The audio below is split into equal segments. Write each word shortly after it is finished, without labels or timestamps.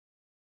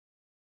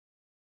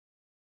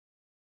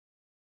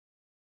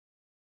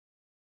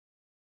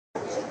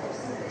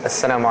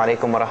Assalamu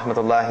alaikum wa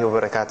rahmatullahi wa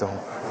barakatuh.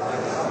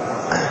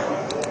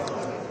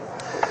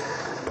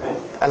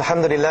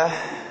 Alhamdulillah,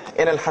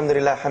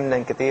 alhamdulillah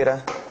hamdan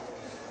kathira.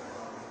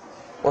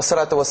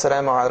 Wassalatu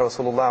wassalamu ala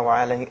Rasulullah wa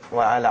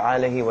ala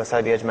alihi wa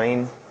sahbihi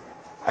ajma'in.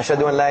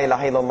 Ashhadu an la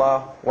ilaha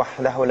illallah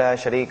wahdahu la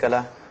sharika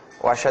lah.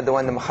 Wa ashhadu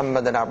anna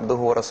Muhammadan abduhu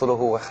wa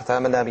rasuluhu wa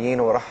khataman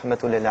nabiyyin wa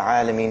rahmatul lil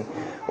alamin.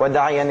 Wa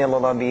da'iyan ila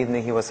Allah bi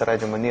idnihi wa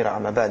sirajun munira,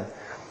 amma ba'd.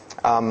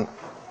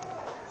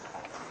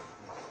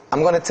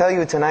 I'm going to tell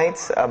you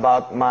tonight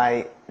about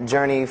my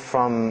journey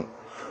from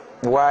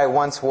where I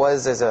once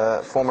was as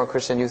a former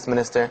Christian youth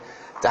minister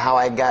to how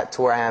I got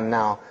to where I am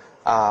now.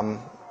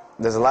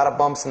 There's a lot of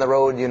bumps in the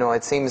road. You know,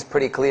 it seems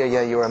pretty clear,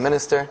 yeah, you're a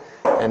minister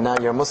and now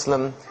you're a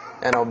Muslim,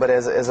 you know, but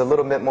there's a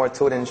little bit more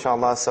to it,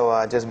 inshallah,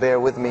 so just bear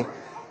with me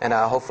and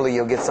hopefully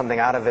you'll get something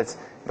out of it,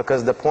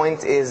 because the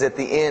point is, at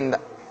the end,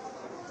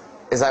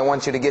 is I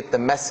want you to get the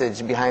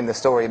message behind the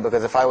story.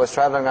 Because if I was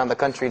traveling around the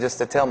country just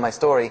to tell my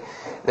story,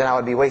 then I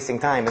would be wasting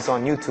time. It's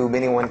on YouTube.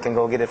 Anyone can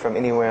go get it from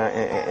anywhere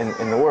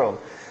in the world.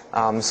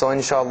 So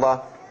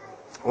inshallah,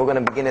 we're going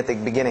to begin at the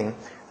beginning.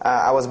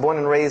 I was born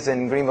and raised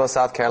in Greenville,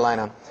 South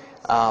Carolina.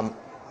 I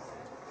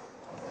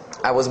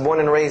was born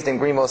and raised in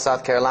Greenville,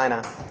 South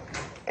Carolina.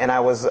 And I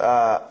was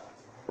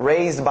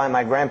raised by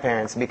my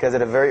grandparents, because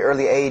at a very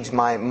early age,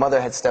 my mother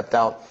had stepped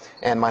out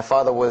and my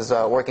father was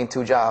working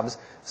 2 jobs.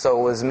 So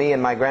it was me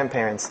and my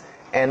grandparents.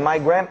 And my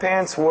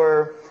grandparents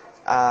were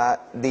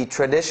the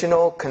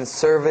traditional,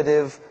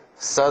 conservative,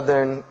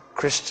 Southern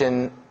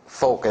Christian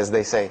folk, as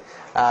they say.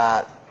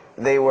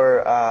 They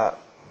were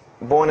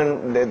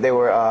they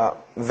were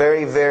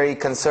very, very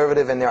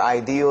conservative in their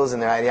ideals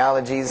and their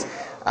ideologies,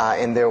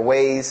 in their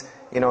ways.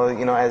 You know,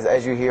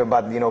 as you hear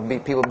about,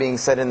 people being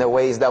set in their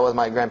ways, that was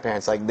my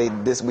grandparents. Like, we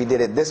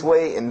did it this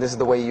way, and this is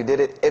the way you did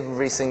it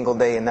every single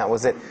day, and that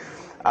was it.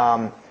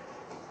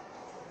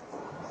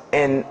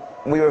 And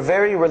we were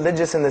very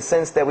religious in the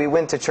sense that we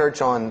went to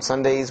church on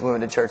Sundays, we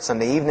went to church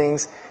Sunday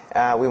evenings,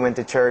 we went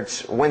to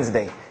church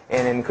Wednesday.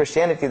 And in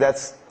Christianity,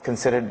 that's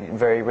considered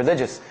very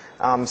religious.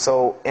 And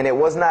it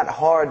was not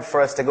hard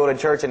for us to go to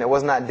church, and it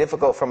was not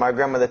difficult for my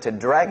grandmother to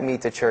drag me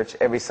to church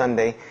every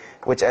Sunday,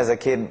 which as a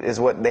kid is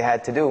what they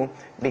had to do,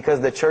 because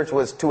the church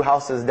was 2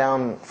 houses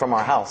down from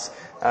our house.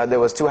 There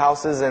was 2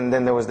 houses, and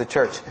then there was the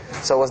church.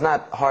 So it was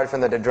not hard for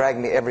them to drag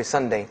me every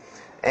Sunday.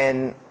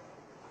 And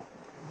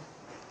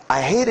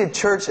I hated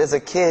church as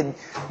a kid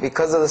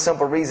because of the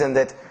simple reason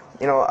that,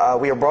 we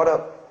were brought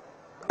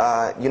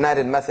up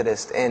United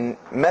Methodist. And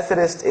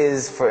Methodist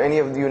is, for any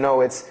of you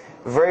know, it's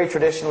very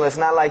traditional. It's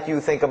not like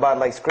you think about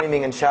like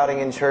screaming and shouting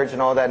in church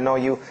and all that. No,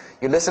 you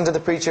listen to the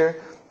preacher,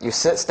 you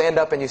stand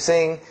up and you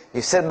sing,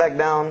 you sit back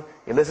down,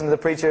 you listen to the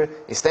preacher,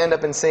 you stand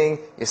up and sing,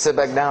 you sit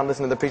back down,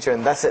 listen to the preacher,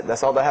 and that's it.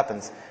 That's all that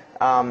happens.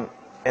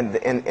 And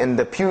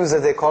the pews,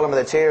 as they call them,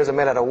 the chairs are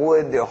made out of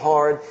wood, they're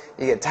hard,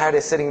 you get tired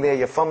of sitting there,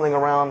 you're fumbling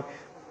around,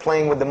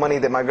 playing with the money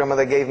that my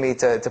grandmother gave me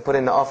to put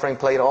in the offering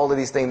plate, all of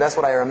these things. That's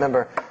what I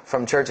remember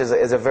from church as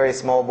a very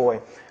small boy.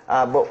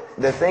 But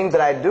the thing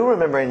that I do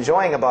remember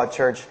enjoying about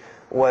church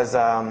was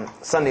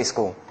Sunday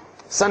school.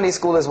 Sunday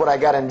school is what I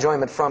got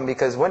enjoyment from,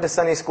 because went to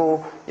Sunday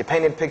school, you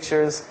painted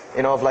pictures,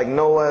 of like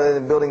Noah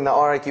building the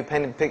ark, you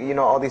painted,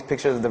 all these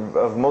pictures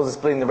of Moses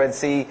splitting the Red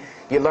Sea.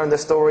 You learned the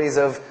stories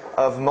of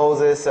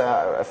Moses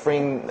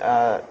freeing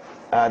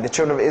the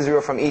children of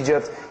Israel from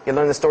Egypt. You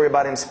learn the story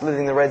about him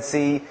splitting the Red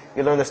Sea.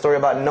 You learn the story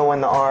about Noah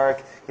and the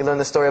ark. You learn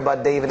the story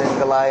about David and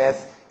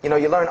Goliath. You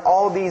learn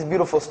all these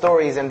beautiful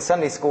stories in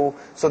Sunday school.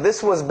 So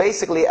this was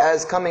basically,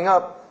 as coming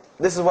up,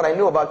 this is what I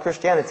knew about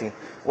Christianity,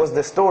 was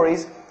the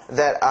stories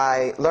that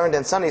I learned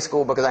in Sunday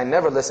school, because I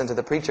never listened to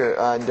the preacher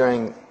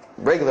during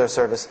regular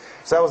service.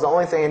 So that was the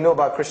only thing I knew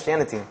about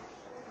Christianity.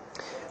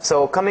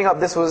 So coming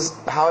up, this was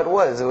how it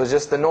was. It was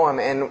just the norm.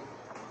 And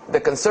the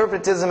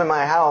conservatism in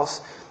my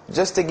house,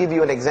 just to give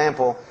you an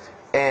example,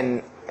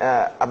 and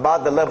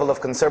about the level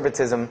of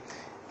conservatism,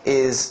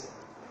 is,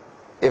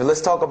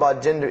 let's talk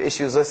about gender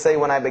issues. Let's say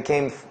when I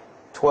became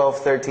 12,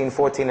 13,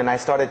 14, and I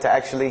started to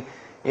actually,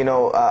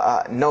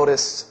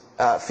 notice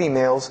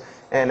females,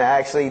 and I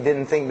actually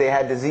didn't think they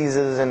had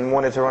diseases and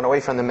wanted to run away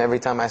from them every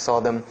time I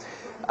saw them.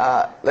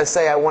 Let's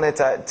say I wanted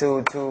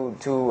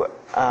to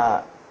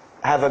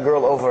have a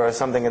girl over or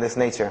something of this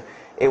nature.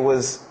 It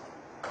was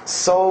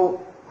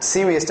so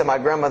serious to my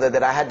grandmother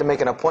that I had to make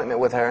an appointment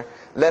with her,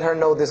 let her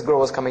know this girl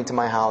was coming to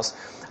my house.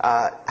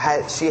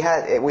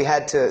 We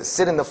had to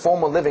sit in the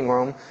formal living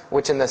room,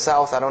 which in the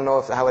South, I don't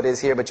know how it is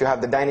here, but you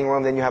have the dining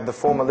room, then you have the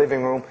formal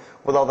living room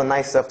with all the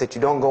nice stuff that you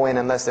don't go in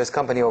unless there's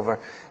company over.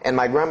 And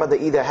my grandmother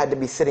either had to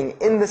be sitting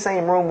in the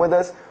same room with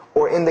us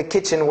or in the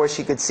kitchen where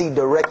she could see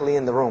directly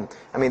in the room.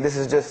 I mean, this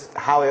is just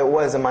how it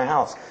was in my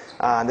house.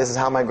 This is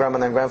how my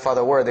grandmother and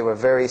grandfather were. They were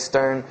very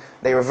stern.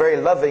 They were very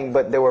loving,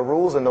 but there were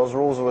rules, and those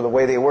rules were the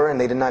way they were, and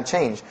they did not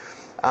change.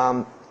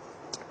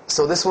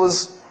 So this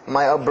was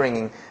my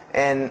upbringing.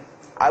 And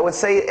I would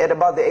say at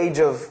about the age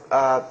of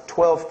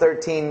 12,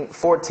 13,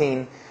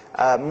 14,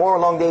 more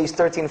along the age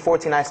 13,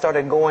 14, I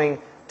started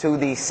going to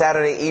the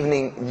Saturday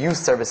evening youth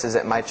services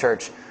at my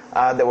church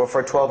that were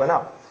for 12 and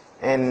up.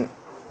 And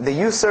the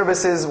youth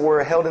services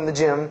were held in the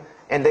gym,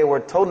 and they were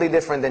totally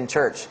different than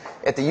church.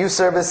 At the youth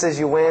services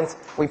you went,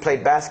 we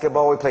played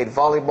basketball, we played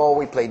volleyball,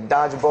 we played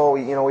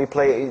dodgeball, we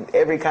played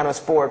every kind of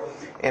sport,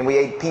 and we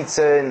ate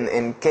pizza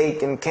and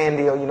cake and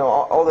candy,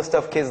 all the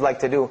stuff kids like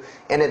to do.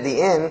 And at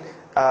the end,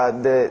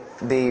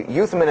 the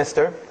youth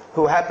minister,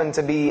 who happened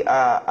to be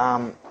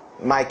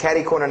my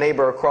catty corner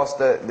neighbor across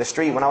the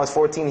street. When I was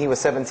 14, he was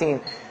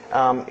 17.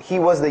 He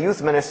was the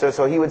youth minister,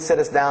 so he would sit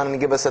us down and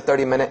give us a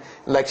 30-minute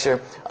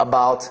lecture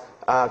about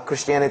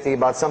Christianity,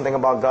 about something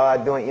about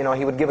God.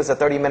 He would give us a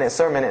 30-minute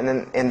sermon,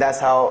 and that's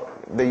how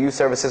the youth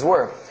services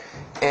were.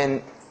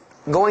 And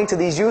going to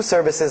these youth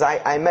services,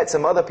 I met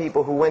some other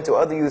people who went to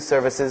other youth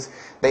services.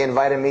 They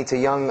invited me to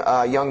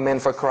Young Men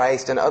for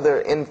Christ and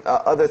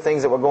other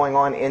things that were going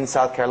on in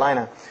South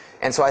Carolina.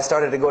 And so I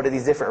started to go to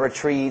these different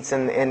retreats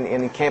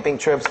and camping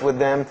trips with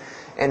them.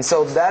 And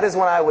so that is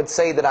when I would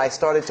say that I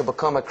started to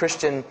become a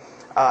Christian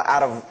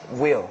out of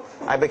will.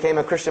 I became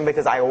a Christian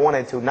because I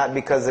wanted to, not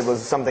because it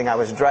was something I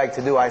was dragged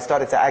to do. I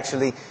started to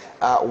actually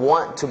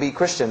want to be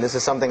Christian. This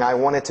is something I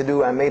wanted to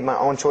do. I made my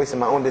own choice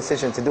and my own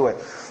decision to do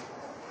it.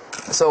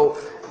 So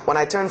when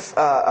I turned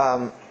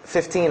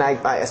 15,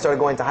 I started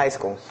going to high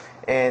school.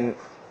 And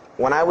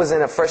when I was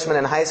a freshman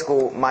in high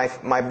school,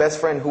 my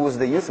best friend, who was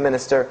the youth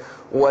minister,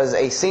 was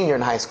a senior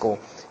in high school.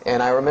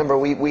 And I remember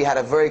we had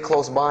a very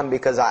close bond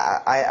because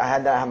I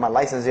had not had my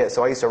license yet,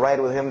 so I used to ride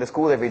with him to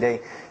school every day.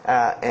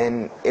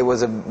 And it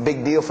was a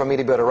big deal for me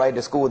to be able to ride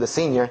to school with a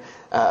senior,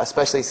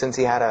 especially since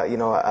he had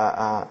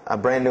a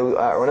brand new,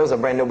 or it was a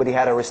brand new, but he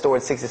had a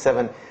restored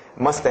 '67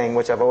 Mustang,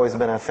 which I've always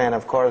been a fan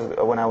of cars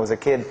when I was a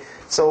kid.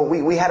 So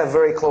we had a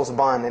very close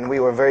bond, and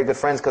we were very good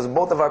friends because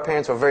both of our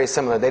parents were very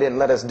similar. They didn't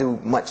let us do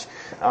much.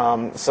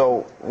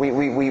 So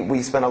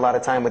we spent a lot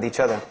of time with each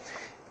other.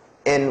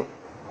 And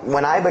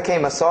when I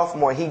became a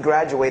sophomore, he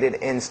graduated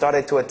and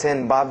started to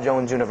attend Bob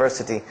Jones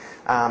University.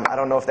 I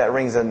don't know if that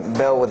rings a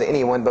bell with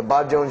anyone, but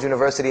Bob Jones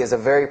University is a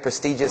very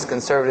prestigious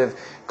conservative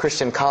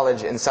Christian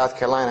college in South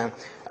Carolina.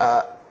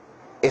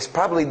 It's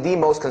probably the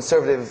most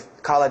conservative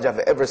college I've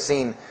ever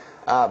seen.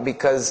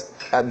 Because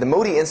the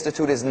Moody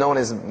Institute is known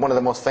as one of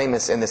the most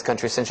famous in this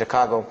country since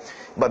Chicago.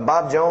 But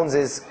Bob Jones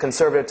is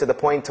conservative to the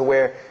point to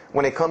where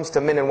when it comes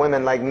to men and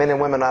women, like men and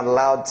women are not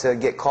allowed to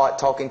get caught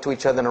talking to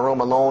each other in a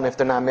room alone if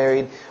they're not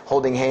married,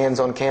 holding hands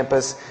on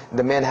campus.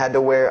 The men had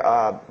to wear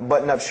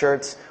button-up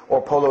shirts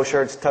or polo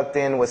shirts tucked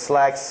in with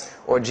slacks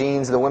or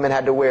jeans. The women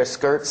had to wear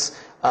skirts.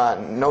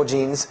 No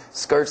jeans,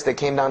 skirts that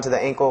came down to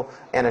the ankle,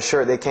 and a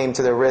shirt that came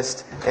to the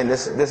wrist. And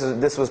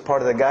this was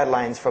part of the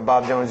guidelines for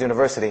Bob Jones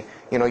University.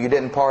 You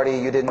didn't party,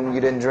 you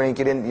didn't drink,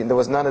 there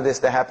was none of this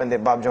that happened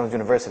at Bob Jones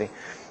University.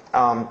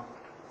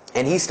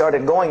 And he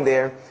started going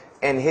there,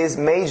 and his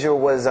major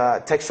was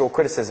textual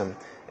criticism.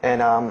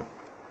 And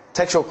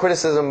textual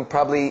criticism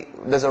probably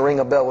doesn't ring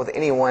a bell with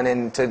anyone,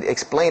 and to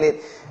explain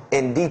it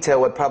in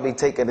detail would probably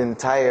take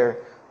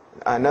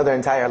another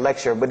entire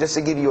lecture. But just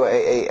to give you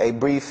a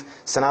brief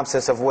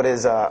synopsis of what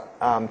is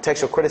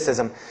textual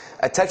criticism.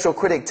 A textual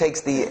critic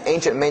takes the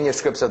ancient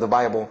manuscripts of the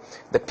Bible,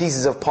 the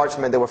pieces of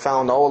parchment that were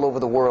found all over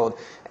the world,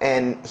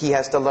 and he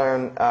has to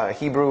learn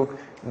Hebrew,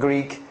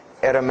 Greek,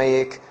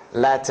 Aramaic,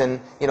 Latin,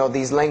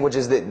 these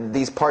languages that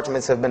these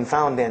parchments have been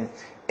found in.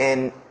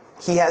 And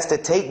he has to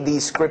take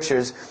these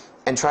scriptures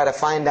and try to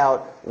find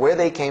out where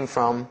they came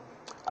from,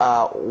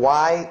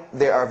 why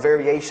there are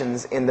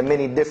variations in the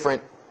many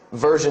different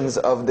versions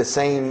of the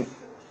same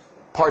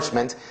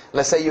parchment.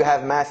 Let's say you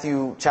have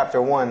Matthew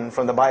chapter 1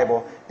 from the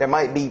Bible. There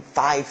might be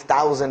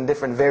 5,000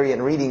 different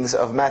variant readings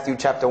of Matthew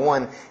chapter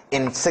 1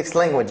 in 6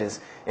 languages.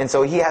 And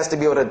so he has to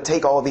be able to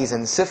take all these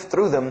and sift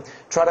through them,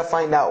 try to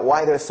find out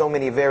why there's so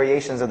many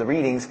variations of the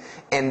readings,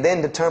 and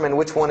then determine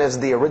which one is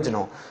the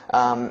original.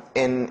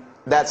 And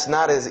that's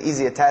not as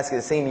easy a task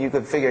as it seems. You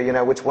could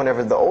figure, which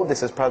whenever the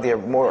oldest is probably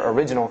more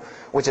original,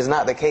 which is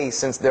not the case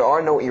since there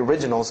are no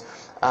originals.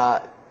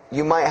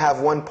 You might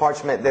have one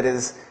parchment that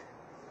is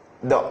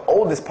the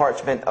oldest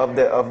parchment of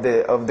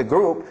the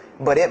group,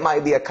 but it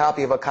might be a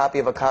copy of a copy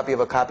of a copy of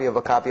a copy of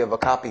a copy of a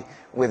copy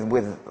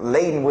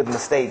laden with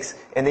mistakes.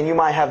 And then you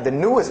might have the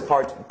newest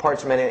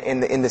parchment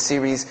in the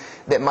series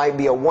that might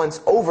be a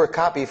once over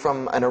copy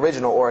from an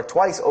original, or a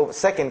twice over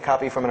second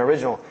copy from an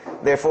original.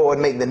 Therefore, it would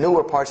make the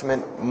newer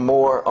parchment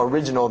more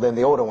original than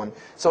the older one.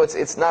 So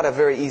it's not a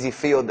very easy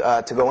field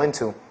to go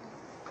into.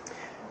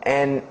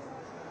 And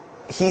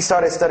he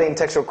started studying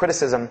textual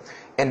criticism,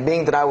 and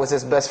being that I was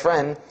his best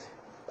friend,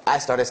 I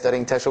started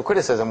studying textual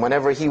criticism.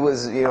 Whenever he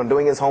was,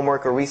 doing his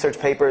homework or research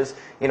papers,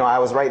 I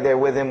was right there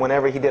with him.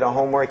 Whenever he did a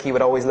homework, he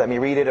would always let me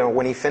read it. Or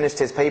when he finished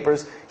his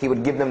papers, he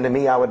would give them to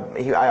me.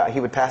 He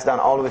would pass down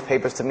all of his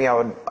papers to me.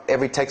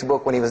 Every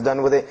textbook, when he was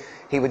done with it,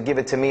 he would give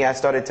it to me. I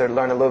started to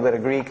learn a little bit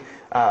of Greek,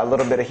 a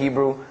little bit of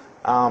Hebrew.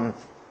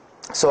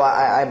 So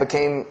I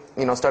became,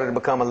 started to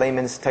become a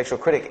layman's textual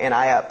critic, and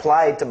I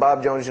applied to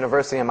Bob Jones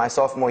University in my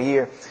sophomore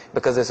year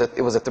because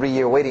it was a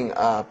 3-year waiting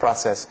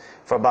process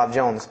for Bob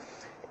Jones.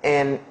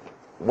 And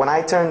when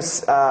I turned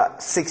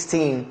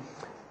 16,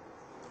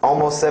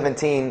 almost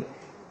 17,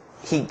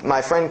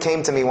 my friend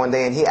came to me one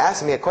day and he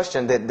asked me a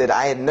question that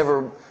I had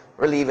never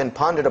really even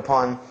pondered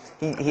upon.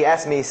 He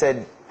asked me, he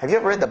said, "Have you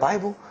ever read the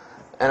Bible?"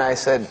 And I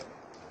said,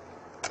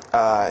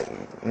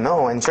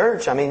 no, in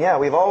church. I mean, yeah,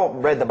 we've all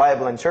read the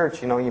Bible in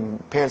church. You know, your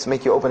parents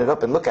make you open it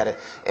up and look at it.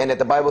 And at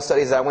the Bible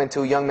studies I went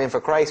to, Young Men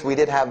for Christ, we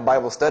did have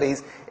Bible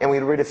studies, and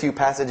we'd read a few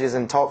passages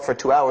and talk for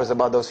 2 hours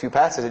about those few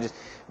passages.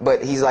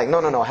 But he's like,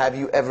 no, have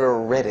you ever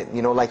read it?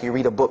 You know, like you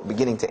read a book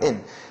beginning to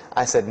end.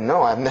 I said,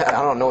 no, I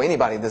don't know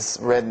anybody that's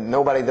read,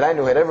 nobody that I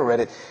knew had ever read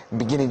it,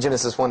 beginning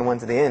Genesis 1:1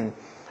 to the end.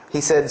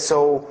 He said,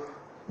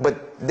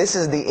 but this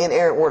is the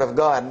inerrant Word of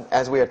God,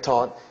 as we are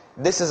taught.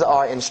 This is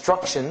our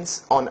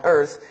instructions on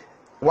earth.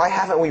 Why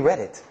haven't we read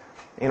it?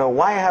 You know,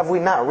 why have we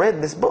not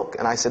read this book?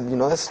 And I said, you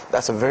know,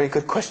 that's a very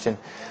good question.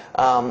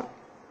 And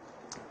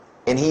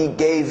he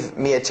gave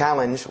me a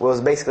challenge. Well, it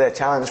was basically a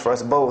challenge for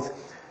us both.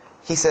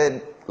 He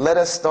said, let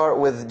us start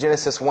with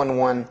Genesis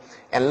 1:1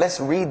 and let's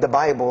read the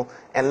Bible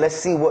and let's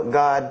see what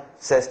God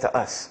says to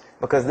us.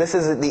 Because this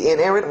is the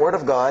inerrant Word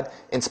of God,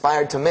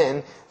 inspired to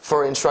men,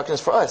 for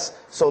instructions for us.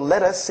 So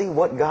let us see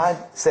what God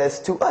says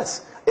to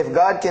us. If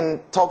God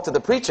can talk to the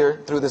preacher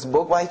through this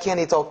book, why can't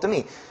He talk to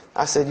me?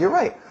 I said, you're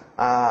right.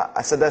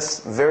 I said,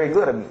 that's very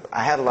good.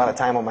 I had a lot of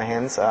time on my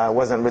hands. I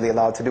wasn't really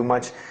allowed to do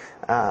much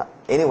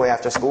anyway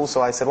after school,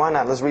 so I said, why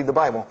not? Let's read the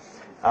Bible.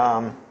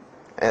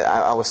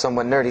 I was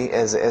somewhat nerdy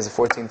as a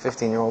 14,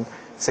 15-year-old,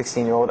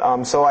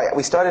 16-year-old. So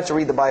we started to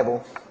read the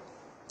Bible,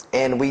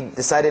 and we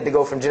decided to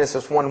go from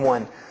Genesis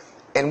 1:1.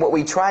 And what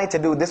we tried to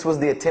do, this was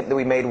the attempt that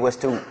we made, was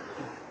to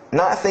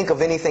not think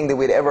of anything that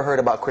we'd ever heard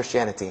about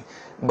Christianity,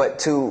 but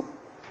to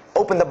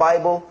open the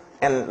Bible,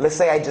 and let's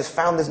say I just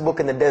found this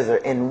book in the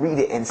desert, and read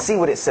it and see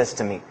what it says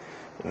to me.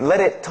 Let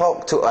it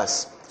talk to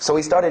us. So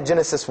we started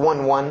Genesis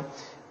 1:1,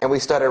 and we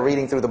started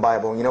reading through the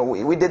Bible. You know,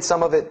 we did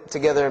some of it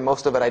together, and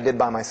most of it I did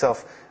by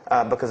myself,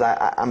 because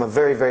I'm a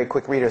very, very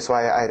quick reader, so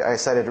I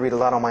decided to read a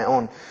lot on my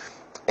own.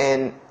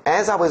 And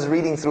as I was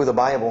reading through the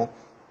Bible,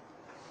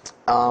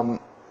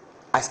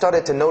 I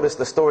started to notice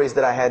the stories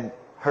that I had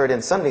heard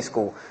in Sunday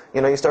school.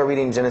 You know, you start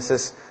reading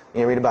Genesis,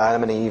 you read about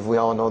Adam and Eve, we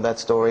all know that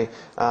story.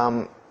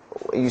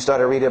 You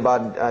started reading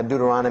about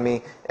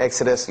Deuteronomy,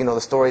 Exodus, you know,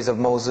 the stories of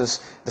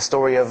Moses, the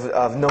story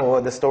of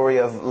Noah, the story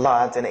of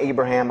Lot and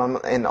Abraham,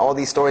 and all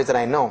these stories that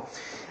I know.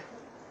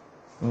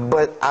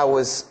 But I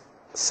was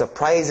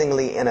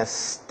surprisingly and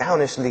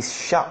astonishingly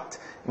shocked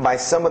by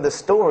some of the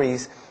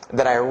stories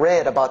that I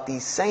read about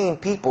these same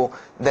people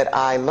that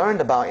I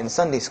learned about in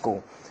Sunday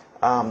school.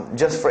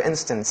 Just for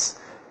instance,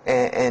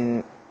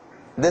 and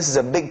this is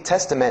a big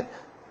testament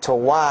to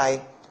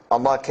why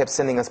Allah kept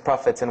sending us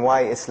prophets and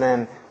why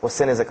Islam was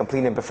sent as a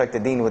complete and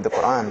perfected deen with the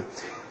Quran.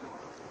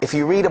 If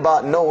you read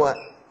about Noah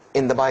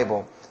in the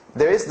Bible,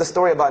 there is the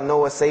story about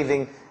Noah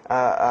saving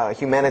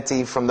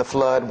humanity from the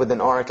flood with an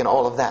ark and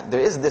all of that.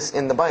 There is this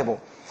in the Bible.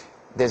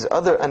 There's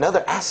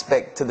another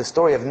aspect to the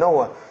story of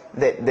Noah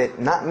that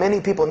not many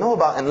people know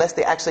about unless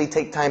they actually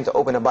take time to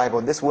open a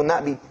Bible. This will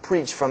not be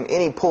preached from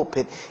any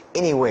pulpit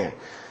anywhere.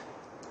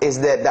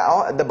 Is that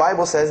the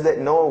Bible says that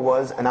Noah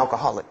was an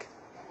alcoholic.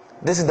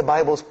 This is the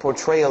Bible's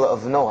portrayal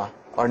of Noah,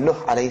 or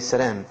Nuh alayhi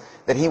salam,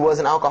 that he was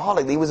an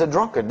alcoholic, he was a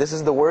drunkard. This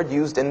is the word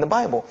used in the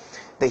Bible,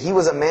 that he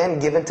was a man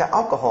given to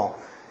alcohol.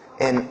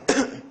 And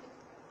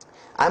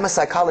I'm a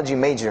psychology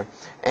major,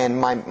 and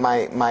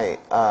my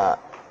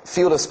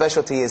field of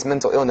specialty is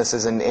mental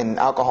illnesses, and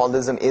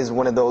alcoholism is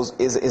one of those,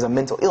 is a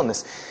mental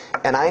illness.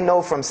 And I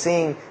know from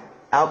seeing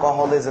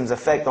alcoholism's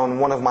effect on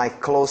one of my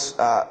close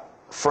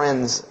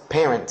friends'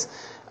 parents,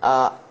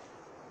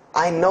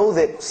 I know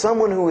that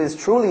someone who is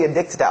truly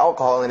addicted to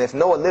alcohol, and if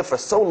Noah lived for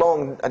so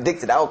long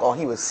addicted to alcohol,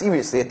 he was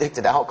seriously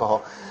addicted to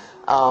alcohol.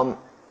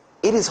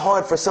 It is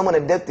hard for someone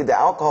addicted to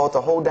alcohol to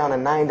hold down a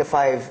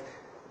 9-to-5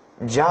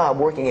 job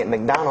working at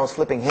McDonald's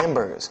flipping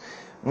hamburgers,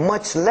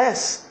 much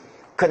less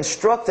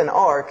construct an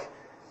ark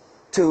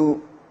to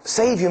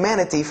save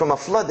humanity from a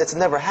flood that's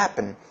never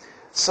happened.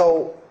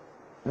 So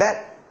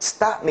that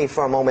stopped me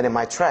for a moment in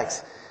my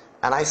tracks,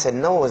 and I said,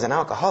 Noah was an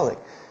alcoholic,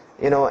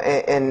 you know,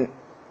 and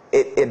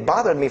it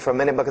bothered me for a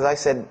minute, because I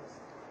said,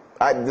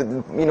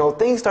 you know,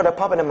 things started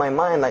popping in my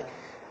mind like,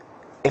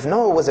 if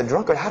Noah was a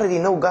drunkard, how did he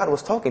know God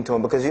was talking to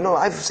him? Because, you know,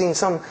 I've seen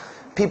some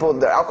people,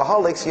 they're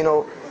alcoholics, you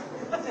know,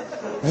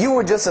 you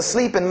were just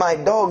asleep in my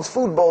dog's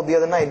food bowl the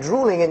other night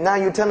drooling, and now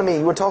you're telling me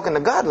you were talking to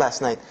God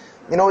last night.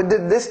 You know,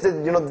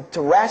 you know,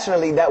 to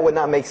rationally, that would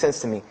not make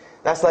sense to me.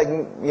 That's like,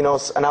 you know,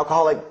 an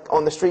alcoholic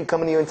on the street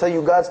coming to you and tell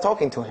you God's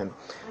talking to him.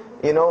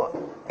 You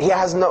know, he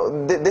has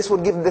no, this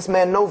would give this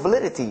man no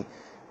validity.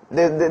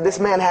 This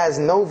man has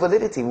no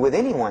validity with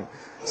anyone.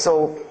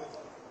 So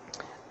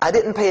I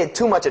didn't pay it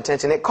too much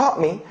attention. It caught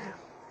me,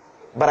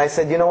 but I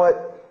said, you know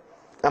what,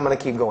 I'm going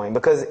to keep going,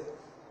 because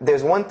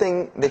there's one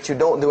thing that you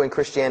don't do in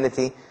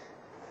Christianity,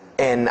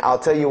 and I'll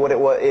tell you what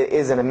it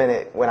is in a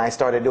minute when I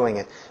started doing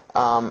it.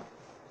 Then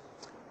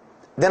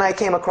I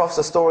came across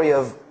the story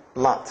of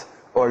Lot,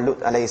 or Lut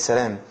alayhi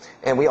salam.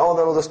 And we all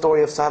know the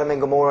story of Sodom and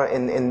Gomorrah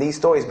in these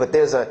stories, but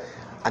there's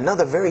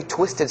another very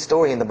twisted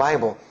story in the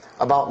Bible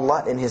about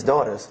Lot and his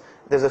daughters.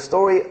 There's a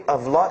story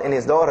of Lot and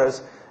his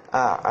daughters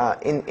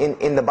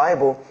in the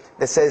Bible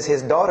that says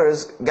his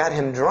daughters got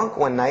him drunk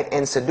one night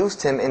and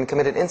seduced him and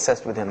committed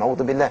incest with him.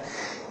 A'udhu billah.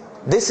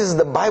 This is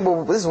the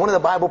Bible. This is one of the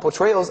Bible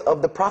portrayals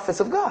of the prophets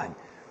of God.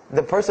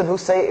 The person who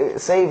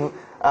saved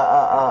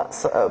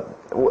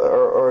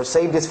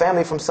his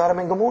family from Sodom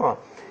and Gomorrah.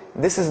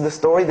 This is the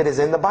story that is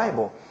in the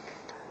Bible.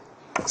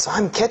 So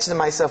I'm catching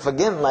myself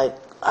again like,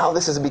 oh,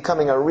 this is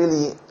becoming a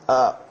really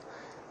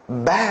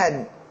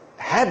bad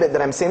habit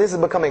that I'm seeing. This is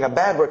becoming a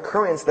bad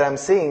recurrence that I'm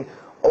seeing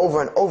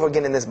over and over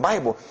again in this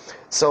Bible.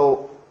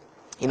 So,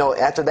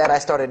 after that I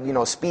started,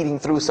 speeding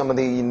through some of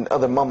the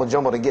other mumbo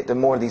jumbo to get to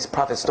more of these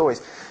prophet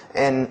stories.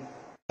 And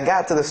I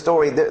got to the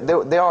story,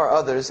 there are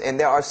others, and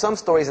there are some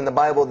stories in the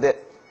Bible that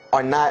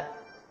are not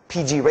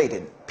PG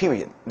rated,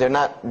 period. They're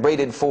not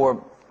rated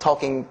for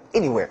talking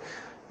anywhere.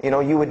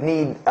 You would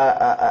need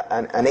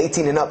an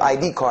 18 and up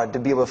ID card to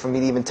be able for me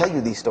to even tell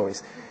you these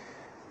stories.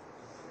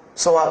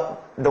 So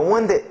the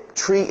one that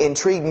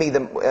intrigued me,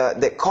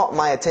 that caught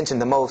my attention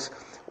the most,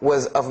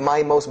 was of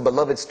my most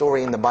beloved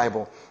story in the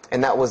Bible,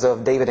 and that was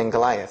of David and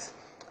Goliath.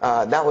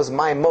 That was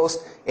my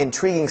most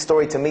intriguing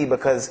story to me,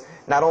 because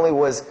not only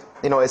was,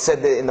 it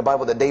said that in the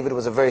Bible that David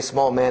was a very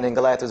small man and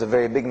Goliath was a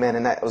very big man,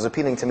 and that was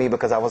appealing to me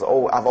because I've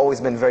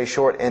always been very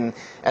short, and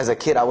as a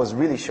kid I was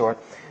really short.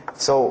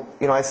 So,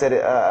 I said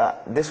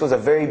this was a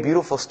very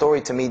beautiful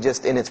story to me,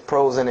 just in its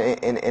prose and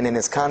in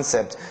its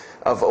concept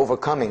of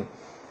overcoming.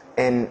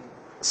 And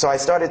so I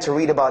started to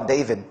read about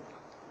David.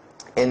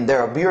 And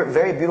there are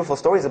very beautiful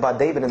stories about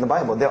David in the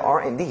Bible. There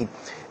are indeed.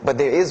 But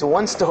there is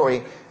one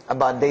story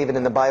about David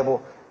in the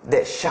Bible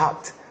that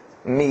shocked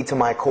me to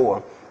my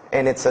core.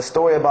 And it's a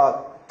story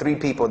about three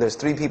people. There's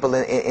three people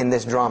in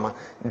this drama: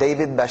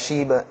 David,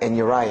 Bathsheba, and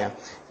Uriah.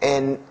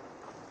 And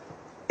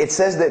it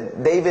says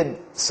that David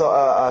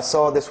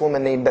saw this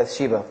woman named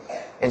Bathsheba.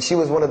 And she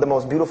was one of the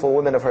most beautiful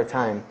women of her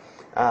time.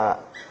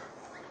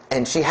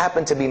 And she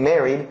happened to be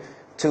married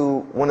to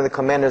one of the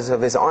commanders of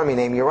his army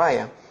named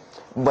Uriah.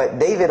 But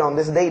David on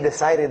this day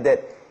decided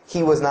that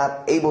he was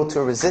not able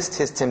to resist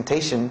his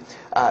temptation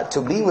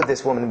to be with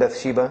this woman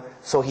Bathsheba,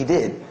 so he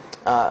did.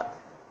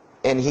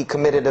 And he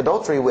committed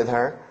adultery with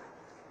her.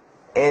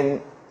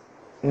 And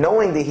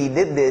knowing that he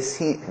did this,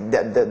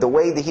 the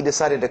way that he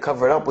decided to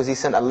cover it up was he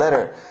sent a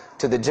letter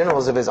to the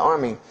generals of his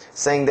army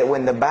saying that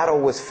when the battle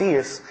was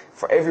fierce,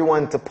 for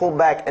everyone to pull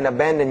back and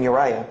abandon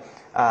Uriah,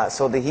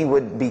 so that he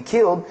would be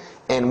killed,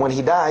 and when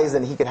he dies,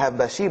 then he could have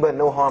Bathsheba,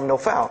 no harm, no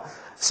foul.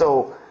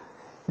 So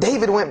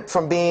David went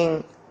from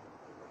being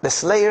the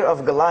slayer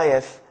of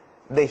Goliath,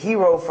 the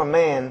hero from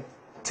man,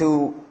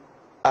 to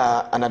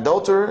an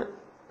adulterer,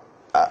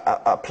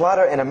 a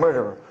plotter, and a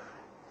murderer.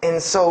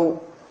 And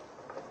so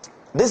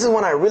this is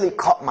when I really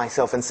caught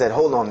myself and said,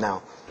 hold on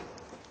now.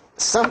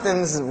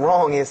 Something's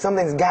wrong here.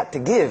 Something's got to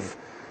give.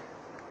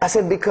 I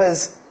said,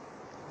 because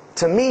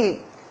to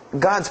me,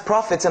 God's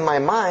prophets in my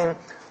mind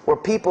were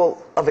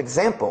people of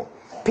example.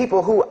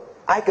 People who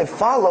I could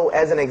follow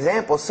as an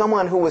example.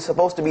 Someone who was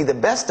supposed to be the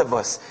best of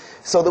us,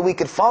 so that we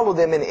could follow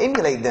them and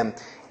emulate them.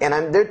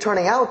 And they're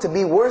turning out to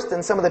be worse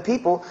than some of the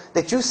people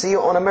that you see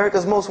on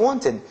America's Most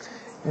Wanted.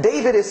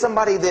 David is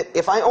somebody that,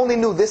 if I only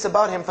knew this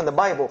about him from the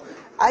Bible,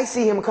 I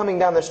see him coming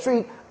down the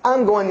street,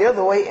 I'm going the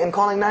other way and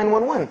calling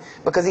 911,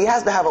 because he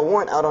has to have a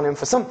warrant out on him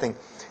for something.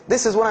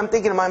 This is what I'm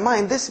thinking in my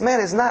mind. This man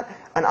is not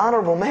an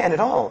honorable man at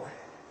all.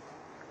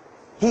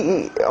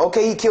 He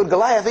killed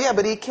Goliath, yeah,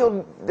 but he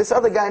killed this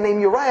other guy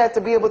named Uriah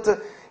to be able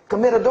to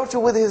commit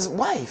adultery with his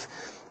wife.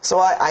 So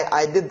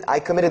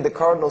I committed the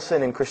cardinal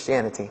sin in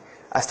Christianity.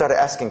 I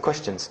started asking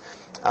questions.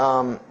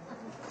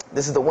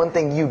 This is the one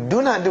thing you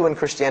do not do in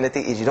Christianity,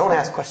 is you don't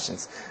ask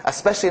questions,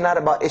 especially not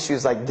about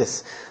issues like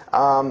this.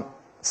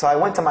 So I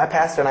went to my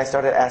pastor and I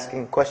started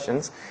asking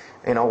questions.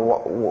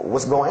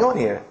 What's going on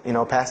here?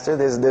 Pastor,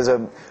 there's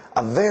a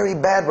very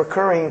bad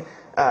recurring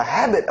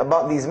habit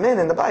about these men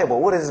in the Bible.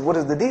 What is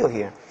the deal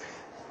here?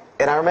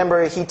 And I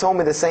remember he told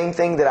me the same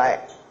thing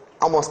that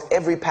almost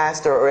every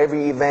pastor or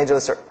every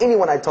evangelist or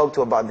anyone I talked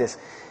to about this,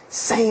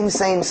 same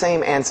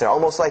answer,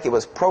 almost like it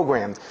was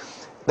programmed.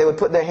 They would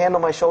put their hand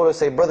on my shoulder and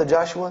say, Brother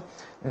Joshua,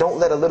 don't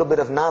let a little bit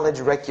of knowledge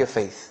wreck your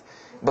faith,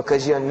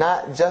 because you're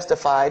not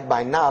justified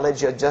by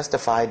knowledge, you're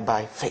justified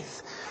by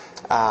faith.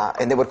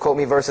 And they would quote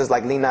me verses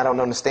like, lean not on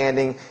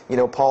understanding,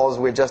 Paul's,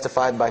 we're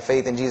justified by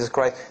faith in Jesus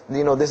Christ.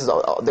 They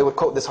would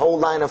quote this whole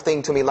line of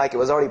thing to me like it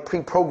was already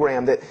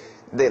pre-programmed, that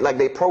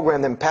they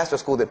programmed in pastor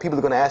school that people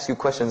are going to ask you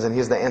questions and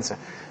here's the answer.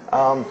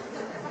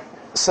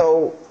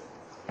 So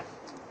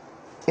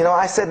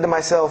I said to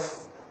myself,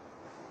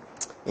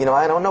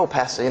 I don't know,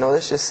 Pastor,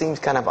 this just seems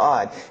kind of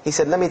odd. He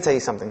said, let me tell you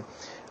something.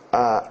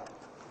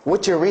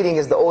 What you're reading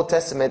is the Old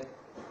Testament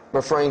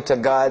referring to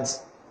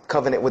God's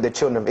covenant with the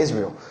children of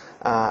Israel.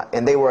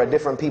 And they were a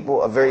different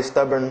people, a very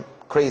stubborn,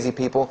 crazy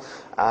people.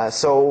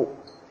 So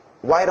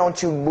why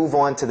don't you move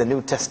on to the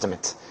New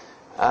Testament?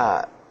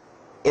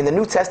 In the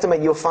New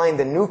Testament, you'll find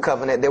the new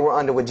covenant that we're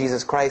under with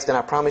Jesus Christ, and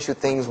I promise you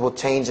things will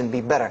change and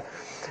be better.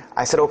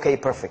 I said, okay,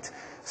 perfect.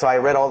 So I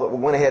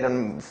went ahead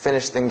and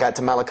finished and got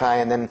to Malachi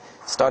and then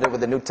started with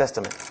the New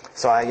Testament.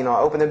 So I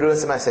opened the New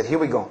Testament. I said, here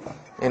we go.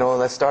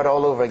 Let's start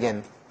all over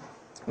again.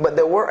 But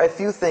there were a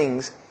few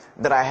things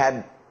that I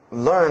had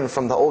learned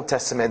from the Old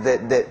Testament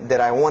that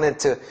I wanted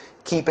to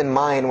keep in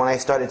mind when I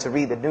started to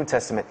read the New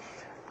Testament.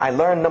 I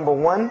learned, number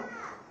one,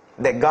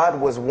 that God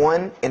was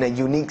one in a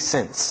unique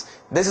sense.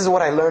 This is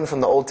what I learned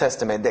from the Old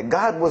Testament, that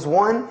God was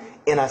one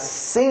in a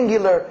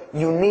singular,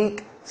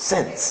 unique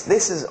sense.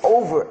 This is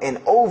over and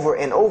over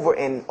and over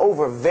and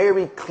over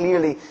very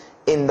clearly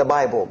in the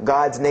Bible.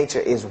 God's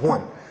nature is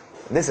one.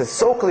 This is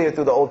so clear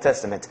through the Old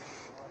Testament.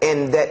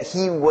 And that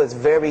He was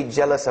very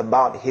jealous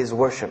about His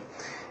worship.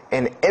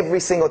 And every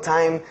single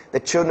time the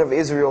children of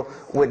Israel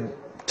would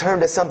turn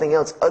to something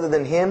else other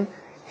than Him,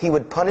 He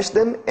would punish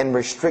them and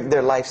restrict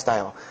their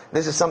lifestyle.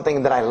 This is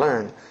something that I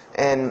learned.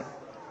 And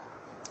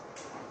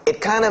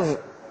it kind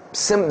of,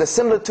 the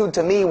similitude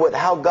to me with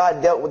how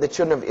God dealt with the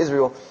children of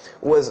Israel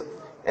was,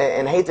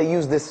 and I hate to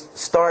use this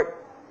stark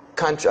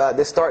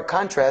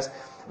contrast,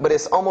 but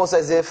it's almost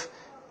as if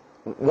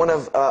one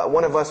of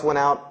us went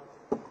out,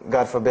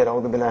 God forbid,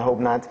 I hope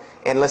not,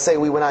 and let's say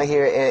we went out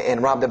here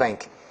and robbed a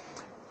bank.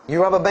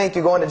 You rob a bank,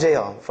 you're going to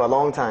jail for a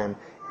long time.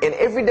 And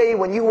every day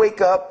when you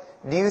wake up,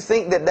 do you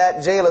think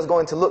that jail is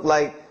going to look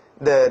like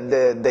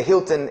the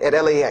Hilton at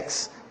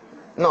LAX?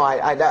 No,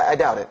 I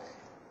doubt it.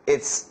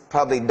 It's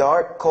probably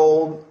dark,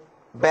 cold,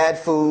 bad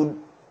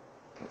food,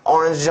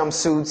 orange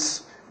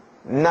jumpsuits,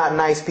 not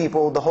nice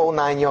people, the whole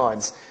 9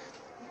 yards.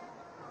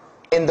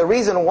 And the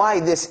reason why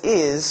this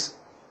is,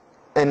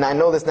 and I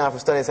know this now from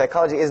studying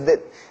psychology, is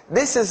that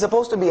this is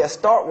supposed to be a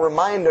stark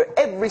reminder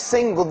every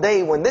single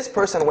day when this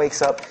person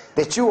wakes up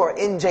that you are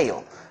in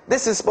jail.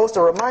 This is supposed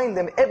to remind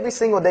them every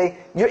single day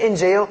you're in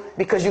jail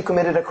because you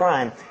committed a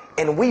crime.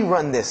 And we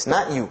run this,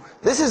 not you.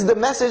 This is the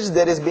message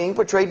that is being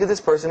portrayed to this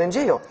person in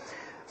jail.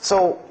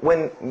 So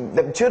when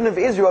the children of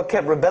Israel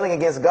kept rebelling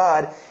against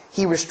God,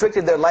 He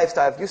restricted their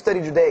lifestyle. If you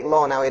study Judaic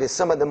law now, it is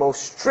some of the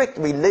most strict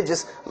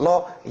religious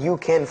law you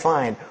can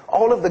find.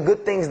 All of the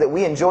good things that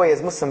we enjoy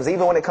as Muslims,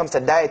 even when it comes to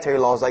dietary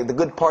laws, like the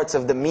good parts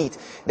of the meat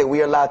that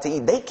we are allowed to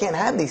eat, they can't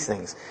have these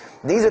things.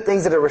 These are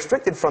things that are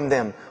restricted from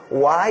them.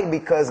 Why?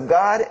 Because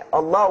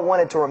Allah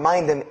wanted to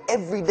remind them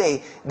every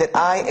day that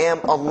I am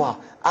Allah.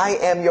 I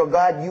am your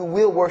God. You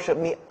will worship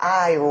me.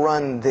 I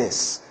run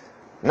this,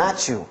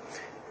 not you.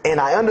 And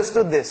I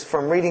understood this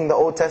from reading the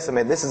Old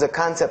Testament. This is a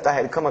concept I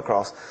had come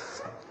across.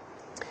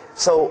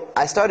 So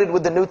I started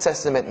with the New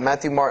Testament,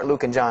 Matthew, Mark,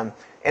 Luke, and John.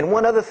 And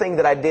one other thing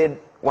that I did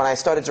when I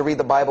started to read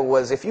the Bible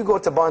was, if you go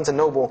to Barnes &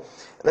 Noble,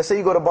 let's say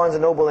you go to Barnes &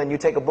 Noble and you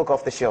take a book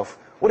off the shelf.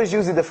 What is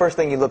usually the first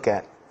thing you look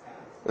at?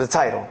 The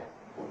title.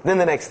 Then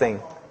the next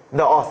thing,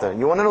 the author.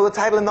 You want to know the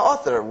title and the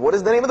author. What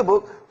is the name of the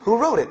book? Who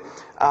wrote it?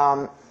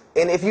 And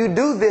if you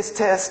do this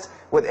test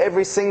with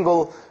every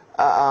single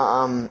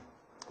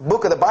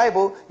book of the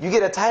Bible, you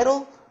get a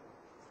title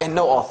and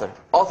no author.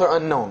 Author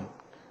unknown.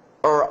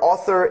 Or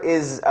author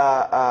is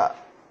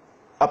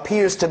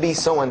appears to be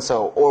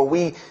so-and-so. Or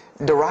we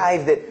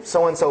derive that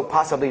so-and-so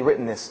possibly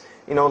written this.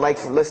 Like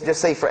let's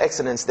just say for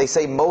Exodus, they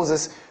say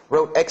Moses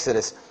wrote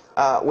Exodus.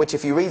 Which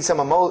if you read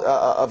some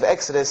of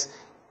Exodus,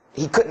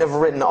 he couldn't have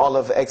written all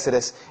of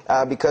Exodus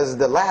because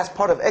the last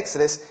part of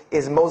Exodus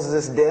is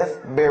Moses' death,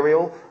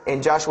 burial,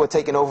 and Joshua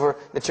taking over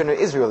the children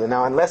of Israel. And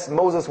now unless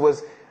Moses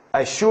was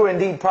a sure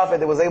indeed prophet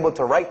that was able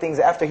to write things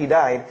after he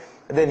died,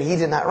 then he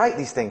did not write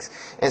these things.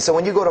 And so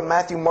when you go to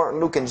Matthew, Mark,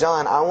 Luke, and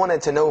John, I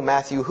wanted to know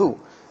Matthew who,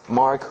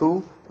 Mark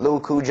who,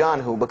 Luke who, John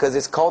who, because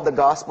it's called the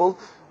Gospel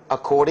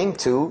according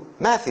to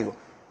Matthew.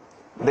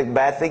 The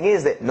bad thing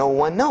is that no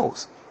one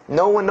knows.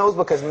 No one knows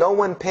because no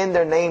one penned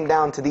their name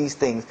down to these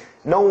things.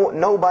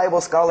 No Bible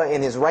scholar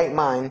in his right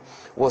mind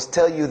will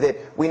tell you that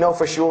we know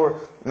for sure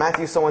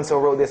Matthew so-and-so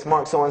wrote this,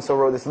 Mark so-and-so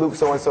wrote this, Luke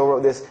so-and-so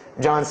wrote this,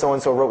 John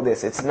so-and-so wrote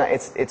this.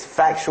 It's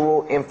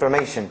factual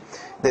information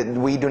that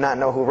we do not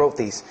know who wrote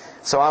these.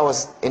 So I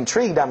was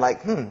intrigued. I'm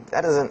like,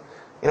 that doesn't,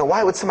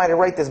 why would somebody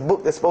write this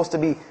book that's supposed to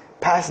be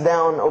passed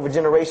down over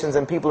generations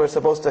and people are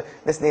supposed to,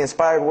 this is the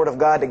inspired word of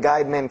God to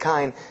guide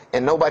mankind,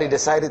 and nobody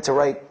decided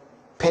to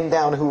pin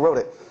down who wrote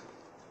it.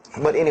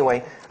 But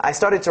anyway, I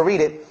started to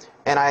read it,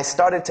 and I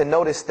started to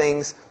notice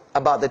things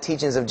about the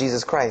teachings of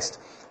Jesus Christ.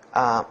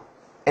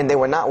 And they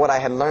were not what I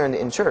had learned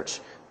in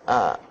church.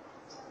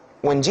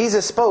 When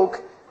Jesus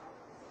spoke,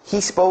 He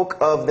spoke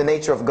of the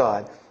nature of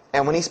God.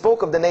 And when He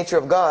spoke of the nature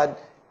of God,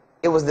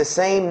 it was the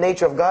same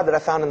nature of God that I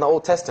found in the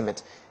Old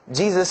Testament.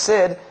 Jesus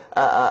said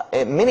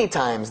many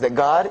times that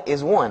God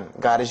is one.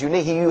 God is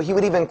unique. He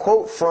would even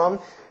quote from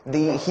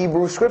the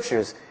Hebrew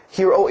Scriptures.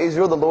 Hear, O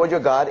Israel, the Lord your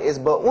God is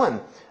but one.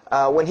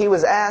 When He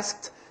was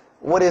asked,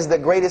 what is the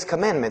greatest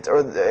commandment?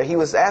 Or He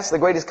was asked the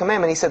greatest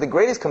commandment. He said the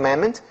greatest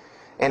commandment,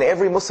 and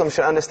every Muslim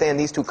should understand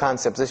these two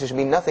concepts. This should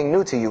be nothing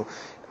new to you.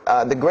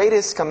 The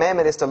greatest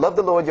commandment is to love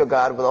the Lord your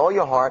God with all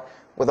your heart,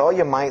 with all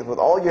your might, with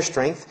all your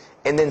strength,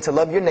 and then to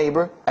love your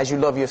neighbor as you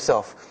love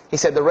yourself. He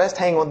said the rest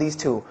hang on these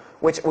two,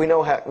 which we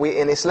know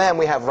in Islam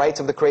we have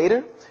rights of the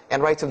Creator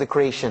and rights of the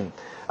creation.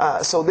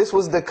 So this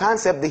was the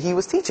concept that He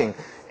was teaching.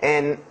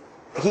 And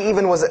he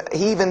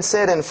even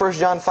said in 1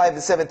 John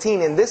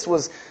 5:17, and this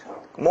was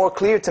more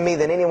clear to me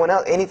than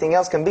anything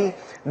else can be,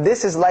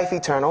 this is life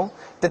eternal,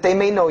 that they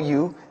may know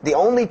you, the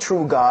only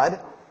true God,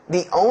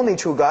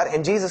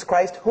 and Jesus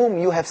Christ, whom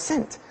you have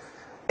sent.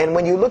 And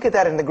when you look at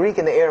that in the Greek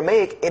and the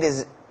Aramaic, it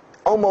is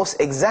almost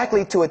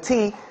exactly to a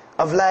T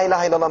of La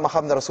ilaha illallah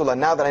Muhammad Rasulullah.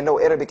 Now that I know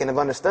Arabic and have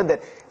understood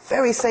that,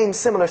 very same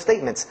similar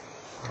statements.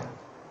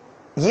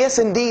 Yes,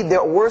 indeed,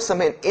 there were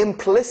some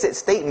implicit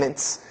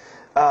statements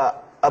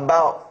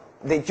about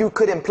that you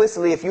could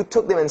implicitly, if you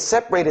took them and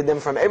separated them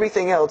from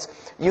everything else,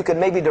 you could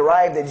maybe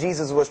derive that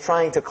Jesus was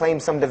trying to claim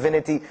some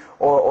divinity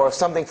or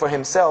something for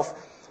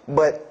himself.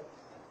 But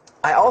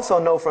I also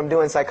know from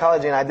doing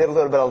psychology, and I did a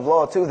little bit of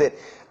law too, that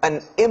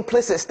an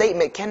implicit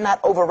statement cannot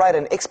override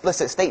an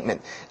explicit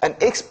statement. An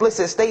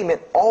explicit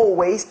statement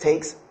always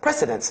takes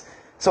precedence.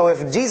 So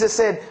if Jesus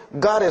said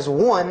God is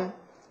one,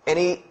 and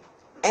he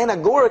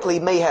allegorically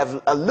may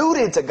have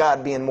alluded to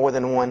God being more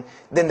than one,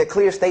 then the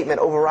clear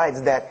statement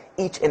overrides that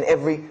each and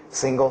every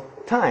single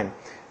time.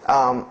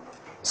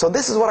 So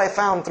this is what I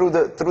found through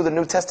the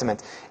New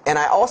Testament. And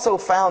I also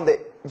found that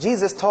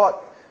Jesus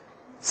taught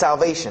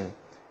salvation.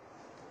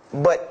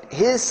 But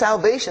his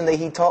salvation that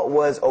he taught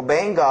was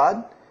obeying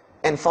God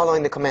and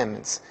following the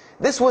commandments.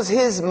 This was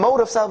his mode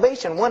of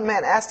salvation. One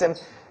man asked him,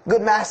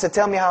 "Good master,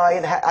 tell me how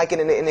I can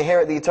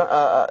inherit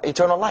the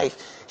eternal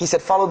life." He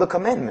said, "Follow the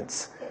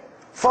commandments."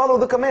 Follow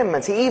the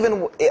commandments. He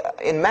even,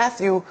 in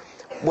Matthew,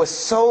 was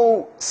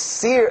so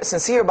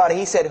sincere about it.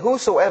 He said,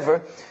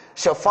 "Whosoever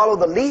shall follow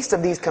the least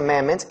of these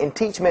commandments and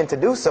teach men to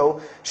do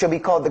so shall be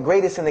called the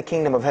greatest in the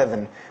kingdom of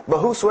heaven. But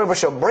whosoever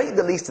shall break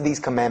the least of these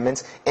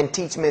commandments and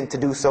teach men to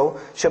do so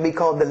shall be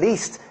called the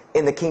least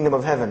in the kingdom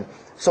of heaven."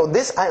 So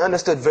this I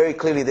understood very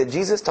clearly, that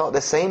Jesus taught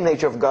the same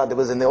nature of God that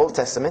was in the Old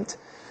Testament.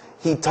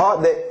 He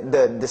taught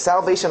that the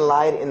salvation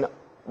lied in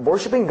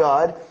worshiping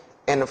God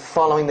and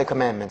following the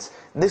commandments.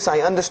 This I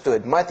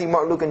understood. Matthew,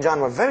 Mark, Luke, and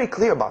John were very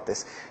clear about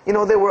this. You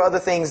know, there were other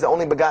things, the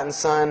only begotten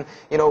Son,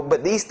 you know,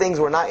 but these things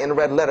were not in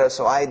red letter,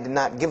 so I did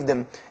not give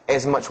them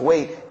as much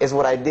weight as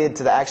what I did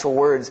to the actual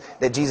words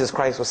that Jesus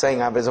Christ was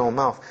saying out of his own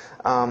mouth.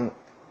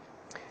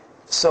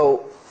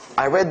 So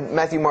I read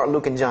Matthew, Mark,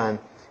 Luke, and John.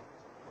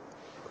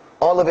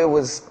 All of it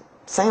was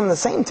saying the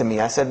same to me.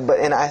 I said,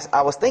 and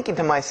I was thinking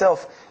to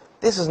myself,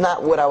 this is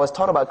not what I was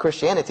taught about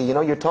Christianity. You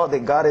know, you're taught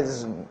that God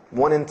is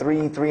 1 in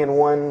 3, 3 in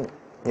 1.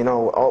 You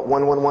know,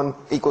 1, 1, 1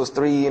 equals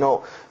 3. You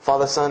know,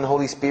 Father, Son,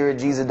 Holy Spirit.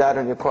 Jesus died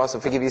on your cross to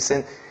forgive your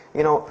sin.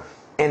 You know,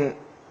 and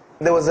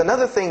there was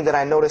another thing that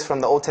I noticed from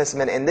the Old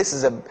Testament, and this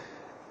is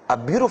a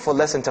beautiful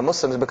lesson to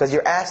Muslims, because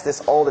you're asked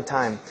this all the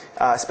time,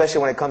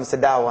 especially when it comes to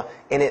dawah.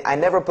 And I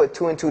never put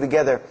 2 and 2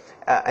 together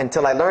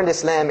until I learned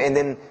Islam and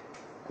then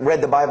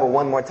read the Bible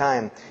one more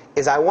time.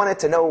 Is I wanted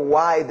to know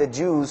why the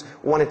Jews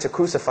wanted to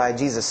crucify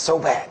Jesus so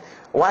bad.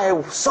 Why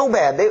so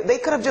bad? They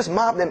could have just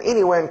mobbed him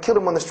anywhere and killed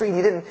him on the street.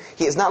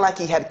 It's not like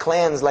he had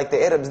clans like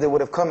the Arabs that would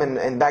have come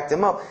and backed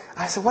him up.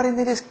 I said, why didn't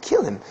they just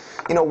kill him?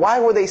 You know, why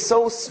were they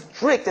so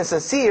strict and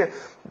sincere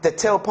to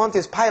tell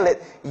Pontius Pilate,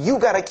 you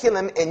got to kill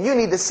him and you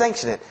need to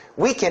sanction it?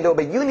 We can't do it,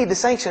 but you need to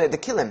sanction it to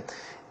kill him.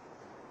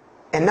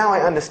 And now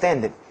I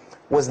understand it.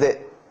 Was that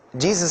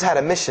Jesus had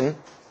a mission,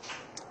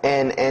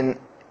 and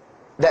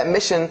that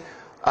mission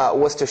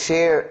was to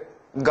share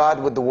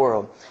God with the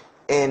world.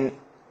 And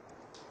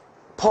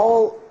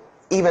Paul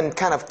even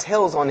kind of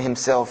tells on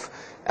himself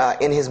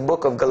in his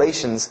book of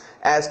Galatians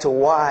as to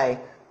why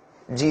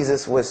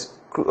Jesus was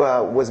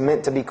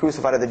meant to be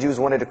crucified, or the Jews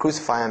wanted to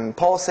crucify him.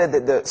 Paul said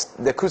that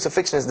the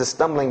crucifixion is the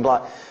stumbling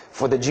block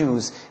for the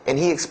Jews. And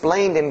he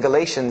explained in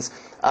Galatians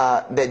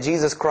that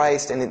Jesus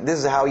Christ, and this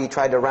is how he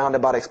tried to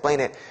roundabout explain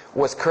it,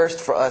 was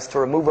cursed for us, to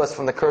remove us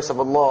from the curse of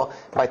Allah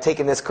by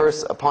taking this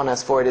curse upon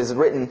us. For it is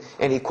written,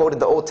 and he quoted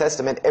the Old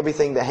Testament,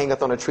 everything that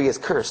hangeth on a tree is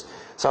cursed.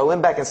 So I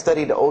went back and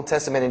studied the Old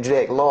Testament and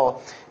Judaic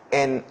law,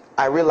 and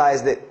I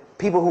realized that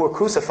people who were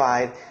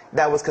crucified,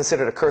 that was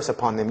considered a curse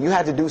upon them. You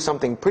had to do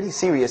something pretty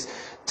serious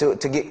to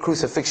get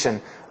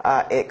crucifixion,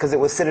 because it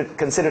was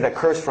considered a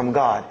curse from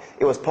God.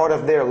 It was part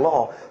of their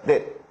law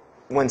that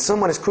when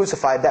someone is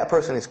crucified, that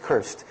person is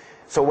cursed.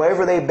 So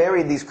wherever they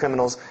buried these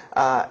criminals,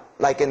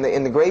 like in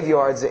the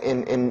graveyards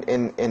in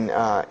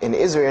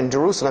Israel, in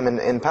Jerusalem,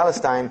 in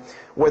Palestine,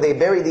 where they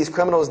buried these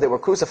criminals that were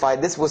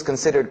crucified, this was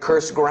considered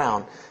cursed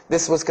ground.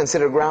 This was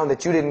considered ground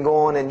that you didn't go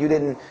on, and you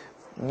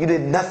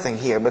did nothing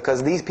here,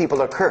 because these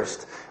people are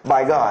cursed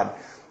by God.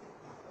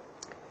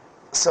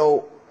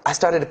 So I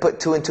started to put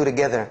 2 and 2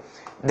 together.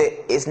 That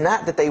it's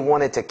not that they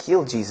wanted to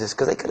kill Jesus,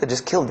 because they could have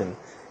just killed him.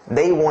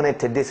 They wanted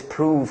to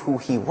disprove who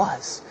he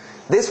was.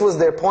 This was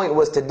their point,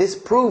 was to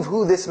disprove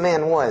who this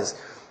man was.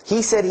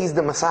 He said he's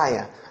the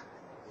Messiah.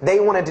 They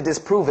wanted to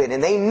disprove it,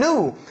 and they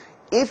knew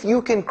if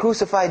you can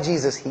crucify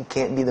Jesus, he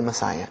can't be the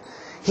Messiah.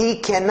 He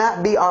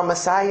cannot be our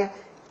Messiah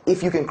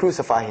if you can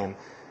crucify him.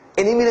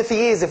 And even if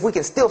he is, if we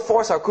can still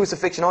force our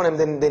crucifixion on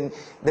him, then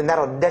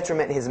that'll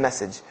detriment his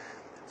message.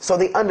 So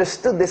they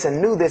understood this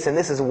and knew this, and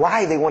this is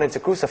why they wanted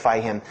to crucify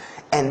him.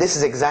 And this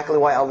is exactly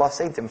why Allah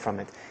saved him from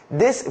it.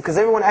 Because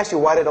everyone asks you,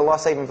 why did Allah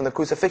save him from the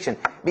crucifixion?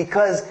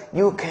 Because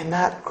you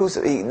cannot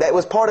crucify. That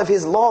was part of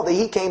his law that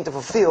he came to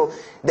fulfill,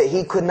 that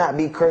he could not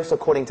be cursed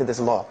according to this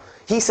law.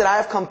 He said, I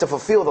have come to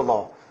fulfill the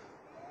law.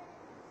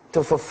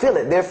 To fulfill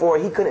it. Therefore,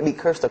 he couldn't be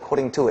cursed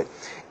according to it.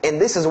 And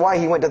this is why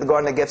he went to the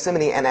Garden of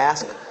Gethsemane and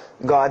asked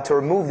God to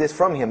remove this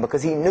from him,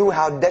 because he knew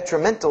how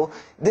detrimental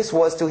this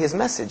was to his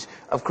message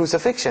of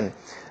crucifixion.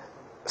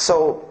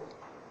 So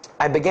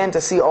I began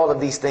to see all of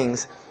these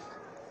things.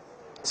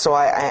 So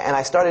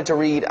I started to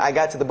read. I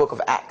got to the book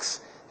of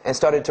Acts and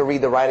started to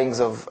read the writings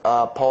of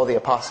Paul the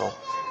Apostle.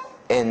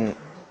 And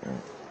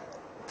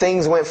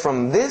things went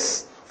from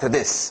this to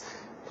this.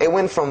 It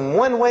went from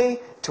one way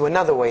to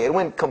another way. It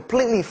went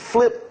completely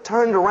flipped,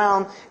 turned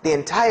around. The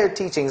entire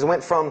teachings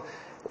went from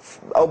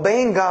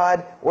obeying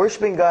God,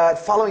 worshiping God,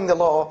 following the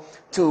law,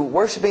 to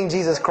worshiping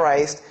Jesus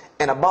Christ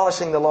and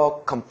abolishing the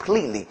law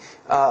completely.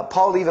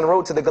 Paul even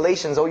wrote to the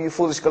Galatians, "Oh, you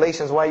foolish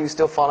Galatians, why are you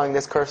still following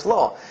this cursed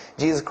law?"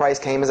 Jesus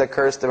Christ came as a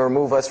curse to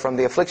remove us from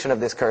the affliction of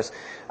this curse.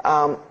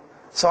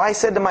 So I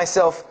said to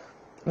myself,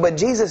 but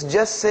Jesus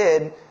just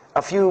said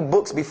a few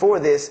books before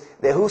this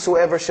that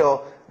whosoever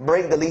shall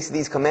break the least of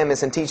these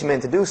commandments and teach men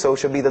to do so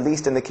shall be the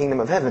least in the kingdom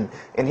of heaven.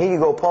 And here you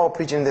go, Paul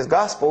preaching this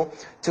gospel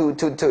to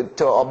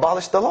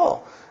abolish the law.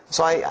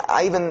 So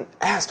I even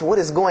asked, what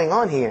is going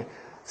on here?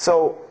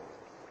 So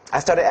I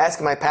started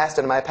asking my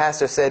pastor, and my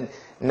pastor said,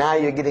 now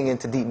you're getting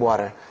into deep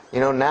water. You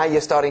know, now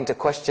you're starting to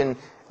question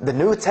the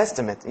New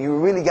Testament. You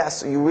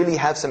really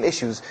have some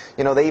issues.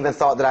 You know, they even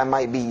thought that I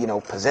might be, you know,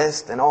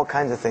 possessed and all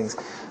kinds of things.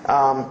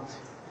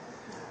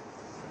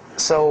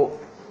 So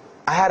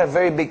I had a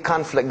very big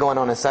conflict going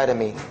on inside of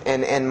me,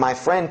 and my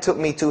friend took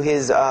me to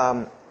his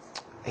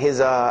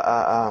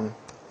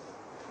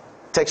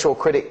textual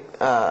critic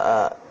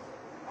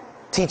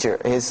teacher,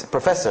 his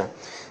professor.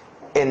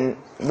 And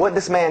what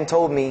this man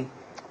told me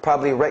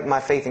probably wrecked my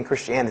faith in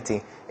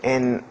Christianity.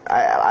 And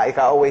I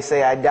always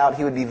say, I doubt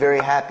he would be very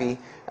happy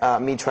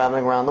me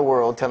traveling around the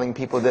world telling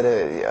people that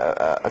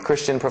a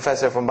Christian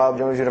professor from Bob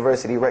Jones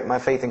University wrecked my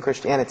faith in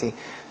Christianity.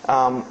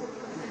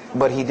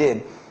 But he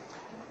did.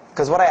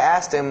 Because what I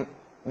asked him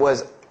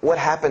was, what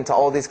happened to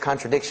all these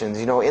contradictions?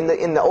 You know, in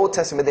the Old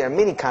Testament there are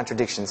many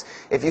contradictions.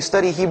 If you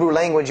study Hebrew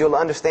language, you'll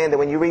understand that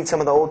when you read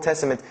some of the Old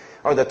Testament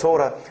or the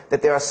Torah,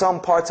 that there are some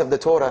parts of the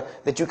Torah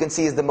that you can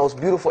see is the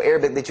most beautiful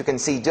Arabic that you can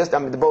see,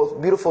 the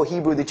most beautiful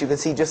Hebrew that you can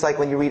see, just like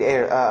when you read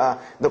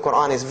the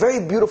Quran. It's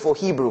very beautiful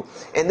Hebrew.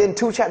 And then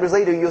 2 chapters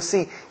later, you'll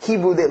see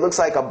Hebrew that looks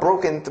like a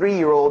broken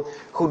 3-year-old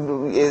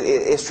who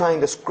is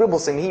trying to scribble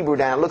some Hebrew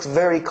down. It looks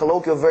very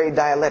colloquial, very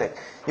dialectic.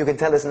 You can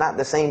tell it's not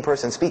the same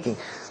person speaking.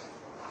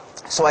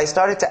 So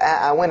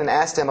I went and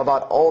asked him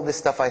about all this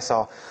stuff I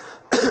saw.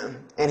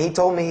 And he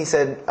told me, he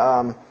said,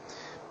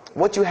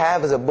 what you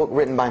have is a book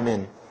written by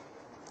men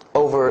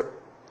over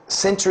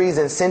centuries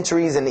and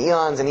centuries and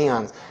eons and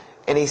eons.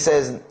 And he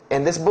says,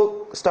 and this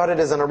book started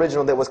as an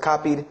original that was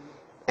copied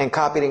and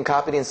copied and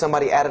copied, and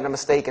somebody added a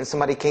mistake, and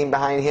somebody came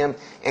behind him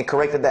and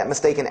corrected that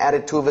mistake and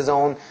added 2 of his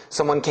own.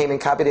 Someone came and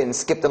copied it and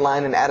skipped a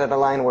line and added a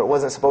line where it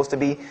wasn't supposed to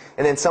be.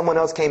 And then someone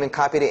else came and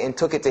copied it and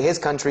took it to his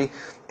country,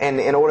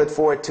 and in order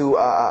for it to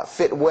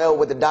fit well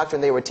with the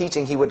doctrine they were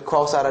teaching, he would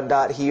cross out a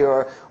dot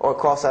here or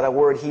cross out a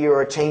word here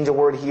or change a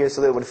word here so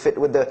that it would fit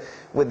with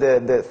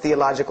the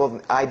theological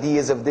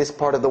ideas of this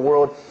part of the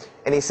world.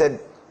 And he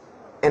said,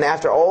 and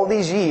after all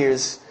these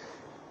years,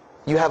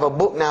 you have a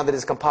book now that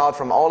is compiled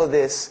from all of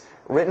this,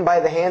 written by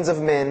the hands of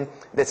men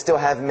that still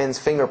have men's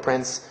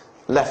fingerprints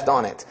left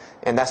on it.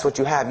 And that's what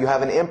you have. You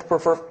have an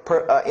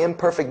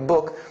imperfect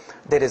book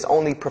that is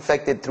only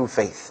perfected through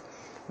faith.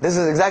 This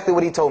is exactly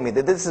what he told me,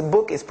 that this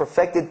book is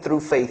perfected through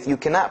faith. You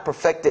cannot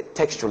perfect it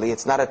textually.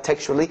 It's not a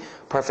textually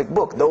perfect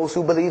book. Those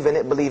who believe in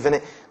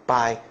it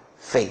by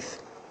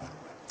faith.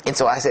 And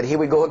so I said, here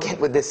we go again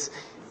with this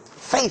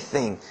faith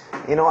thing.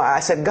 You know,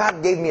 I said,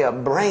 God gave me a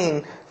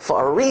brain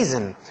for a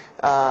reason.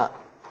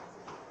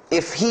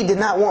 If he did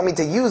not want me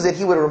to use it,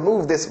 he would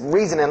remove this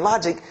reason and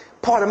logic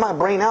part of my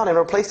brain out and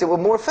replace it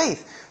with more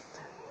faith.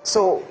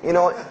 So, you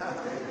know,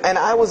 and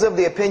I was of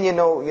the opinion,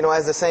 you know,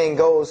 as the saying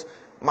goes,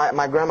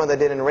 my grandmother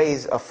didn't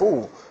raise a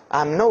fool.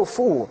 I'm no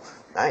fool.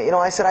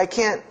 I said, I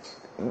can't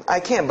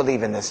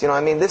believe in this. You know,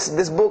 I mean,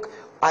 this book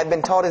I've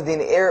been taught is the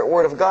inerrant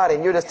word of God,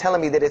 and you're just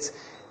telling me that it's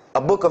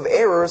a book of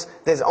errors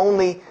that's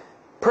only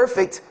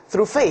perfect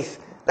through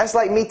faith. That's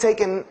like me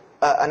taking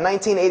a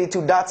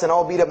 1982 Datsun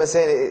all beat up and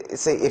say,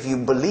 if you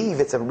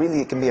believe, it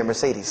can be a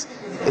Mercedes.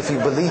 If you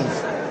believe.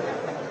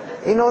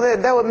 You know,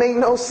 that would make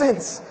no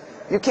sense.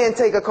 You can't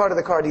take a car to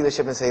the car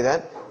dealership and say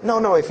that.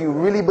 No, if you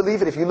really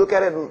believe it, if you look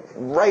at it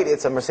right,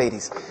 it's a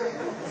Mercedes.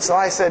 So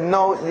I said,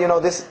 no, you know,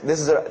 this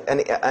is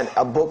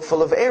a book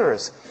full of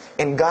errors.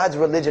 And God's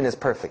religion is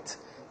perfect.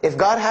 If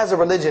God has a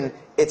religion,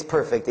 it's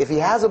perfect. If he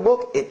has a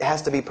book, it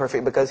has to be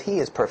perfect because he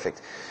is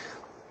perfect.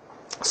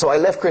 So I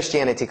left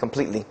Christianity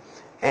completely.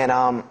 And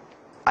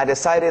I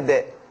decided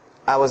that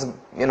I was,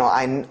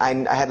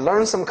 I had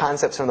learned some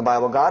concepts from the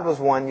Bible. God was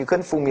one. You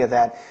couldn't fool me with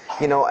that.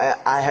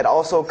 I had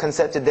also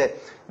concepted that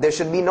there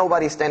should be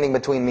nobody standing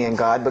between me and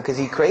God, because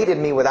He created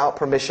me without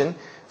permission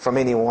from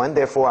anyone.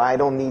 Therefore, I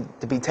don't need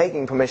to be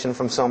taking permission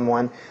from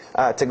someone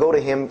to go to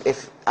Him.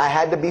 If I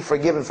had to be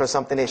forgiven for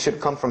something, it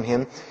should come from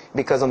Him,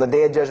 because on the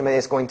day of judgment,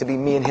 it's going to be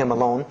me and Him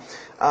alone.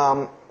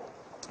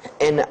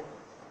 And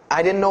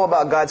I didn't know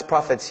about God's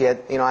prophets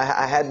yet.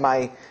 I had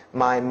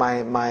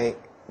my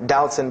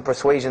doubts and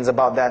persuasions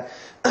about that.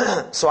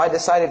 So I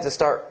decided to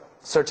start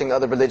searching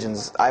other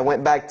religions. I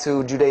went back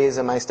to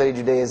Judaism. I studied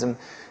Judaism.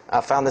 I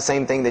found the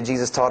same thing that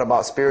Jesus taught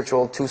about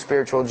two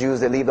spiritual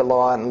Jews that leave the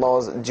law,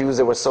 and Jews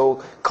that were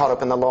so caught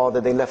up in the law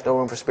that they left no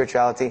room for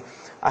spirituality.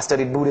 I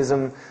studied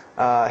Buddhism,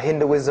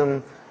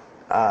 Hinduism,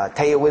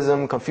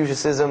 Taoism,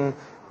 Confucianism,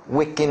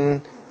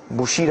 Wiccan,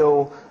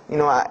 Bushido.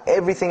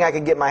 Everything I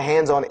could get my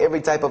hands on,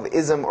 every type of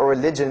ism or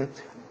religion,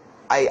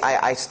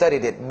 I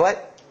studied it.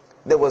 But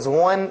there was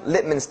one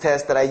litmus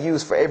test that I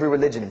used for every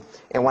religion.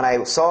 And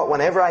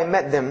whenever I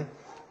met them,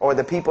 or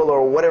the people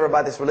or whatever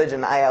about this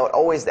religion, I would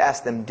always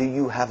ask them, do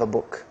you have a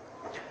book?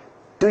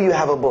 Do you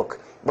have a book?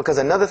 Because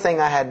another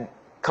thing I had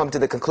come to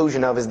the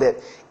conclusion of is that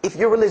if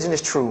your religion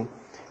is true,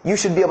 you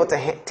should be able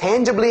to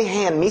tangibly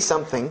hand me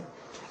something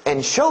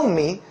and show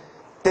me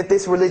that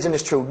this religion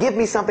is true. Give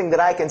me something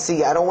that I can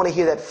see. I don't want to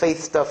hear that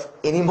faith stuff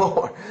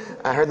anymore.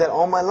 I heard that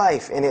all my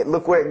life, and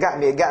look where it got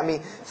me. It got me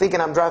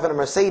thinking I'm driving a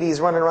Mercedes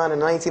running around in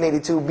a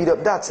 1982 beat-up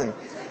Datsun.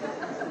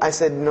 I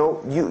said,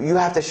 no, you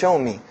have to show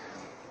me.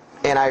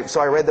 And so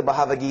I read the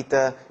Bhagavad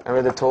Gita, I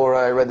read the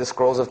Torah, I read the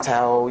Scrolls of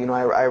Tao,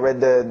 I read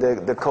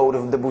the Code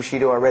of the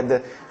Bushido, I read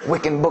the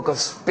Wiccan Book of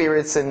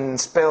Spirits and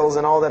Spells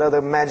and all that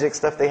other magic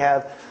stuff they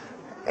have.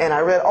 And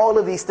I read all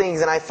of these things,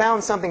 and I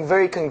found something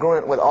very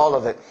congruent with all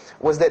of it,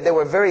 was that there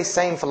were very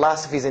same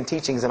philosophies and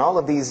teachings in all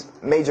of these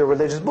major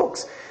religious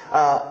books.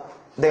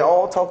 They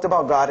all talked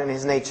about God and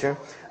His nature.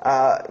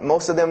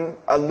 Most of them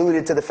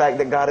alluded to the fact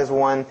that God is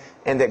one,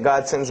 and that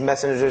God sends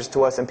messengers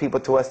to us and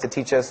people to us to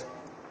teach us.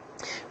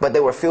 But they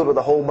were filled with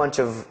a whole bunch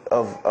of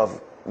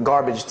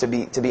garbage, to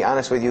be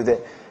honest with you, that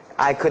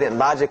I couldn't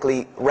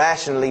logically,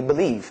 rationally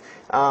believe.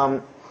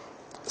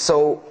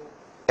 So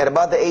at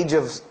about the age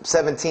of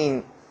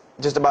 17,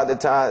 just about the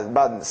time,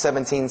 about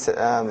 17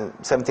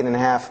 and a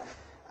half,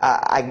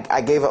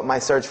 I gave up my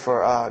search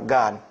for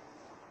God.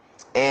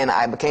 And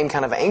I became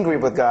kind of angry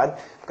with God,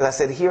 because I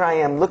said, here I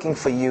am looking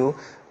for you,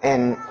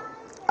 and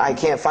I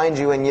can't find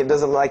you, and it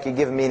doesn't look like you're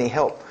giving me any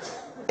help.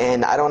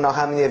 And I don't know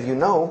how many of you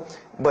know,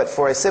 but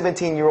for a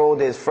 17-year-old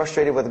that is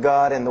frustrated with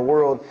God and the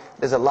world,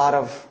 there's a lot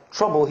of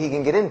trouble he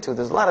can get into.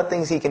 There's a lot of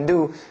things he can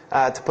do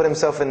to put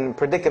himself in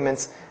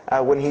predicaments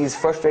when he's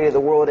frustrated with the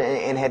world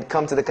and had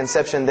come to the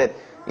conception that,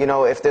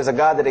 if there's a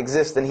God that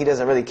exists, then He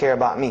doesn't really care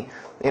about me.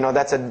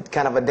 That's a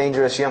kind of a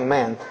dangerous young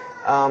man.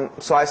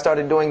 So I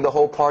started doing the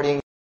whole partying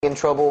in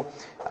trouble,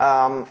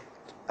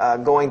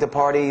 going to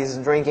parties,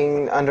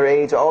 drinking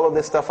underage, all of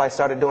this stuff I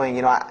started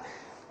doing.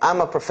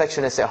 I'm a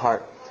perfectionist at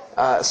heart.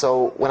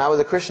 So when I was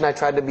a Christian, I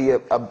tried to be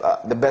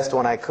the best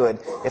one I could.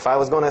 If I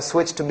was going to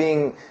switch to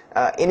being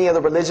any other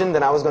religion,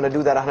 then I was going to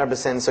do that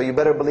 100%. So you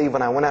better believe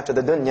when I went after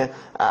the dunya,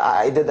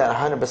 I did that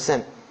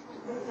 100%.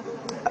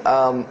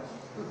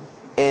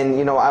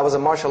 And I was a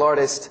martial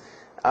artist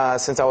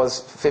since I was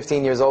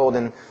 15 years old,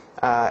 and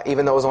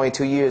even though it was only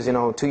 2 years,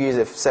 2 years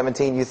at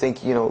 17, you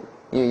think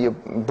you're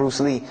Bruce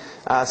Lee.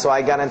 So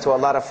I got into a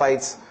lot of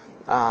fights.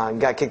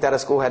 Got kicked out of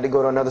school, had to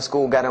go to another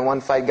school, got in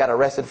one fight, got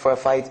arrested for a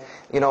fight,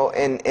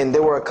 and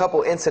there were a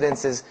couple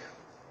incidences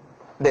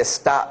that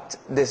stopped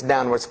this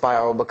downward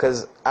spiral,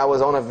 because I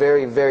was on a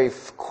very, very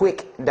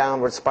quick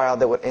downward spiral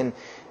that would end.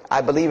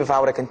 I believe if I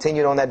would have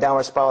continued on that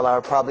downward spiral, I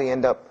would probably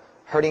end up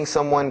hurting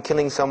someone,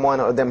 killing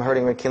someone, or them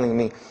hurting or killing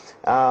me.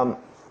 And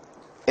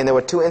there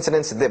were two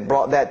incidents that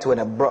brought that to an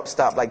abrupt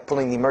stop, like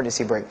pulling the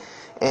emergency brake.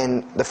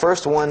 And the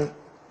first one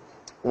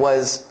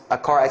was a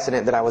car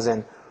accident that I was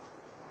in.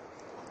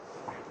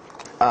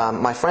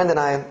 My friend and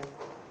I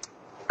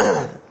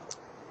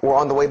were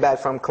on the way back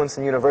from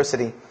Clemson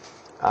University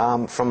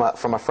from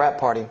a frat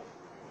party,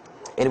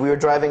 and we were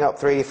driving up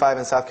 385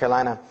 in South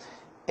Carolina,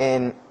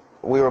 and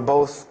we were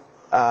both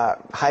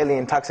highly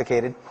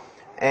intoxicated,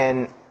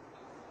 and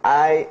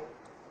I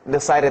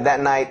decided that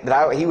night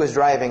that he was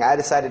driving. I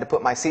decided to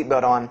put my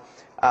seatbelt on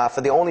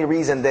for the only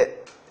reason that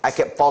I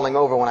kept falling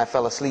over when I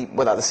fell asleep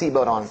without the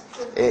seatbelt on,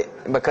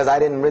 because I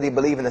didn't really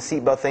believe in the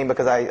seatbelt thing,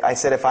 because I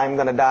said if I'm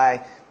going to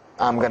die,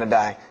 I'm going to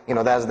die.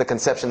 That was the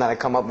conception that I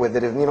come up with,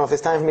 that if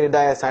it's time for me to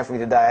die, it's time for me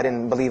to die. I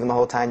didn't believe in the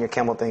whole tying your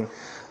camel thing.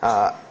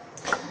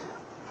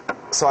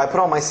 So I put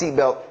on my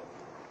seatbelt,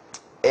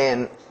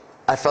 and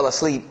I fell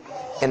asleep.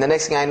 And the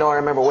next thing I know, I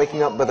remember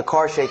waking up with the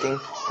car shaking.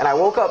 And I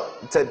woke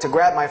up to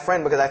grab my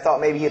friend, because I thought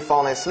maybe he had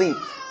fallen asleep.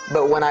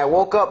 But when I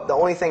woke up, the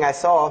only thing I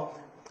saw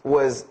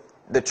was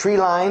the tree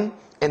line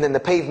and then the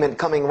pavement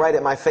coming right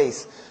at my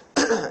face.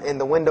 And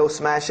the window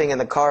smashing and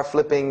the car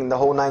flipping, the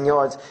whole 9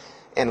 yards.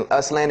 And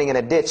us landing in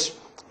a ditch.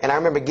 And I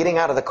remember getting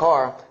out of the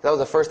car. That was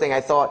the first thing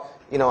I thought.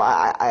 you know,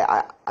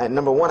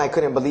 number one, I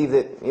couldn't believe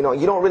that, you know,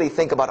 you don't really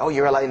think about, oh,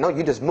 you're alive. No,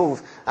 you just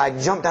move. I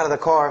jumped out of the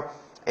car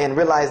and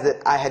realized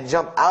that I had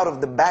jumped out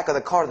of the back of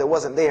the car that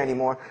wasn't there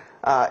anymore.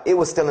 It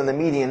was still in the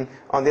median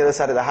on the other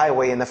side of the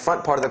highway, and the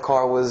front part of the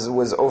car was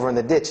over in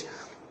the ditch.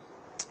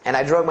 And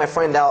I drug my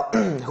friend out,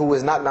 who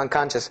was knocked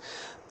unconscious,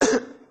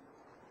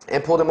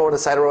 and pulled him over the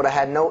side of the road. I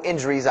had no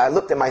injuries. I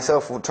looked at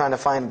myself trying to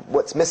find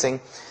what's missing,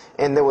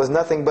 and there was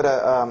nothing but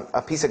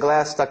a piece of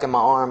glass stuck in my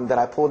arm that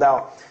I pulled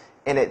out.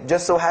 And it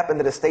just so happened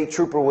that a state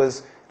trooper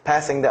was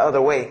passing the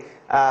other way,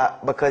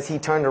 because he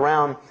turned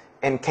around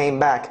and came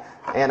back.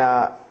 And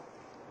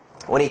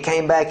when he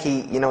came back,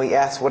 he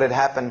asked what had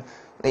happened.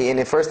 And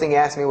the first thing he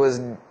asked me was,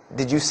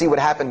 did you see what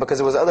happened? Because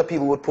there was other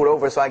people who would pull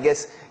over, so I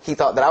guess he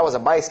thought that I was a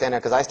bystander,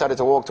 because I started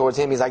to walk towards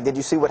him. He's like, did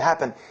you see what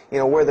happened? You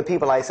know, where are the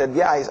people? I said,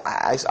 yeah,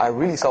 I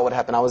really saw what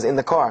happened. I was in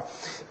the car.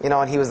 You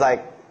know, and he was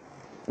like,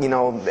 you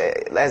know,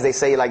 as they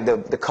say, like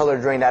the color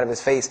drained out of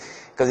his face,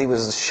 because he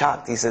was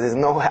shocked. He said,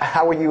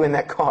 how were you in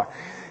that car?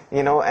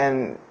 You know,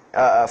 and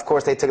of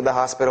course they took to the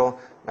hospital.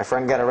 My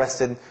friend got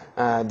arrested,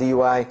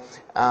 DUI.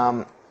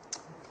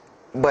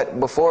 But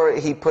before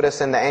he put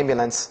us in the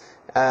ambulance,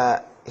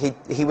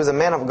 he was a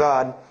man of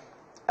God,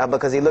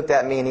 because he looked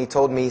at me and he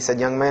told me, he said,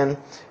 young man,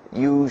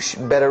 you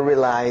better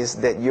realize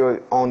that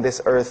you're on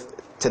this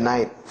earth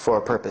tonight for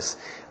a purpose.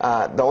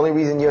 The only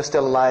reason you're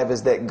still alive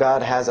is that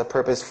God has a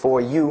purpose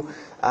for you.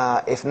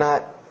 If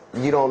not,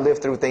 you don't live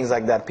through things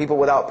like that. People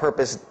without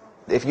purpose,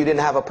 if you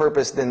didn't have a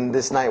purpose, then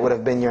this night would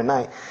have been your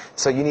night.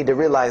 So you need to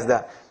realize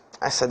that.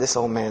 I said, this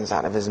old man's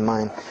out of his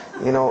mind.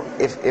 You know,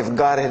 if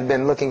God had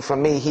been looking for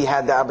me, he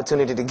had the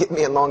opportunity to get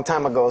me a long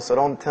time ago. So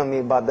don't tell me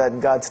about that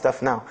God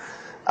stuff now.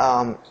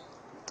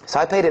 So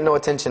I paid it no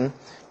attention.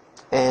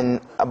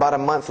 And about a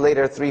month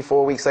later,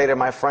 3-4 weeks later,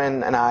 my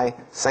friend and I,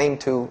 same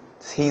two,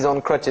 he's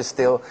on crutches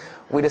still,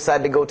 we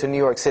decided to go to New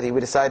York City.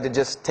 We decided to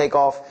just take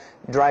off,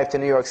 drive to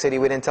New York City.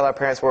 We didn't tell our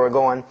parents where we were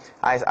going.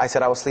 I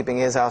said I was sleeping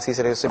in his house. He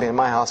said he was sleeping in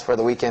my house for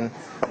the weekend.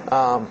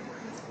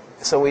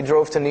 So we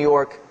drove to New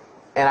York.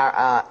 And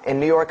in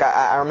New York,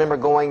 I remember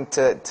going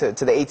to the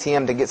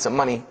ATM to get some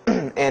money.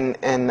 And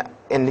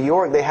in New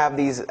York, they have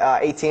these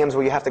ATMs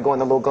where you have to go in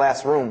the little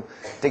glass room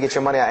to get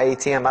your money at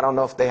ATM. I don't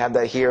know if they have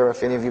that here, or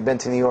if any of you have been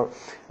to New York.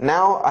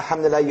 Now,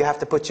 alhamdulillah, you have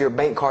to put your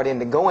bank card in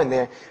to go in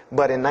there.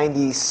 But in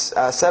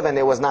 '97,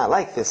 it was not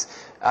like this.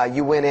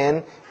 You went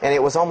in, and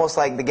it was almost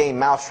like the game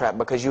Mousetrap,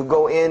 because you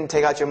go in,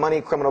 take out your money,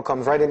 criminal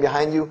comes right in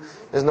behind you.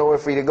 There's nowhere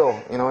for you to go.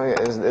 You know,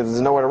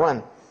 there's nowhere to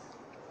run.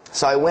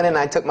 So I went in,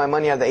 I took my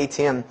money out of the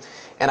ATM,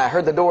 and I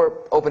heard the door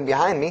open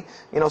behind me.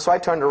 You know, so I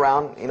turned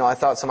around. You know, I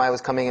thought somebody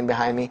was coming in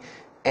behind me,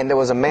 and there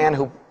was a man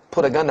who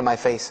put a gun to my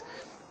face.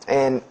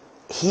 And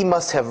he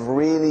must have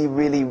really,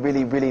 really,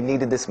 really, really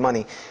needed this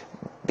money,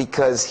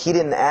 because he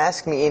didn't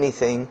ask me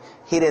anything.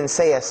 He didn't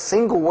say a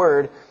single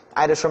word.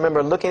 I just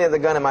remember looking at the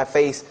gun in my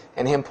face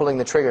and him pulling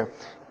the trigger.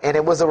 And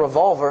it was a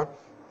revolver.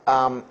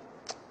 And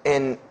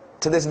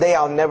to this day,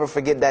 I'll never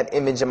forget that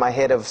image in my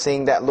head of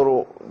seeing that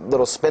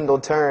little spindle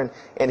turn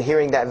and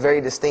hearing that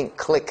very distinct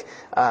click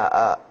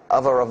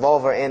of a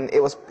revolver. And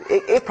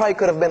it probably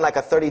could have been like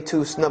a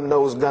 .32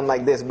 snub-nosed gun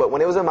like this, but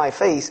when it was in my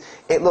face,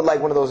 it looked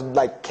like one of those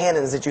like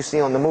cannons that you see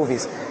on the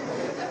movies.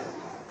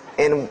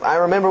 And I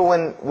remember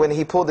when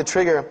he pulled the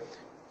trigger,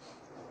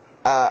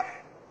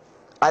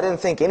 I didn't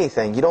think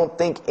anything. You don't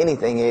think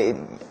anything.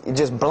 You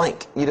just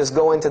blank. You just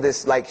go into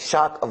this like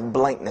shock of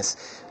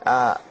blankness.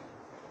 And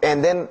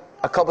then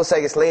a couple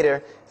seconds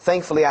later,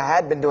 thankfully I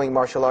had been doing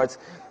martial arts.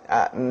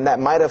 That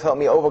might have helped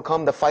me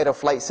overcome the fight or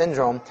flight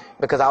syndrome,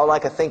 because all I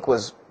could think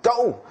was,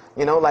 go!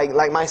 You know,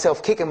 like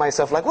myself kicking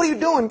myself, like, what are you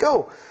doing?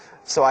 Go!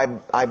 So I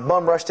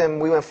bum rushed him.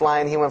 We went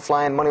flying. He went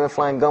flying. Money went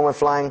flying. Gun went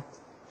flying.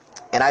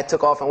 And I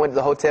took off and went to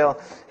the hotel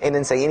and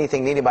didn't say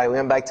anything to anybody. We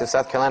went back to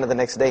South Carolina the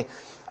next day.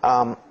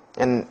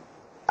 And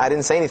I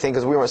didn't say anything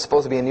because we weren't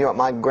supposed to be in New York.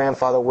 My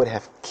grandfather would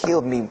have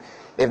killed me.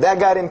 If that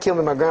guy didn't kill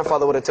me, my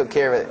grandfather would have took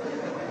care of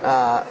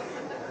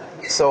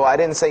it. So I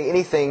didn't say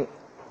anything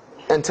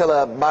until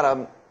about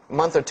a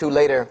month or two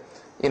later.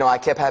 You know, I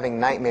kept having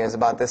nightmares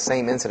about this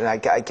same incident.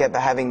 I kept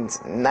having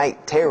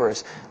night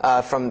terrors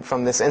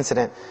from this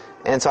incident.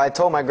 And so I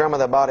told my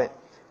grandmother about it.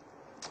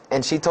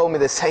 And she told me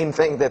the same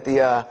thing that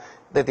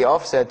the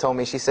officer had told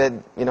me. She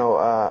said, you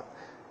know,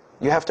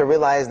 you have to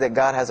realize that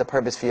God has a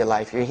purpose for your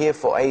life. You're here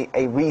for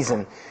a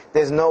reason.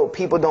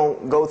 People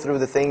don't go through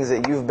the things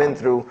that you've been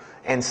through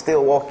and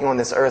still walking on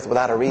this earth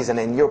without a reason,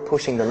 and you're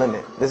pushing the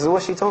limit. This is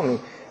what she told me.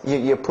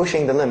 You're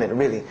pushing the limit,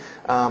 really.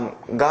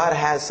 God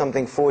has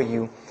something for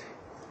you,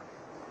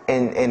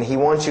 and He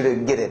wants you to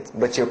get it,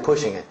 but you're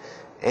pushing it.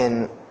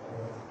 And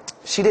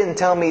she didn't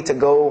tell me to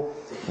go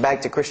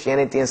back to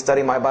Christianity and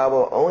study my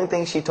Bible. The only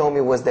thing she told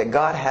me was that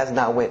God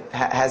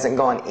hasn't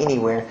gone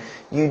anywhere.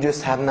 You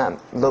just have not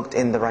looked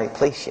in the right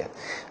place yet.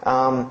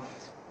 And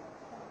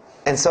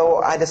so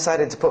I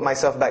decided to put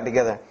myself back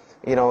together.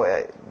 You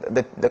know,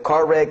 the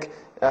car wreck,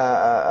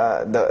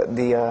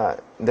 the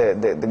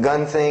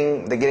gun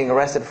thing, the getting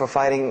arrested for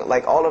fighting,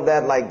 like all of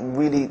that, like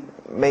really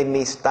made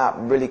me stop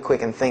really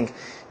quick and think,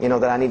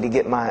 that I need to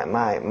get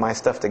my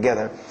stuff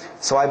together.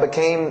 So I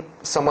became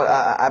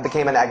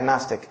an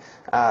agnostic,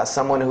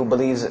 someone who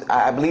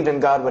I believed in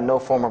God with no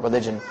form of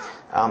religion.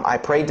 I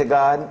prayed to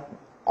God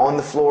on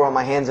the floor on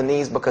my hands and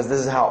knees, because this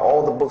is how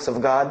all the books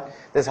of God,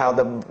 this is how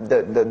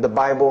the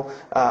Bible,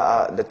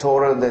 the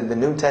Torah, the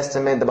New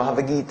Testament, the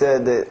Bhagavad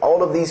Gita,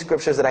 all of these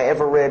scriptures that I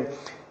ever read,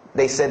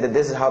 they said that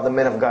this is how the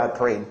men of God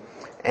prayed.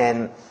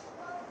 And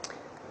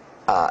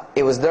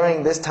it was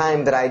during this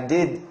time that I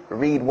did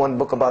read one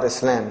book about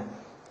Islam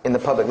in the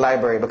public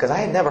library, because I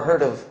had never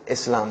heard of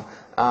Islam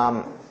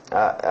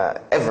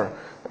ever.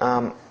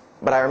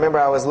 But I remember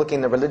I was looking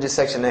in the religious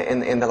section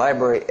in the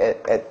library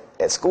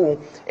at school,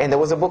 and there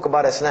was a book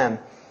about Islam,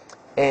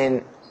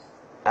 and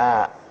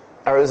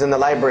or it was in the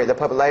library, the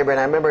public library,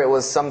 and I remember it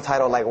was some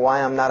title like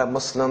 "Why I'm Not a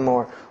Muslim,"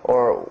 or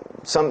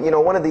some,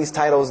 one of these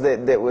titles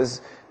that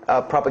was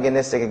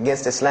propagandistic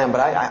against Islam,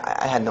 but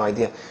I had no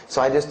idea. So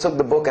I just took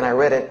the book and I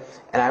read it,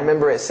 and I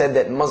remember it said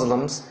that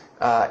Muslims,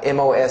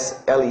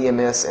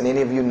 M-O-S-L-E-M-S, and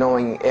any of you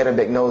knowing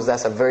Arabic knows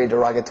that's a very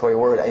derogatory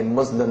word. A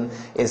Muslim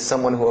is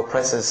someone who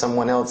oppresses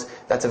someone else.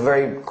 That's a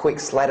very quick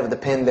sleight of the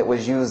pen that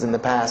was used in the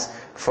past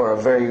for a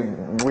very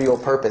real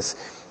purpose.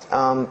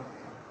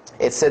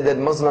 It said that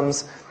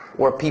Muslims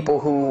were people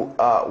who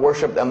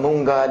worshipped a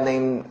moon god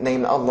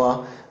named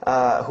Allah,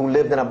 who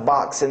lived in a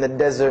box in the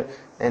desert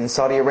in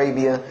Saudi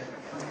Arabia,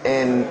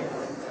 and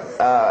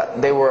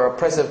they were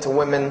oppressive to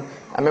women.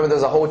 I remember there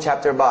was a whole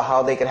chapter about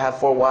how they could have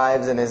 4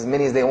 wives and as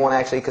many as they want,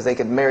 actually, because they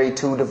could marry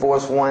 2,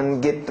 divorce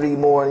 1, get 3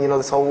 more.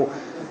 This whole,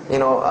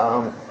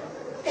 and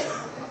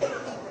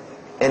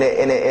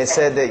it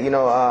said that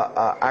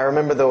I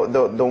remember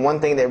the one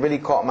thing that really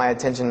caught my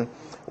attention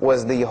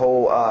was the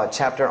whole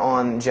chapter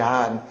on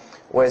jihad,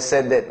 where it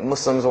said that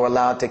Muslims were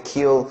allowed to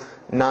kill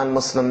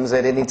non-Muslims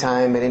at any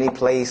time, at any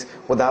place,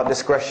 without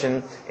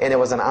discretion, and it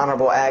was an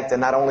honorable act, and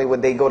not only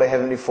would they go to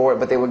heaven before it,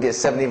 but they would get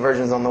 70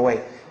 virgins on the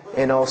way.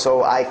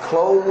 So I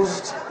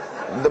closed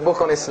the book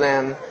on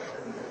Islam,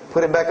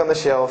 put it back on the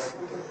shelf,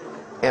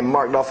 and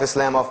marked off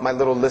Islam off my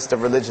little list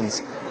of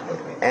religions,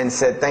 and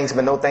said thanks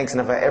but no thanks, and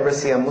if I ever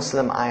see a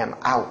Muslim, I am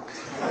out.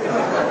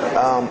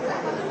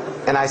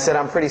 And I said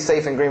I'm pretty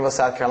safe in Greenville,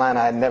 South Carolina.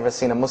 I had never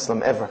seen a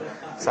Muslim ever.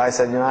 So I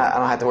said, I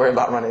don't have to worry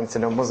about running into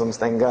no Muslims,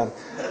 thank God.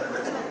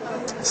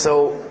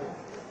 So,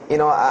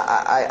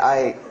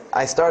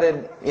 I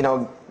started,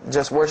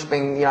 just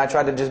worshiping. I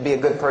tried to just be a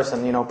good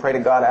person, pray to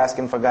God, ask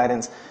Him for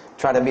guidance,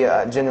 try to be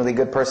a genuinely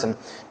good person.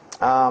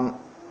 And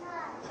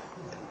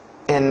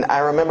I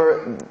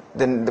remember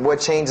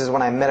what changed is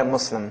when I met a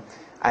Muslim.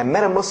 I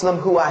met a Muslim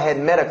who I had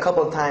met a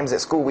couple of times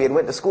at school. We had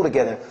went to school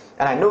together,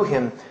 and I knew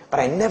him, but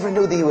I never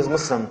knew that he was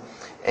Muslim.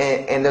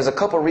 And there's a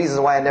couple of reasons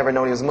why I never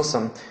known he was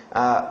Muslim.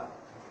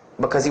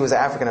 Because he was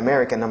African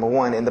American, number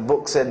one, and the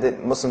book said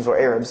that Muslims were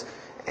Arabs.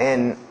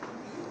 And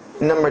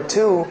number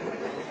 2,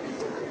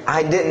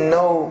 I didn't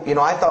know,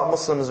 I thought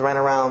Muslims ran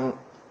around,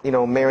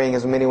 marrying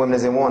as many women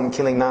as they want and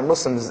killing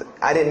non-Muslims.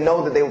 I didn't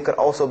know that they could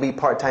also be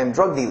part-time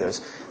drug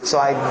dealers. So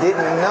I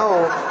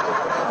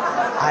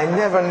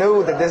never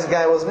knew that this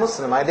guy was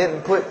Muslim. I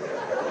didn't put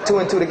 2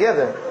 and 2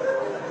 together.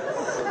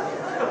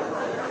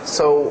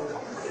 So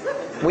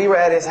we were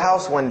at his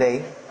house one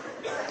day,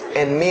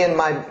 and me and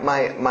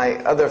my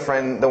other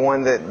friend, the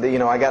one that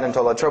I got into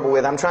a lot of trouble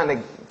with, I'm trying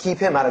to keep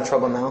him out of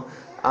trouble now.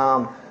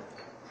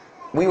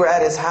 We were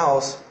at his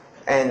house,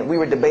 and we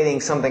were debating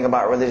something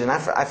about religion.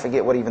 I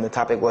forget what even the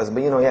topic was,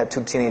 but you had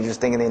 2 teenagers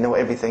thinking they know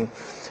everything.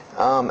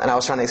 And I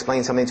was trying to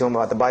explain something to him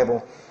about the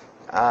Bible.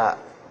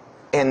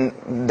 And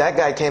that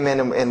guy came in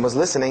and was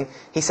listening.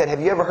 He said,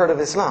 "Have you ever heard of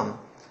Islam?"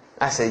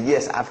 I said,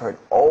 "Yes, I've heard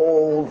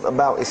all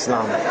about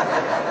Islam."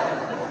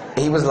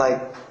 He was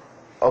like,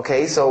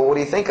 "Okay, so what do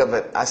you think of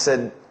it?" I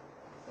said,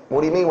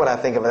 "What do you mean what I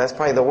think of it? That's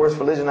probably the worst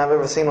religion I've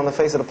ever seen on the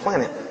face of the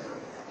planet."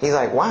 He's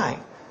like, "Why?"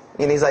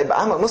 And he's like,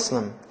 "I'm a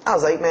Muslim." I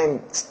was like, "Man,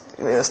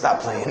 stop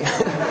playing."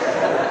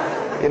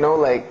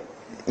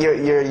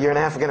 You're an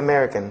African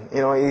American.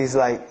 He's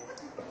like,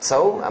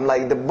 "So?" I'm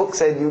like, "The book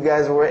said you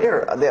guys were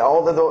Arab.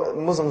 All the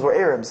Muslims were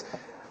Arabs."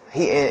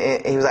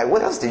 He was like,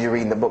 "What else did you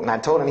read in the book?" And I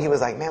told him. He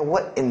was like, "Man,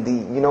 what in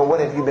the, what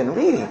have you been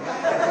reading?"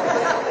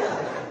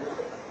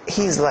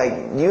 He's like,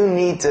 "You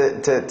need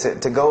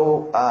to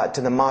go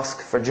to the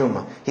mosque for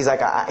Jummah." He's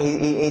like,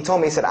 he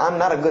told me, he said, "I'm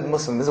not a good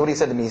Muslim." This is what he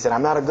said to me. He said,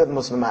 "I'm not a good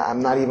Muslim.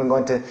 I'm not even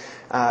going to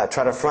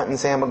try to front and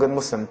say I'm a good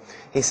Muslim."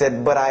 He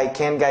said, "But I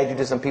can guide you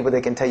to some people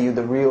that can tell you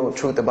the real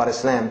truth about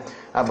Islam,"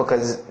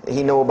 because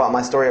he knew about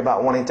my story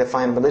about wanting to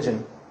find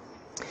religion.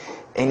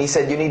 And he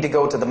said, "You need to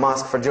go to the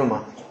mosque for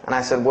Jummah." And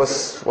I said,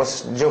 What's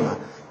Jummah?"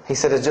 He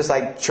said, "It's just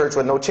like church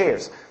with no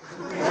chairs."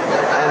 And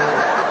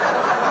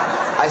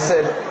I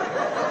said,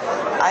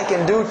 "I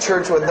can do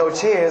church with no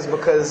chairs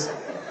because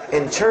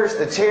in church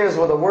the chairs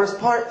were the worst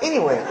part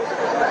anyway."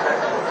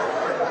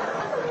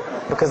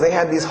 Because they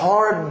had these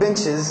hard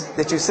benches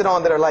that you sit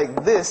on that are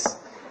like this,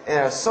 and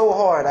are so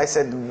hard. I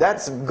said,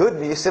 "That's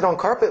good. You sit on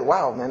carpet?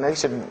 Wow, man,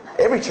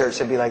 every church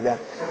should be like that."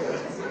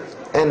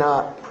 And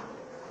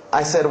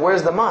I said,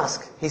 where's the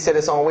mosque? He said,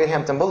 it's on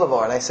Wadehampton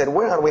Boulevard. I said,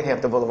 where on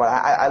Wadehampton Boulevard?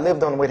 I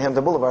lived on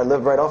Wadehampton Boulevard. I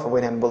lived right off of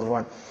Wadehampton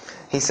Boulevard.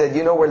 He said,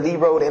 you know where Lee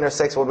Road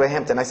intersects with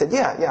Wadehampton? I said,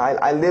 yeah,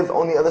 I live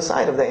on the other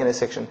side of that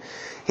intersection.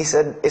 He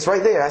said, it's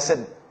right there. I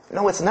said,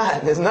 no, it's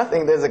not. There's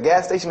nothing. There's a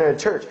gas station or a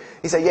church.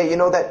 He said, yeah, you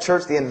know that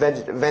church, the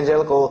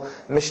Evangelical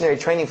Missionary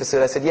Training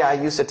Facility? I said, yeah, I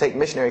used to take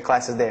missionary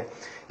classes there.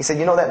 He said,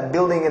 you know that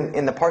building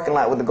in the parking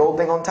lot with the gold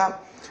thing on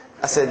top?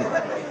 I said,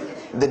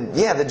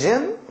 yeah, the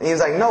gym? And he was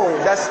like, no,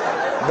 that's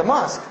the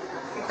mosque.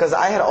 Because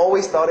I had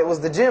always thought it was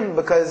the gym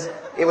because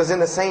it was in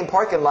the same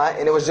parking lot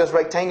and it was just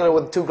rectangular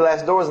with 2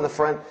 glass doors in the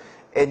front.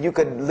 And you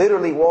could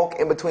literally walk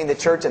in between the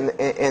church and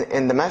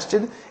the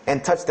masjid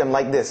and touch them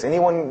like this.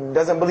 Anyone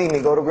doesn't believe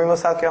me, go to Greenville,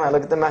 South Carolina,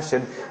 look at the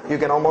masjid. You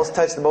can almost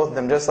touch both of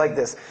them just like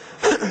this.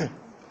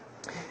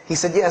 He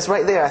said, yeah, it's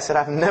right there. I said,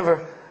 I've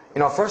never,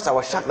 at first I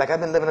was shocked. Like,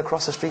 I've been living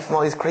across the street from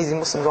all these crazy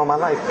Muslims all my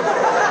life.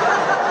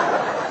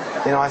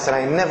 I said,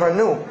 I never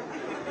knew.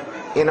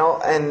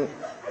 And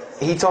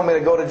he told me to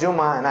go to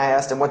Jummah, and I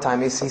asked him what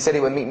time. He said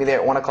he would meet me there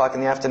at 1 o'clock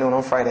in the afternoon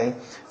on Friday.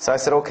 So I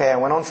said, okay. I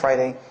went on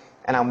Friday,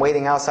 and I'm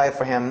waiting outside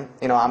for him.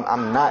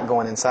 I'm not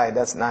going inside.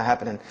 That's not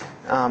happening.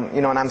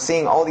 And I'm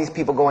seeing all these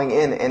people going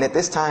in. And at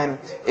this time,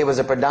 it was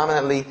a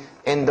predominantly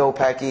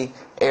Indo-Paki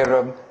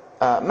Arab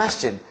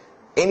masjid.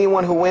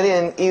 Anyone who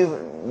went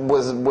in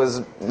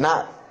was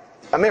not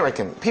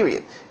American,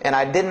 period. And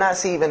I did not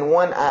see even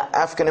one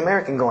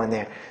African-American going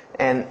there.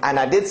 And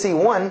I did see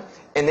one.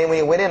 And then when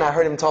he went in, I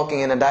heard him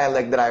talking in a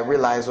dialect that I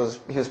realized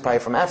he was probably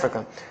from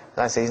Africa.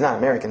 So I said, he's not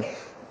American.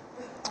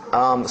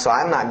 So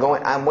I'm not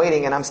going. I'm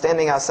waiting, and I'm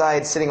standing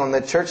outside, sitting on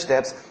the church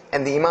steps,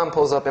 and the imam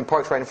pulls up and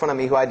parks right in front of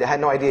me, who I had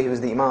no idea he was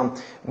the imam.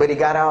 But he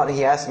got out, and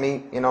he asked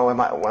me, am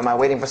I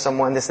waiting for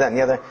someone, this, that, and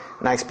the other?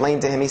 And I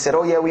explained to him. He said,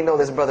 oh, yeah, we know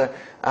this brother.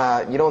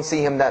 You don't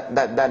see him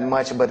that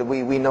much, but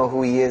we know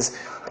who he is.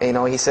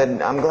 He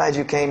said, I'm glad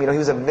you came. He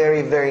was a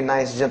very, very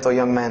nice, gentle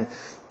young man.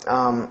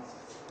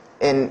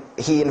 And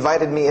he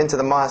invited me into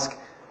the mosque,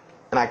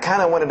 and I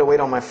kind of wanted to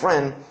wait on my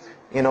friend,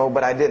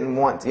 but I didn't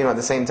want, at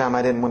the same time,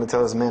 I didn't want to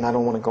tell this man I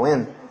don't want to go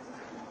in.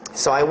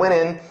 So I went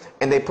in,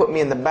 and they put me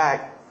in the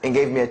back and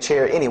gave me a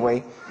chair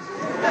anyway.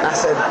 And I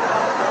said,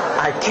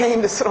 I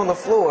came to sit on the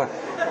floor.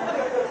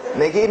 And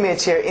they gave me a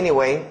chair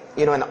anyway,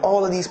 and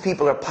all of these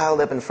people are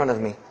piled up in front of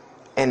me.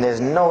 And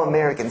there's no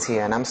Americans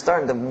here. And I'm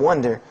starting to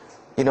wonder,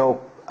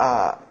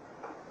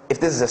 if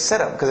this is a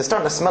setup, because it's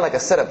starting to smell like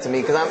a setup to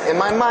me. Because in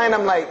my mind,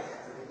 I'm like,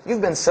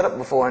 you've been set up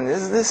before, and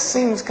this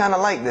seems kind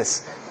of like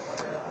this.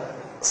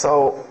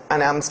 So,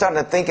 and I'm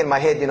starting to think in my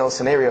head,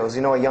 scenarios,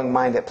 a young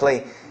mind at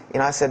play.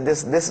 I said,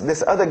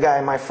 this other guy,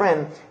 my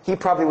friend, he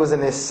probably was in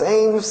the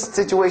same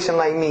situation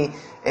like me,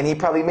 and he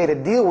probably made a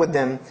deal with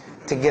them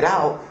to get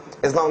out,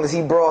 as long as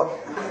he brought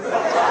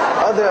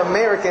other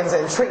Americans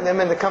and tricked them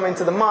into coming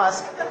to the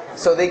mosque,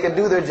 so they could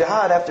do their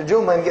jihad after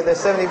Jummah and get their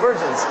 70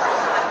 virgins.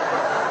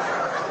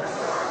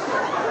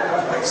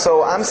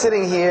 So I'm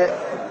sitting here,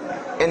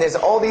 and there's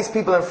all these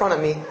people in front of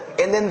me,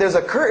 and then there's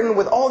a curtain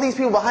with all these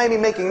people behind me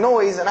making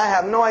noise, and I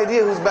have no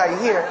idea who's back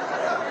here.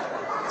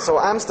 So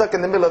I'm stuck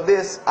in the middle of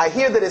this. I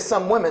hear that it's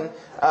some women,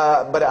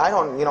 but I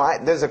don't,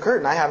 there's a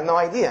curtain. I have no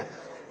idea.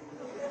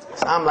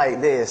 So I'm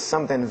like, there's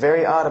something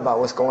very odd about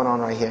what's going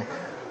on right here.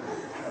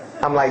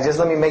 I'm like, just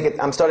let me make it.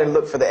 I'm starting to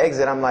look for the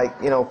exit. I'm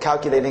like,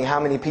 calculating how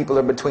many people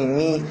are between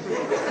me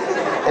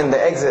and the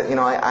exit.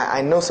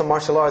 I know some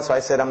martial arts, so I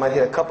said I might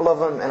hit a couple of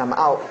them, and I'm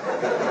out.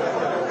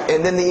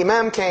 And then the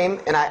imam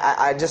came, and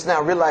I just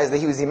now realized that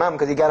he was the imam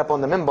because he got up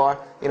on the minbar,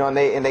 and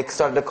they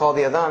started to call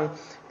the adhan.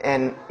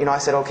 And, I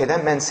said, okay,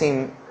 that man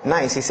seemed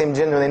nice. He seemed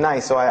genuinely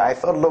nice. So I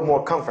felt a little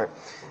more comfort.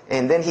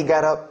 And then he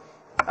got up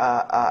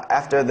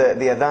after the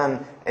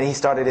adhan, and he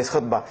started his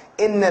khutbah.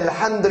 Inna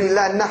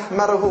alhamdulillah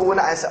nahmaruhu wa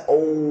I said,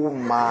 oh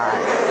my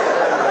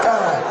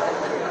God.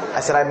 I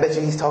said, I bet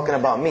you he's talking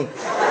about me.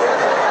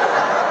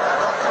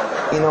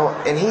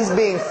 And he's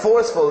being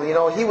forceful.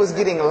 He was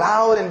getting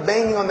loud and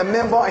banging on the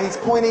minbar, and he's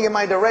pointing in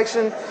my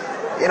direction.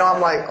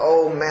 I'm like,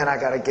 oh man, I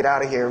gotta get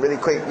out of here really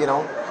quick,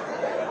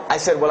 I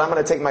said, well, I'm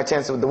going to take my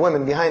chances with the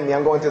women behind me.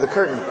 I'm going through the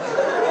curtain.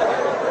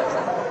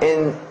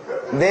 And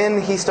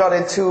then he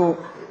started to,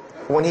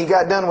 when he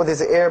got done with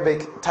his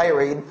Arabic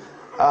tirade,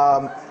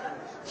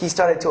 he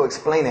started to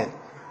explain it.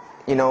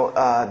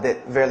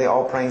 That verily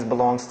all praise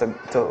belongs to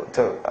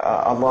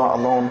Allah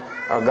alone,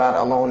 or God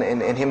alone.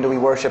 And Him do we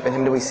worship, and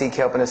Him do we seek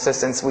help and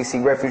assistance. We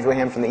seek refuge with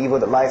Him from the evil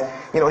that lies.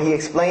 He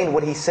explained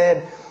what he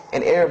said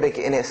in Arabic,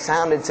 and it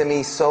sounded to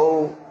me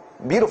so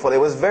beautiful. It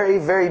was very,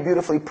 very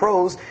beautifully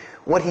prosed,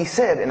 what he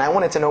said, and I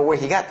wanted to know where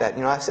he got that.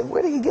 I said,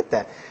 where did he get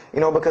that?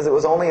 Because it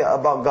was only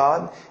about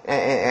God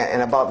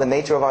and about the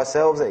nature of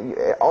ourselves.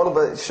 All of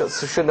us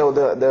should know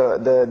that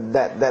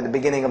the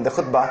beginning of the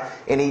khutbah,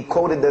 and he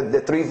quoted the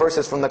 3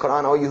 verses from the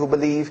Quran. O you who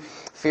believe,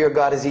 fear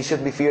God as He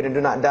should be feared and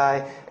do not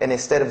die. And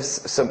instead of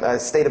a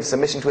state of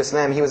submission to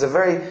Islam, he was a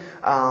very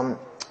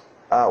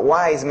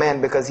wise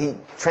man, because he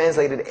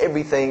translated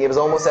everything. It was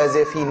almost as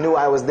if he knew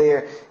I was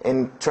there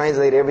and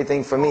translated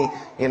everything for me.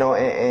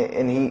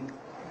 And he.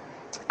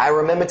 I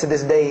remember to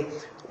this day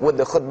what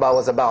the khutbah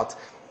was about.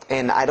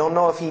 And I don't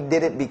know if he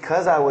did it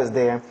because I was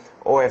there,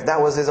 or if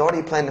that was his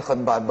already planned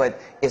khutbah, but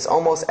it's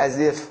almost as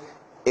if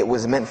it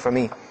was meant for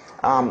me.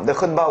 The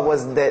khutbah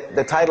was that,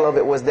 the title of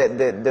it was that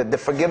the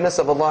forgiveness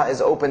of Allah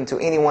is open to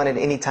anyone at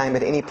any time,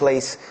 at any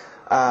place,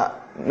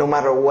 no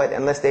matter what,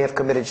 unless they have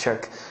committed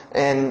shirk.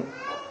 And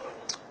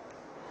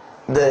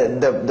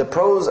the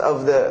prose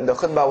of the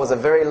khutbah was a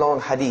very long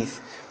hadith.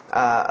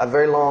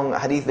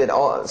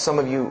 That some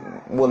of you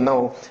will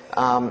know.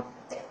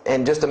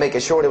 And just to make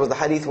it short, it was the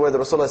hadith where the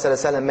Rasulullah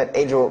ﷺ met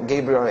Angel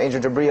Gabriel or Angel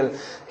Jibreel,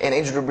 and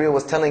Angel Jibreel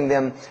was telling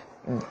them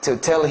to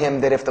tell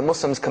him that if the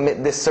Muslims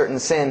commit this certain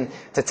sin,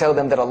 to tell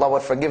them that Allah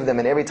would forgive them.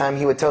 And every time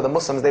he would tell the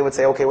Muslims, they would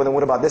say, okay, well then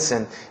what about this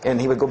sin? And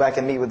he would go back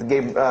and meet with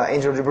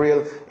Angel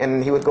Jibreel,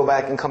 and he would go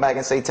back and come back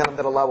and say, tell them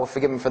that Allah will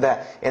forgive him for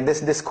that. And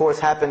this discourse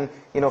happened,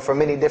 for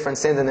many different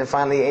sins. And then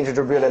finally Angel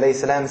Jibreel alayhi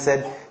salam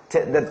said,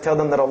 tell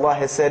them that Allah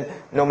has said,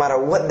 no matter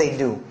what they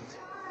do,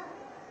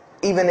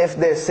 even if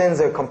their sins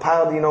are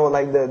compiled,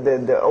 like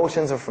the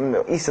oceans are from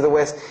the east to the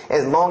west,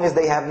 as long as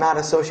they have not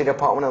associated a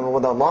partner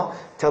with Allah,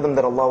 tell them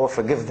that Allah will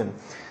forgive them.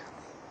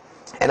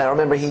 And I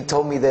remember he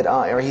told me that,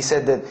 or he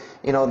said that,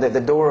 that the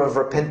door of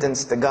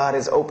repentance to God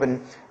is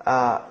open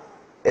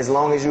as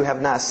long as you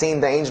have not seen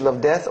the angel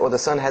of death or the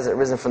sun hasn't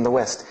risen from the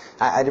west.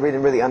 I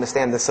didn't really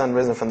understand the sun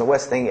risen from the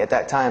west thing at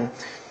that time.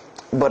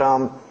 But,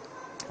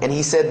 and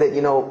he said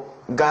that,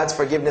 God's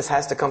forgiveness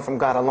has to come from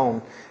God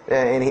alone.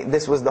 And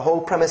this was the whole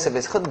premise of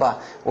his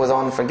khutbah, was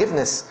on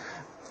forgiveness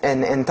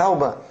and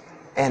tawbah.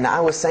 And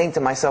I was saying to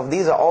myself,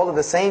 these are all of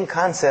the same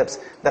concepts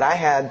that I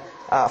had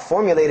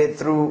formulated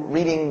through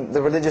reading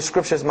the religious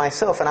scriptures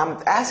myself. And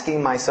I'm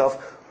asking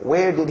myself,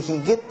 where did he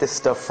get this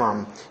stuff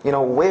from?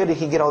 Where did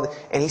he get all this?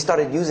 And he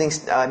started using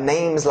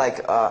names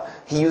like,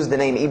 he used the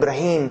name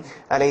Ibrahim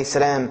alayhi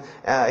salam,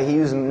 he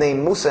used the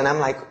name Musa, and I'm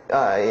like,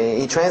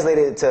 he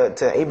translated it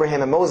to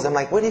Abraham and Moses. I'm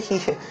like, where did he,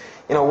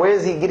 where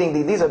is he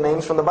getting these are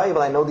names from the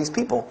Bible, I know these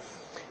people.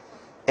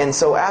 And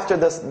so after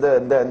the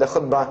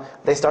khutbah,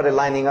 they started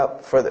lining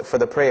up for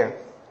the prayer.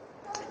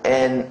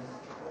 And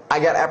I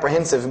got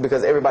apprehensive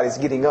because everybody's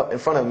getting up in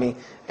front of me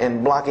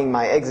and blocking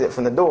my exit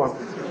from the door.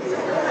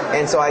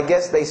 And so I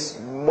guess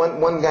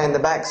one guy in the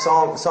back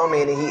saw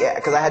me, and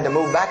because I had to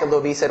move back a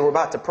little bit, he said, we're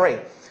about to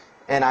pray.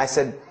 And I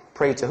said,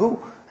 pray to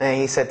who? And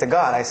he said, to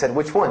God. I said,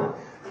 which one?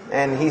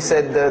 And he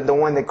said, the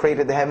one that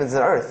created the heavens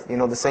and earth.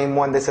 The same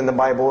one that's in the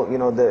Bible,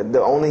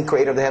 the only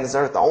creator of the heavens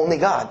and earth, the only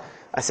God.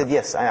 I said,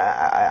 yes,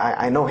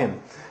 I know him.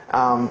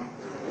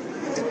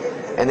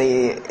 And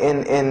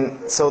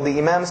so the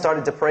Imam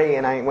started to pray,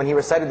 and when he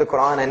recited the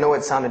Quran, I know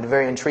it sounded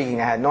very intriguing.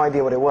 I had no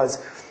idea what it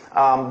was.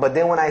 But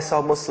then when I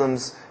saw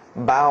Muslims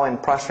bow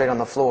and prostrate on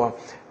the floor,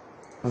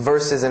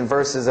 verses and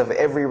verses of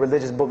every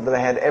religious book that I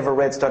had ever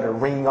read started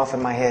ringing off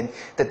in my head,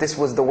 that this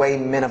was the way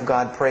men of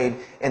God prayed.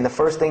 And the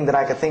first thing that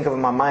I could think of in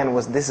my mind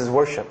was, this is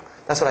worship.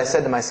 That's what I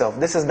said to myself.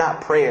 This is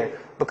not prayer,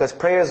 because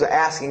prayers are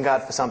asking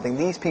God for something.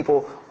 These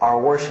people are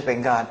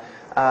worshiping God.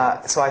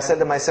 So I said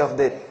to myself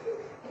that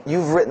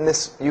you've written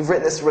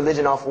this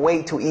religion off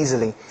way too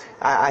easily.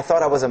 I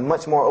thought I was a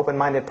much more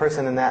open-minded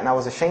person than that, and I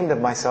was ashamed of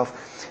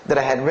myself that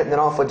I had written it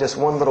off with just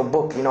one little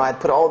book. I had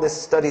put all this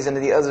studies into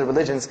the other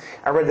religions.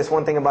 I read this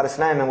one thing about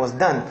Islam and was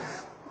done.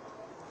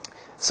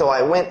 So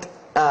I went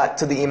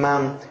to the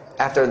Imam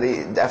after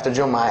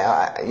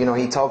Jummah.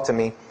 He talked to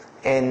me,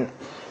 and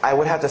I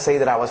would have to say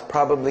that I was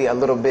probably a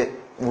little bit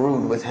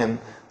rude with him.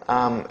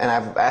 And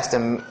I've asked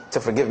him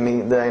to forgive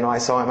me. I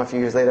saw him a few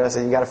years later. I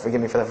said, you got to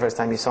forgive me for the first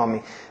time you saw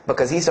me.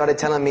 Because he started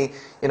telling me,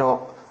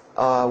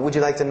 would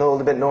you like to know a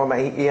little bit more about,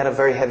 he had a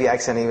very heavy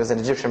accent, he was an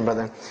Egyptian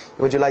brother.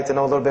 Would you like to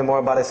know a little bit more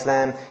about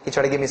Islam? He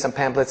tried to give me some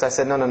pamphlets. I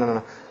said,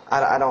 no.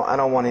 I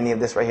don't want any of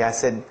this right here. I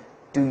said,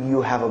 do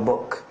you have a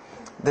book?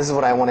 This is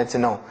what I wanted to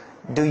know.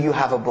 Do you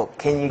have a book?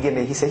 Can you give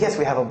me? He said, yes,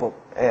 we have a book.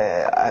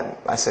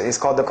 I said, it's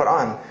called the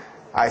Quran.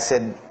 I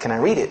said, can I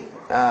read it?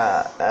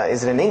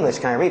 Is it in English?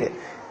 Can I read it?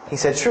 He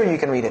said, sure, you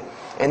can read it.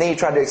 And then he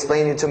tried to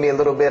explain it to me a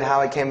little bit,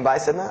 how it came by. I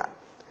said, nah,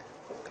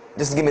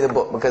 just give me the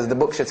book, because the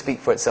book should speak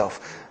for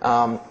itself.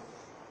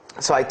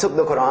 So I took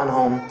the Quran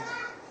home,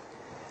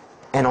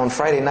 and on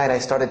Friday night I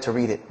started to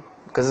read it,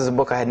 because this is a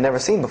book I had never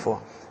seen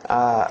before.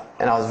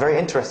 And I was very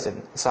interested.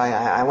 So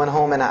I went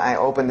home and I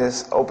opened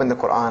the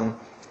Quran,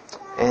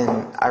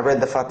 and I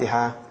read the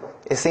Fatiha.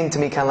 It seemed to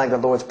me kind of like the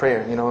Lord's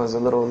Prayer. It was a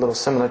little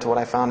similar to what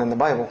I found in the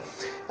Bible.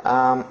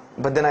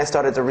 But then I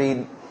started to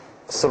read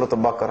Surah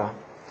Al-Baqarah.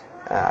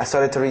 I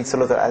started to read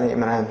Surah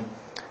Al-Imran.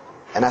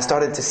 And I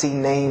started to see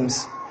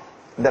names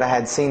that I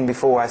had seen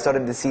before. I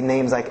started to see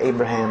names like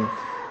Abraham,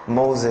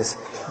 Moses,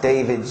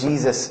 David,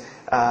 Jesus,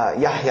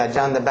 Yahya,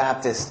 John the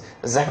Baptist,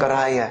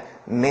 Zechariah,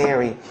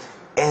 Mary.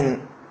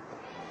 And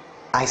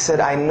I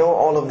said, I know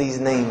all of these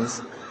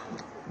names,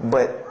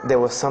 but there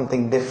was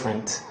something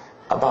different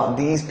about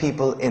these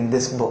people in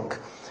this book.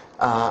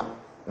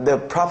 The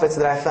prophets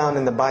that I found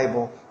in the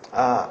Bible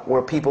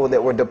were people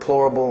that were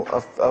deplorable,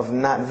 of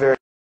not very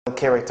good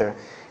character.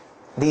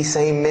 These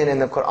same men in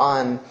the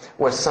Quran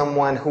were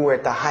someone who were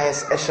at the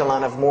highest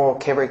echelon of moral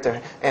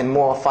character and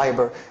moral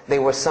fiber. They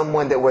were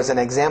someone that was an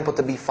example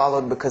to be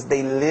followed because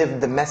they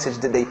lived the message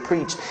that they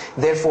preached.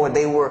 Therefore,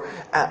 they were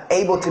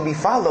able to be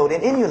followed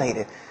and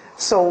emulated.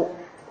 So,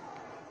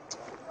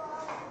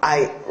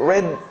 I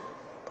read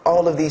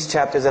all of these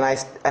chapters and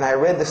I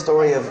read the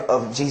story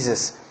of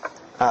Jesus,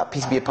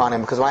 peace be upon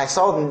him. Because when I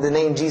saw the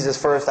name Jesus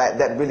first,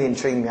 that really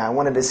intrigued me. I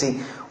wanted to see,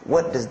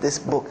 what does this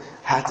book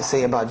have to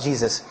say about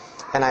Jesus?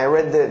 And I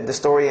read the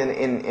story in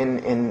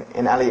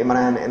Ali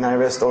Imran, and I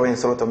read a story in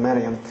Surah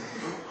Al-Maryam.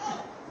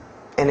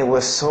 And it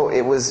was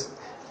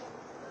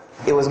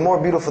more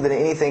beautiful than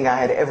anything I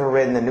had ever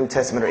read in the New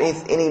Testament, or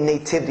any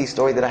nativity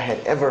story that I had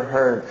ever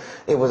heard.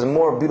 It was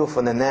more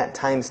beautiful than that,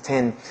 times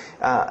 10.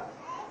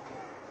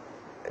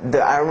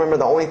 I remember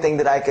the only thing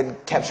that I could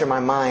capture in my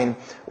mind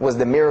was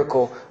the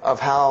miracle of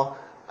how,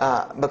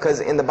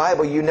 because in the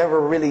Bible you never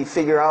really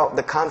figure out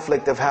the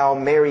conflict of how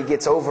Mary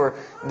gets over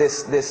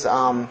this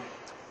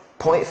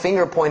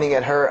finger pointing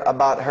at her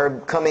about her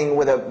coming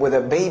with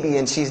a baby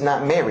and she's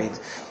not married.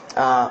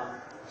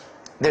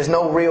 There's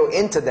no real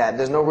end to that.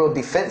 There's no real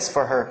defense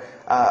for her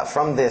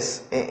from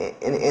this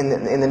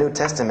in the New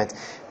Testament.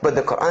 But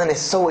the Quran is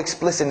so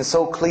explicit and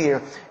so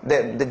clear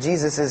that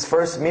Jesus'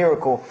 first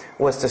miracle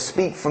was to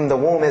speak from the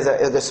womb,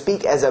 to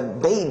speak as a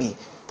baby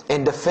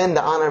and defend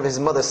the honor of his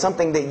mother.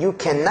 Something that you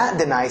cannot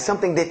deny.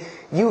 Something that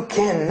you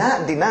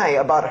cannot deny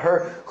about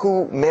her,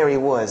 who Mary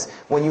was,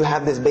 when you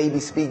have this baby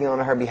speaking on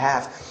her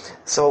behalf.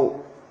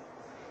 So,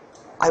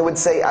 I would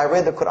say I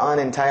read the Quran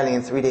entirely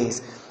in 3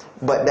 days.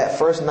 But that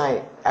first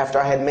night, after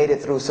I had made it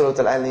through Surah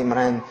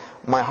Al-Imran,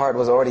 my heart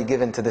was already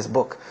given to this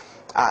book.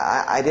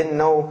 I didn't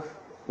know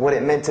what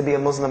it meant to be a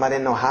Muslim. I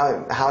didn't know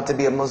how to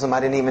be a Muslim. I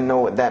didn't even know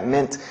what that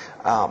meant.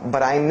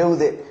 But I knew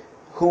that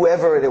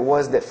whoever it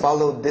was that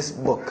followed this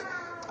book,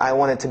 I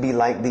wanted to be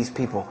like these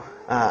people.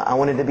 I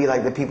wanted to be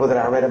like the people that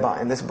I read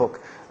about in this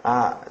book.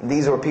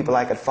 These were people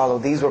I could follow.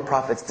 These were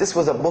prophets. This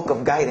was a book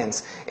of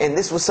guidance. And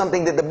this was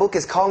something that the book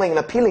is calling and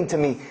appealing to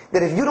me.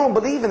 That if you don't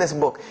believe in this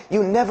book,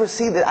 you never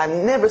see that. I've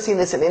never seen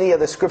this in any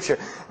other scripture.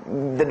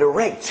 The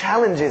direct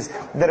challenges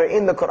that are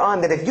in the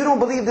Quran, that if you don't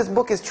believe this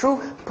book is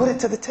true, put it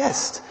to the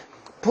test.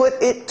 Put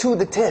it to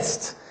the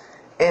test.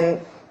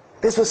 And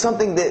this was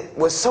something that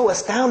was so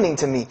astounding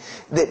to me,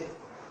 that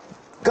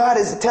God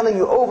is telling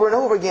you over and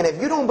over again,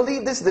 if you don't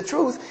believe this is the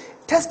truth,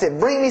 test it.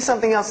 Bring me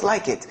something else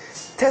like it.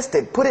 Test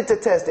it. Put it to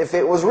test. If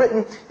it was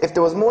written, if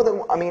there was more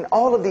than,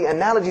 all of the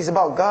analogies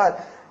about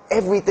God,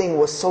 everything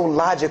was so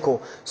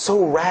logical,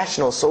 so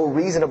rational, so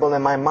reasonable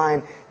in my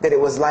mind, that it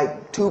was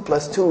like 2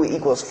 +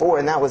 2 = 4,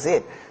 and that was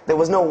it. There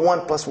was no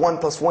 1 + 1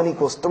 +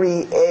 1 =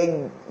 3,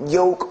 egg,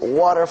 yolk,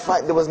 water,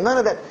 fight. There was none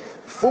of that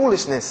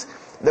foolishness.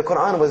 The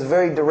Quran was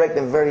very direct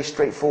and very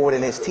straightforward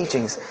in its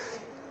teachings.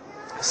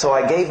 So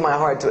I gave my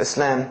heart to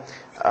Islam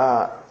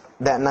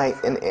that night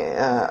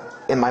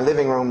in my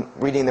living room,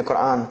 reading the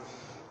Quran,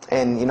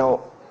 and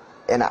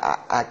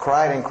I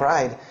cried and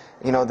cried,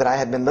 that I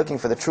had been looking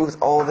for the truth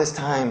all this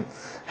time,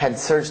 had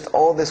searched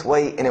all this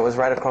way, and it was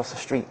right across the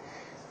street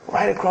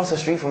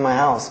from my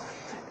house.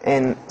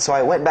 And so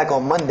I went back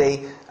on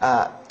Monday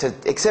to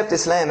accept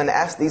Islam and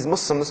ask these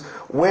Muslims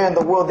where in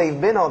the world they've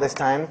been all this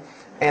time,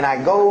 and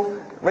I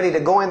go ready to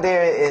go in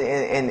there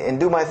and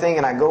do my thing,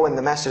 and I go and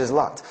the masjid is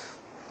locked.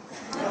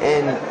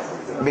 And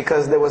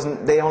because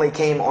they only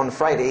came on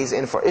Fridays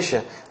and for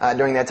Isha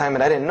during that time,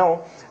 and I didn't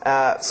know.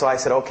 So I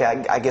said, okay,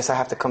 I guess I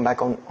have to come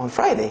back on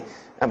Friday,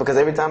 because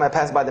every time I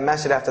passed by the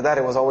masjid after that,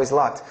 it was always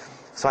locked.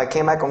 So I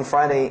came back on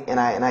Friday and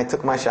I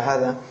took my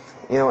shahada,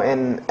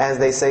 and as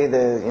they say,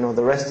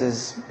 the rest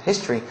is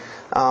history.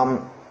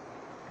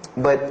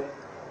 But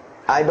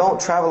I don't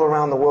travel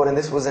around the world, and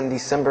this was in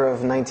December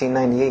of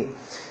 1998.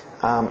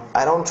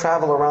 I don't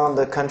travel around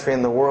the country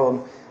and the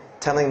world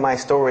telling my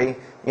story,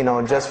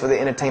 just for the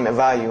entertainment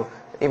value.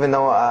 Even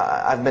though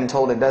I've been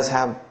told it does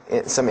have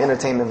some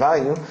entertainment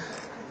value,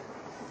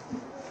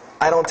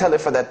 I don't tell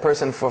it for that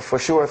person for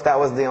sure. If that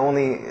was the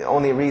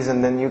only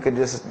reason, then you could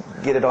just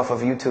get it off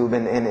of YouTube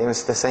and it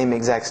was the same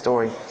exact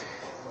story.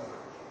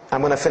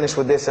 I'm going to finish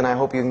with this, and I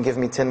hope you can give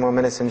me 10 more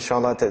minutes,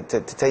 inshallah,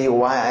 to tell you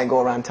why I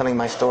go around telling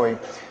my story.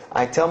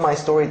 I tell my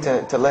story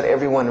to let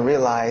everyone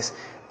realize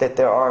that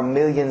there are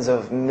millions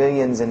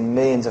and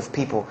millions of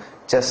people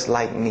just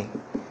like me.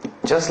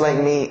 Just like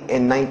me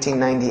in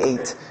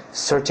 1998,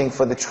 searching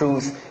for the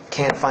truth,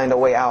 can't find a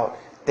way out.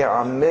 There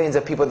are millions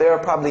of people. There are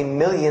probably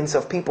millions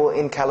of people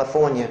in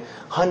California,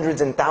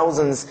 hundreds and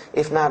thousands,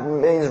 if not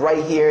millions,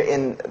 right here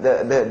in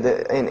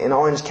in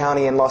Orange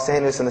County and Los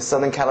Angeles in the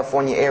Southern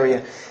California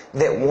area,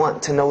 that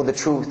want to know the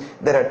truth,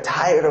 that are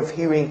tired of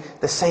hearing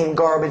the same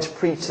garbage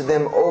preached to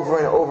them over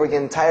and over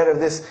again, tired of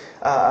this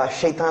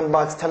shaitan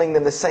box telling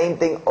them the same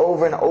thing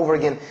over and over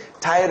again,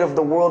 tired of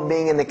the world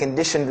being in the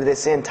condition that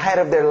it's in, tired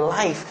of their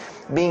life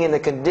being in the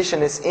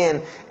condition it's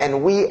in.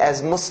 And we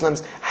as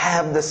Muslims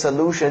have the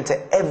solution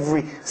to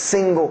every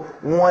single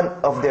one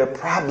of their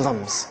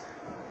problems.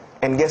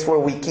 And guess where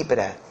we keep it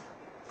at?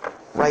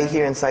 Right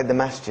here inside the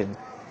masjid.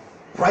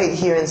 Right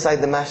here inside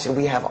the masjid,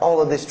 we have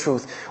all of this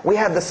truth. We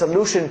have the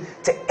solution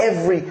to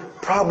every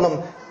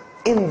problem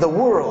in the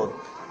world.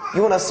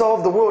 You want to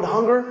solve the world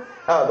hunger?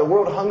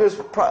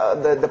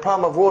 The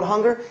problem of world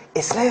hunger?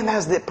 Islam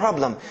has the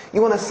problem.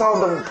 You want to solve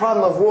the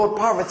problem of world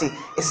poverty?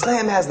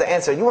 Islam has the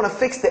answer. You want to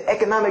fix the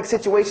economic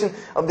situation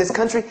of this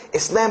country?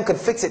 Islam could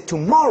fix it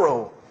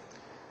tomorrow.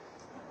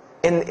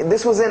 And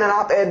this was in an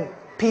op-ed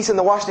piece in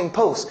the Washington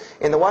Post.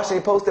 In the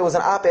Washington Post, there was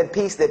an op-ed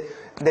piece that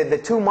the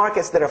two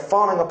markets that are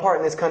falling apart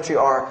in this country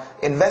are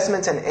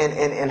investments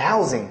and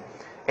housing.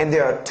 And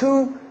there are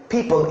two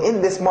people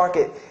in this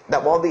market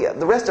that while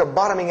the rest are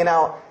bottoming it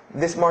out,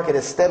 this market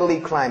is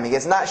steadily climbing.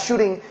 It's not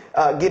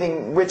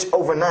getting rich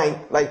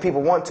overnight like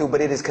people want to,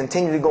 but it is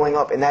continually going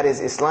up, and that is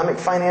Islamic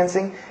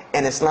financing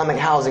and Islamic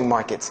housing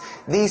markets.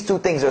 These two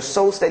things are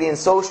so steady and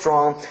so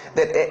strong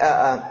that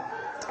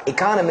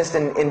economists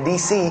in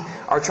DC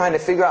are trying to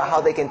figure out how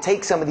they can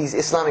take some of these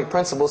Islamic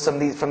principles, from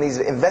these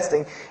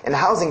investing and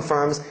housing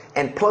firms,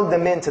 and plug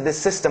them into this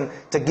system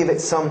to give it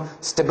some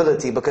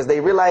stability, because they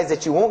realize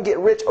that you won't get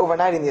rich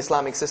overnight in the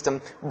Islamic system,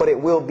 but it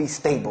will be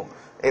stable.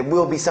 It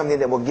will be something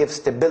that will give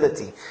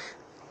stability.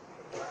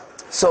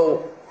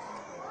 So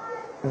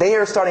they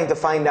are starting to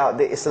find out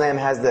that Islam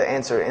has the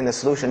answer and the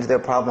solution to their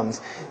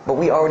problems. But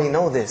we already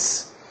know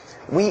this.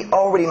 We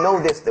already know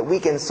this, that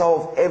we can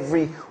solve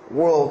every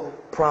world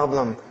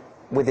problem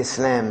with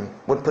Islam.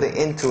 We'll put it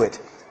into it.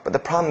 But the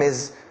problem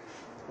is,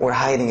 we're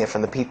hiding it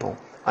from the people.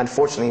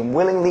 Unfortunately,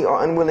 willingly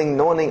or unwilling,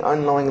 knowingly,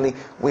 unknowingly,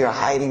 we are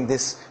hiding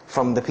this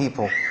from the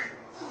people.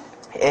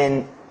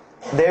 And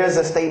there's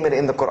a statement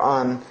in the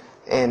Quran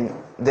and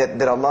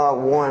that Allah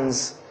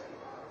warns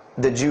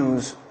the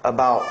Jews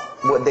about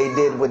what they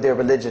did with their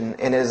religion.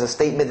 And it is a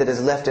statement that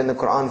is left in the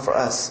Quran for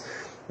us,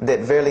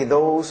 that verily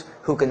those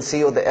who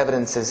conceal the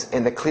evidences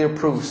and the clear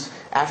proofs,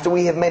 after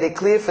we have made it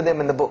clear for them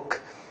in the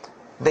book,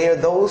 they are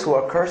those who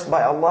are cursed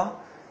by Allah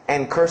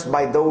and cursed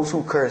by those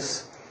who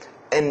curse,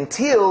 unless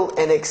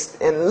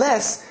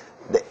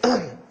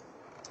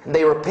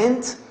they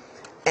repent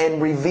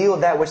and reveal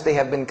that which they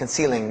have been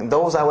concealing.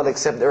 Those I will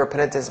accept their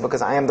repentance,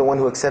 because I am the one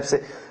who accepts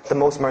it, the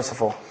most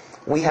merciful.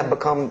 We have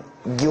become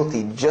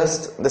guilty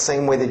just the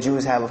same way the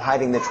Jews have of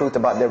hiding the truth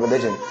about their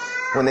religion.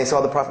 When they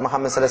saw the Prophet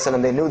Muhammad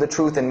ﷺ, they knew the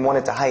truth and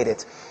wanted to hide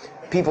it.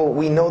 People,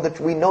 we know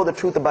the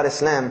truth about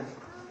Islam,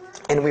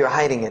 and we are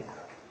hiding it.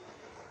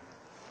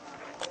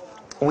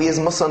 We as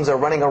Muslims are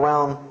running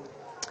around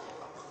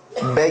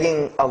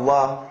begging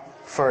Allah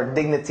for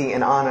dignity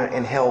and honor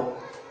and help,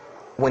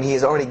 when He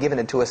has already given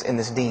it to us in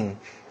this deen.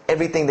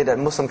 Everything that a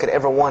Muslim could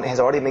ever want has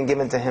already been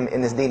given to him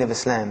in this deen of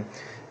Islam.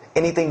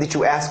 Anything that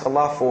you ask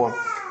Allah for,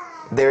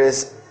 there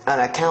is an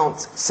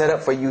account set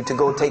up for you to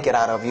go take it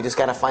out of. You just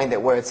got to find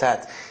it where it's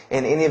at.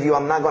 And any of you,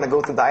 I'm not going to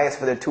go through the ayahs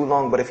for they're too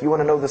long, but if you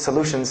want to know the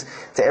solutions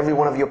to every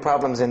one of your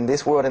problems in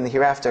this world and the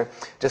hereafter,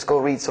 just go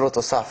read Surah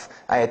Al-Saf,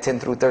 ayah 10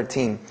 through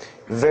 13.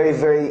 Very,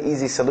 very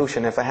easy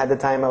solution. If I had the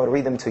time, I would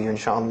read them to you,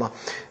 inshallah.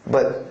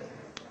 But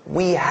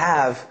we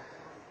have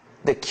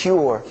the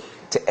cure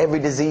to every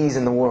disease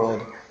in the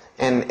world,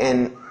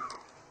 and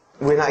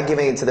we're not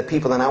giving it to the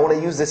people. And I want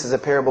to use this as a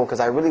parable,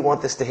 because I really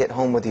want this to hit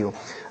home with you.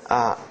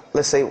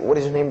 Let's say, what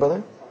is your name,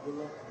 brother?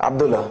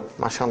 Abdullah,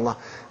 mashallah.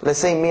 Let's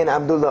say me and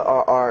Abdullah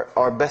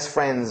are best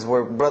friends,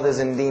 we're brothers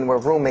in deen, we're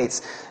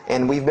roommates,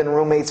 and we've been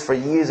roommates for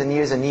years and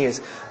years and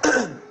years.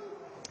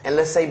 And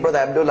let's say brother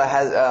Abdullah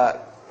has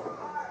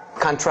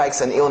contracts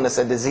an illness,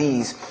 a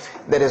disease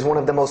that is one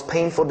of the most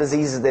painful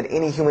diseases that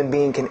any human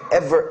being can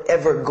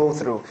ever go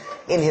through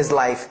in his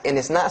life, and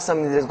it's not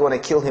something that is going to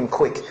kill him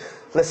quick.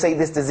 Let's say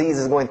this disease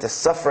is going to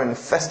suffer and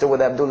fester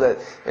with Abdullah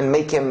and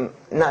make him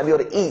not be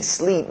able to eat,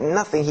 sleep,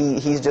 nothing.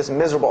 He's just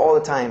miserable all the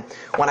time.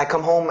 When I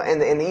come home in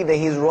the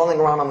evening, he's rolling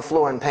around on the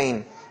floor in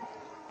pain.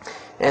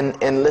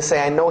 And let's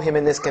say I know him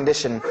in this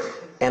condition,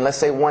 and let's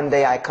say one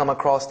day I come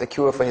across the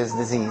cure for his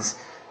disease.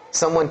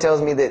 Someone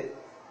tells me that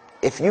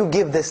if you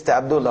give this to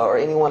Abdullah or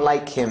anyone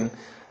like him,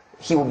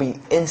 he will be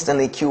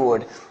instantly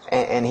cured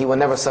and he will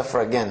never suffer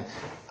again.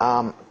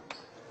 And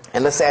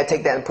let's say I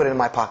take that and put it in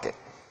my pocket,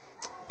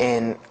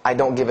 and I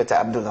don't give it to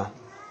Abdullah.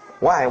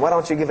 Why? Why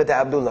don't you give it to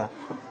Abdullah?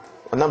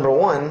 Well, number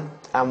one,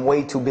 I'm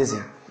way too busy.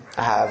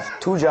 I have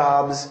 2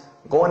 jobs,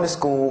 going to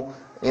school,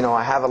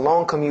 I have a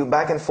long commute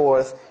back and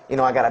forth, I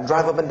got to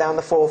drive up and down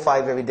the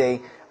 405 every day.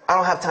 I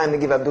don't have time to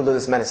give Abdullah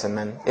this medicine,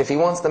 man. If he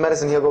wants the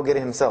medicine, he'll go get it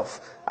himself.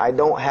 I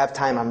don't have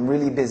time, I'm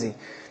really busy.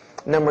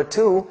 Number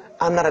 2,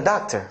 I'm not a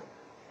doctor.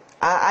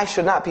 I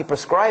should not be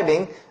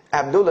prescribing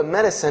Abdullah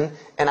medicine,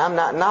 and I'm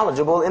not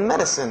knowledgeable in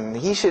medicine.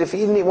 He should, if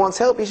he wants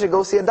help, he should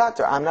go see a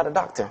doctor. I'm not a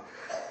doctor.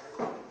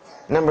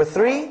 Number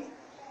 3,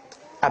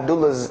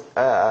 Abdullah's,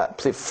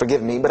 please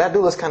forgive me, but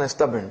Abdullah's kind of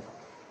stubborn.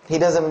 He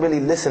doesn't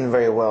really listen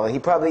very well. He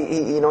probably,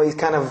 he's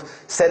kind of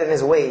set in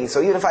his ways.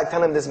 So even if I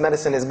tell him this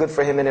medicine is good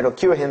for him and it'll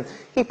cure him,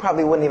 he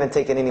probably wouldn't even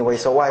take it anyway.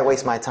 So why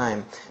waste my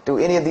time? Do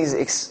any of these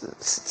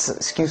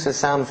excuses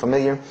sound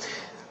familiar?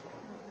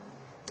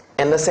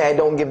 And let's say I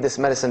don't give this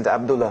medicine to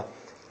Abdullah,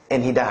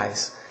 and he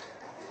dies.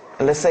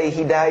 And let's say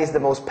he dies the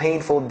most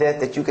painful death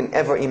that you can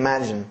ever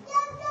imagine.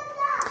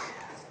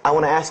 I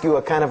want to ask you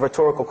a kind of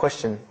rhetorical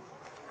question.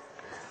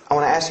 I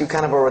want to ask you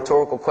kind of a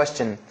rhetorical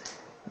question.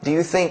 Do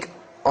you think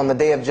on the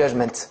Day of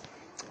Judgment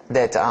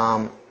that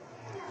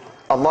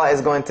Allah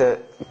is going to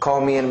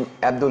call me and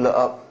Abdullah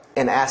up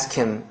and ask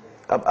him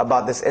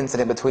about this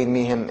incident between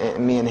me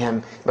and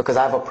him because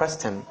I've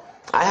oppressed him?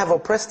 I have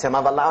oppressed him.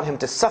 I've allowed him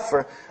to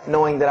suffer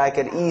knowing that I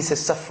could ease his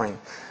suffering.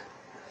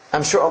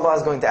 I'm sure Allah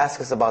is going to ask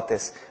us about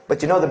this.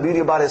 But you know the beauty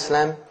about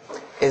Islam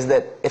is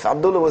that if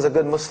Abdullah was a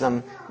good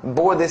Muslim,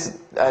 bore this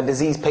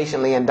disease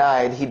patiently and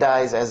died, he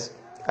dies as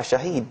a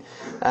shaheed,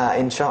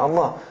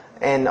 inshaAllah.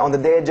 And on the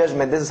Day of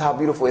Judgment, this is how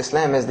beautiful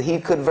Islam is, that he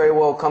could very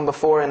well come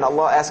before and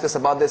Allah ask us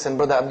about this, and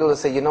Brother Abdullah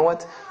say, you know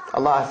what?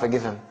 Allah, I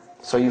forgive him,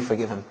 so you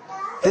forgive him.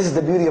 This is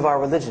the beauty of our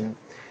religion.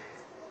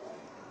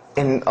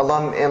 And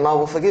Allah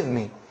will forgive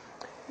me.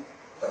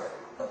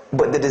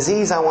 But the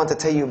disease I want to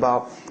tell you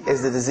about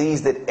is the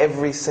disease that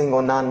every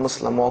single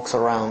non-Muslim walks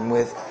around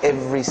with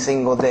every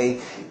single day,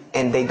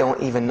 and they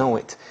don't even know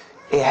it.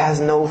 It has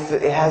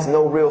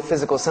no real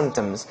physical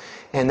symptoms,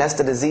 and that's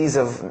the disease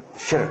of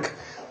shirk,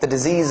 the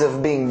disease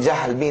of being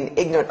jahl, being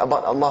ignorant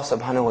about Allah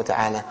subhanahu wa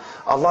ta'ala.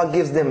 Allah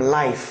gives them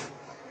life,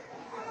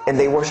 and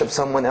they worship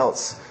someone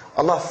else.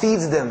 Allah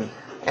feeds them,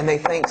 and they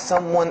thank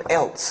someone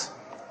else.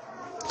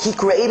 He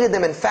created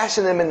them and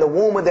fashioned them in the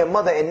womb of their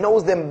mother and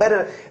knows them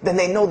better than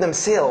they know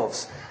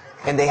themselves.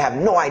 And they have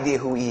no idea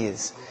who He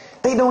is.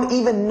 They don't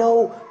even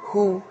know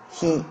who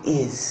He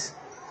is.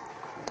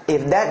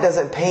 If that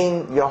doesn't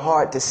pain your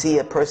heart to see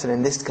a person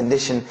in this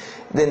condition,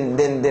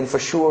 then for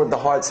sure the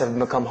hearts have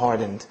become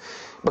hardened.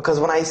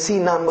 Because when I see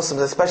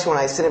non-Muslims, especially when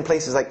I sit in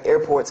places like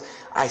airports,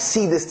 I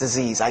see this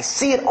disease. I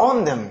see it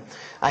on them.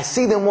 I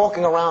see them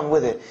walking around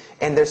with it.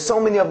 And there's so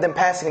many of them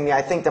passing me,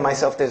 I think to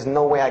myself, there's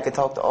no way I could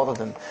talk to all of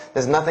them.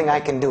 There's nothing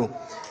I can do.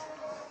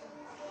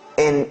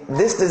 And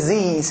this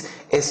disease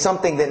is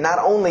something that not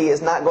only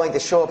is not going to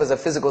show up as a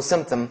physical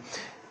symptom,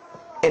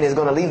 and is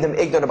going to leave them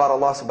ignorant about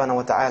Allah subhanahu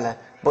wa ta'ala,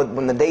 but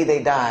when the day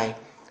they die,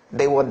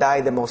 they will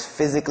die the most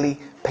physically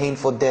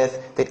painful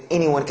death that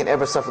anyone can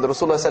ever suffer. The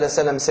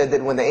Rasulullah said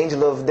that when the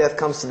angel of death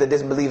comes to the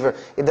disbeliever,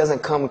 it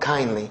doesn't come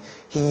kindly.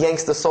 He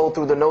yanks the soul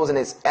through the nose, and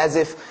it's as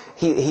if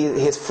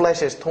his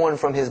flesh is torn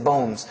from his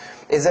bones.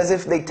 It's as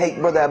if they take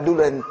Brother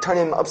Abdullah and turn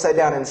him upside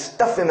down and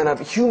stuff him in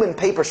a human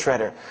paper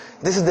shredder.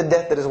 This is the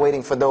death that is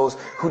waiting for those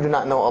who do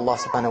not know Allah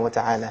subhanahu wa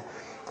ta'ala.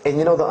 And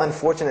you know the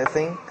unfortunate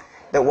thing?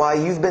 That while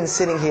you've been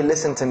sitting here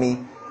listening to me,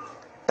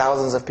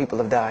 thousands of people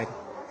have died.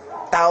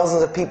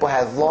 Thousands of people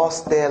have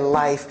lost their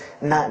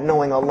life not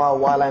knowing Allah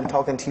while I'm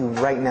talking to you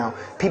right now.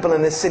 People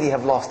in this city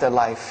have lost their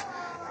life,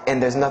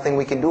 and there's nothing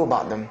we can do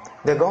about them.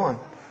 They're gone.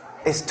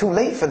 It's too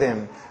late for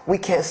them. We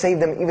can't save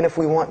them even if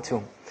we want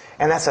to.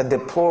 And that's a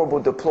deplorable,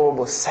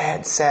 deplorable,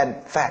 sad,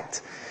 sad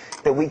fact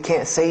that we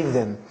can't save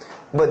them.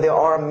 But there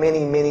are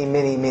many, many,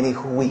 many, many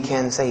who we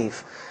can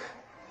save.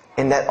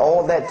 And that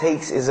all that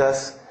takes is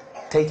us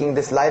taking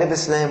this light of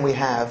Islam we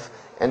have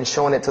and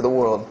showing it to the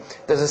world.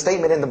 There's a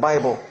statement in the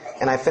Bible,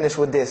 and I finish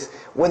with this.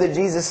 Whether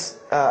Jesus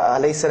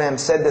alayhi salam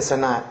said this or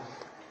not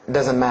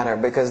doesn't matter,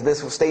 because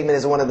this statement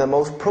is one of the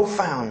most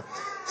profound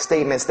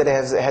statements that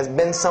has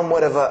been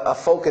somewhat of a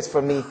focus for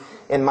me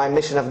in my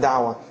mission of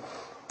da'wah.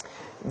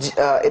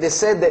 It is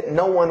said that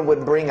no one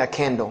would bring a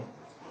candle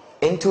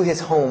into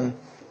his home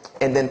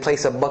and then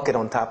place a bucket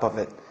on top of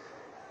it,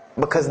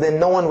 because then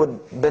no one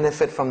would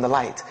benefit from the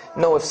light.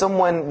 No, if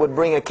someone would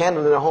bring a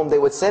candle in their home, they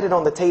would set it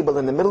on the table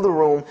in the middle of the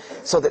room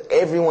so that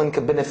everyone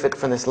could benefit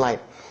from this light.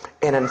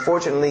 And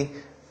unfortunately,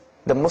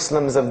 the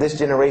Muslims of this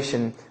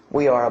generation,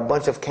 we are a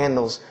bunch of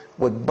candles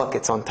with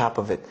buckets on top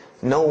of it.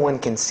 No one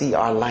can see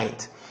our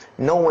light.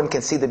 No one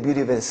can see the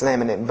beauty of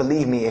Islam. And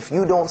believe me, if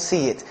you don't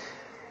see it,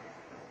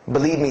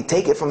 believe me,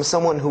 take it from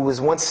someone who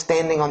was once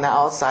standing on the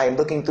outside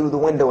looking through the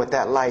window at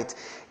that light.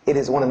 It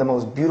is one of the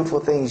most beautiful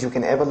things you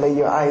can ever lay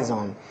your eyes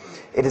on.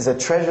 It is a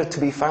treasure to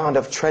be found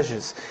of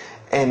treasures.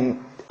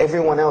 And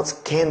everyone else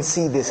can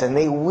see this, and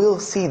they will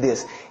see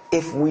this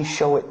if we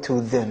show it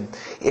to them.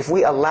 If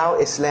we allow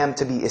Islam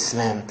to be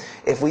Islam.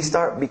 If we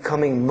start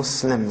becoming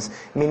Muslims,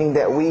 meaning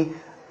that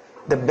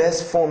the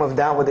best form of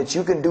da'wah that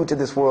you can do to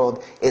this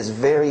world is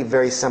very,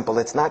 very simple.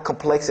 It's not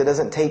complex. It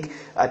doesn't take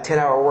a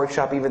 10-hour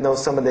workshop, even though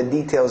some of the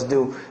details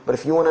do. But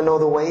if you want to know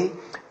the way,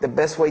 the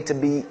best way to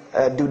do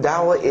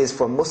da'wah is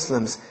for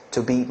Muslims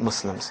to be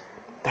Muslims.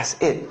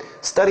 That's it.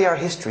 Study our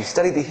history.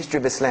 Study the history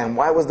of Islam.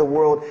 Why was the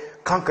world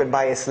conquered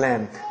by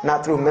Islam?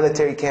 Not through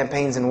military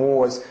campaigns and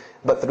wars,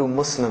 but through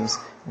Muslims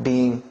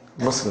being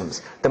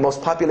Muslims. The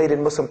most populated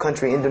Muslim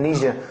country,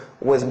 Indonesia,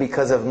 was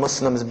because of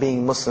Muslims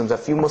being Muslims. A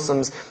few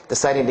Muslims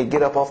deciding to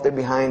get up off their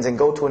behinds and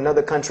go to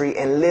another country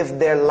and live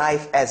their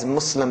life as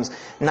Muslims,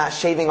 not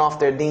shaving off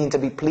their deen to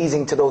be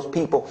pleasing to those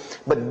people,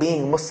 but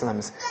being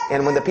Muslims.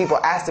 And when the people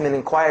asked them and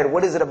inquired,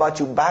 what is it about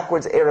you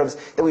backwards Arabs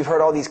that we've heard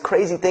all these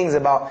crazy things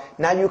about?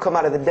 Now you come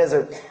out of the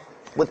desert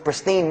with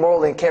pristine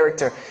moral and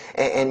character,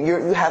 and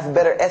you have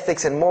better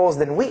ethics and morals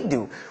than we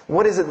do.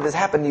 What is it that's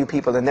happened to you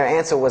people? And their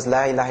answer was,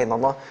 La ilaha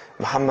illallah,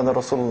 Muhammad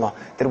Rasulullah.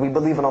 That we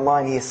believe in Allah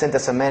and He has sent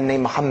us a man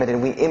named Muhammad,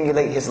 and we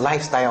emulate his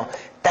lifestyle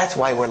That's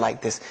why we're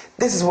like this.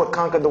 This is what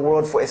conquered the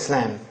world for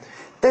Islam.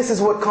 This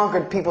is what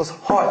conquered people's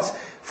hearts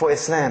for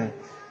Islam.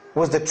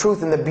 Was the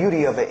truth and the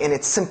beauty of it and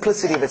its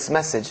simplicity of its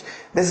message.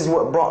 This is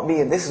what brought me,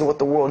 and this is what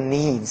the world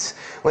needs.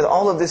 With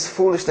all of this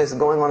foolishness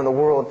going on in the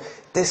world,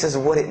 this is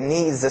what it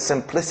needs, the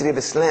simplicity of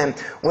Islam,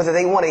 whether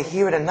they want to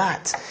hear it or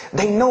not.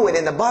 They know it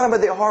in the bottom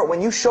of their heart.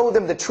 When you show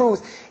them the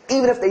truth,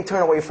 even if they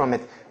turn away from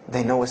it,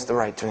 they know it's the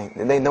right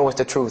thing. They know it's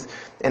the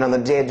truth. And on the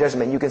day of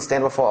judgment, you can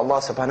stand before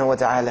Allah subhanahu wa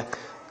ta'ala,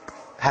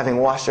 having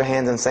washed your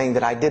hands and saying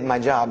that I did my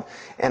job.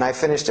 And I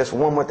finished just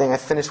one more thing. I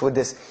finished with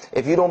this.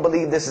 If you don't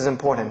believe this is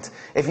important,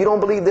 if you don't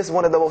believe this is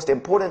one of the most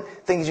important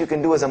things you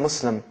can do as a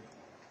Muslim,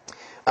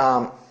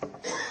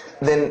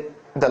 then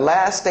the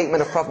last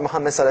statement of Prophet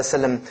Muhammad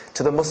ﷺ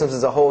to the Muslims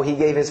as a whole, he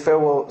gave his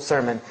farewell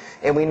sermon.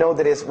 And we know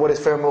that what his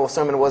farewell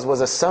sermon was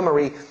a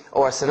summary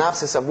or a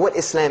synopsis of what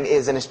Islam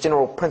is and its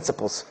general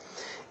principles.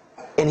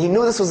 And he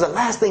knew this was the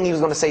last thing he was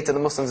going to say to the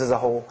Muslims as a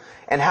whole.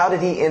 And how did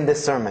he end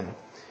this sermon?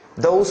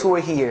 Those who are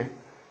here,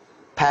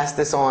 pass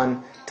this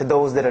on to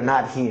those that are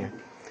not here.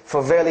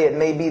 For verily it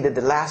may be that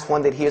the last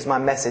one that hears my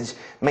message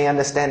may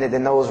understand it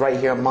than those right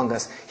here among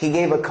us. He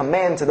gave a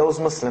command to those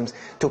Muslims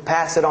to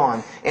pass it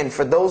on, and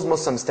for those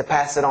Muslims to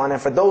pass it on,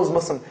 and for those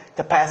Muslims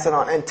to pass it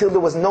on, until there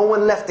was no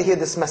one left to hear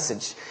this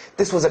message.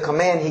 This was a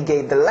command he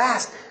gave, the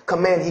last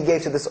command he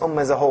gave to this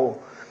ummah as a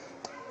whole.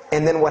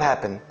 And then what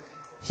happened?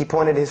 He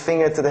pointed his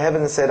finger to the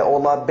heavens and said, "O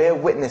Allah, bear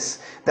witness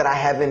that I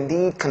have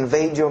indeed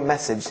conveyed your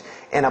message."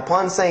 And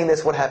upon saying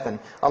this, what happened?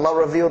 Allah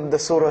revealed the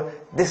surah,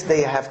 "This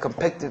day I have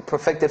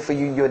perfected for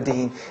you your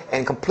deen,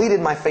 and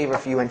completed my favor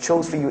for you, and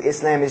chose for you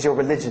Islam as your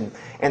religion."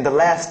 And the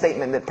last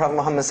statement that Prophet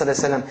Muhammad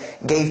ﷺ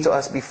gave to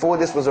us before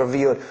this was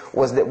revealed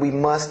was that we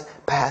must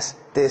pass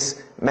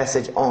this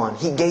message on.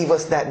 He gave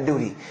us that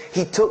duty.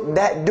 He took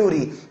that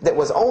duty that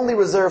was only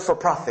reserved for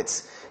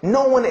prophets.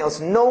 No one else,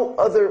 no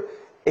other.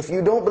 If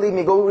you don't believe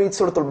me, go read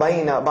Surah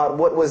Al-Bayna about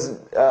what was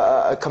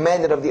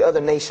commanded of the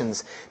other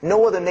nations.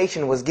 No other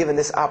nation was given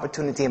this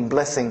opportunity and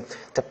blessing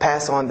to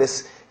pass on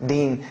this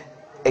deen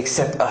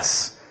except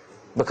us.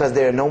 Because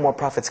there are no more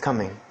prophets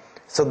coming.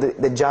 So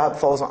the job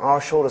falls on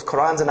our shoulders.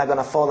 Qurans are not going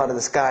to fall out of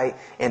the sky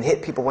and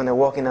hit people when they're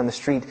walking down the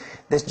street.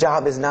 This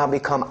job has now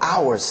become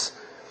ours.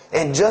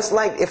 And just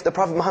like if the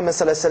Prophet Muhammad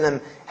ﷺ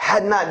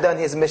had not done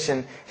his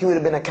mission, he would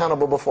have been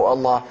accountable before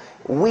Allah.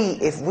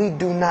 If we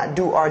do not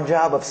do our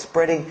job of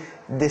spreading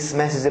this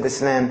message of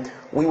Islam,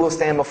 we will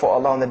stand before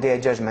Allah on the Day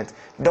of Judgment.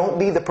 Don't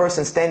be the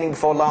person standing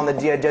before Allah on the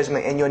Day of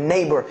Judgment and your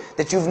neighbor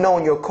that you've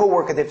known, your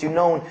co-worker that you've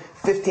known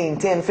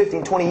 10,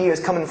 15, 20 years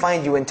come and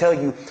find you and tell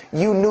you,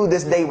 you knew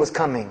this day was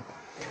coming.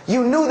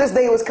 You knew this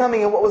day was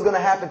coming and what was going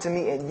to happen to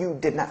me, and you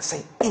did not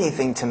say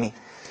anything to me.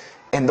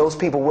 And those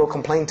people will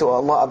complain to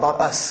Allah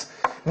about us.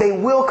 They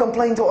will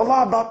complain to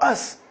Allah about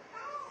us.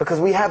 Because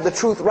we have the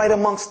truth right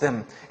amongst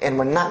them, and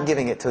we're not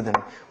giving it to them.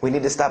 We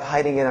need to stop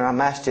hiding it in our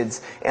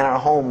masjids, in our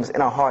homes,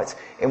 in our hearts,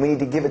 and we need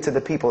to give it to the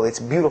people. It's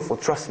beautiful,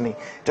 trust me.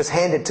 Just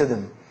hand it to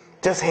them.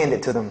 Just hand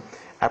it to them.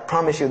 I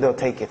promise you they'll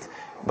take it,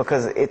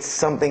 because it's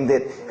something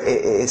that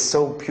is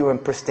so pure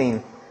and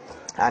pristine.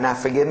 And now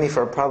forgive me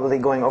for probably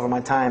going over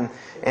my time,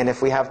 and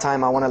if we have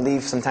time, I want to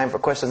leave some time for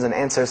questions and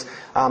answers.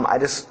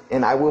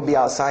 I will be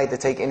outside to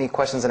take any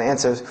questions and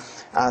answers.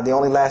 The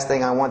only last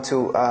thing I want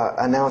to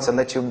announce and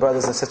let you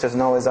brothers and sisters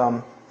know is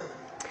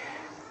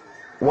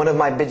one of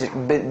my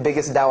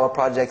biggest dawah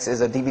projects is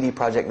a DVD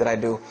project that I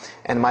do.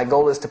 And my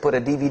goal is to put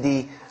a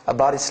DVD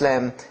about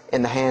Islam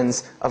in the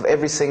hands of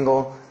every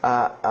single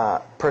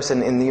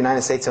person in the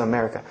United States of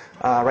America.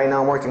 Right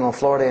now I'm working on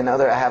Florida and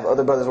I have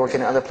other brothers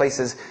working in other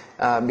places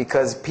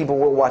because people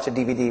will watch a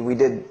DVD. We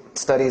did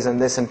studies on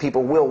this, and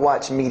people will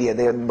watch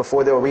media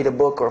before they'll read a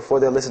book or before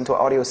they'll listen to an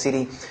audio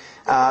CD.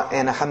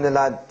 And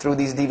alhamdulillah, through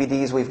these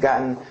DVDs we've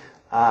gotten,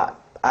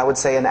 I would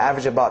say, an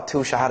average about 2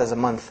 shahadas a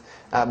month.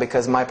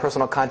 Because my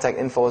personal contact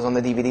info is on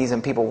the DVDs,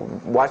 and people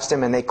watch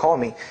them and they call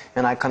me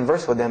and I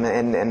converse with them,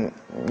 and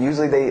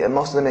usually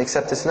most of them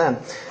accept Islam.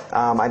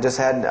 I just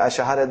had a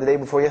shahada the day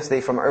before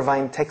yesterday from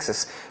Irvine,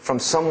 Texas, from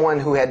someone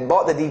who had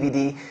bought the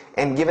DVD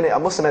and given it, a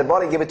Muslim had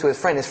bought it and gave it to his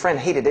friend. His friend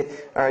hated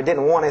it or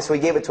didn't want it, so he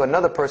gave it to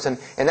another person,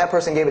 and that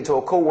person gave it to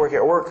a co-worker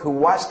at work who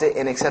watched it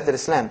and accepted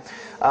Islam.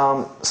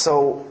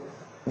 So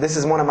this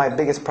is one of my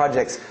biggest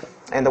projects.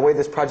 And the way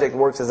this project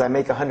works is I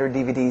make 100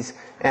 DVDs,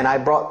 and I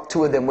brought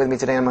 2 of them with me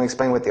today. I'm going to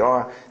explain what they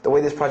are. The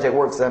way this project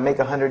works is I make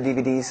 100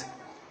 DVDs,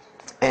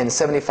 and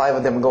 75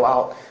 of them go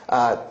out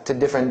to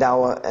different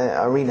dawah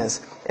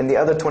arenas. And the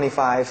other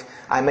 25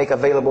 I make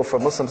available for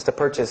Muslims to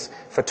purchase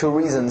for 2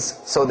 reasons: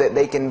 so that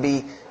they can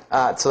be,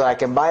 so that I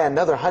can buy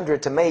another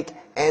 100 to make,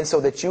 and so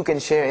that you can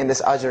share in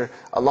this ajr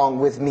along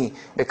with me.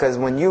 Because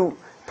when you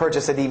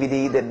purchase a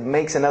DVD, that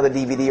makes another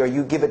DVD, or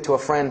you give it to a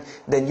friend,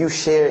 then you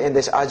share in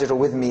this ajr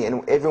with me.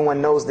 And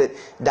everyone knows that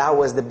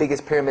da'wah is the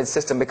biggest pyramid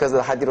system because of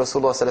the hadith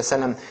Rasulullah sallallahu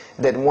alaihi wasallam,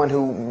 that one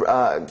who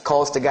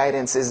calls to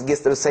guidance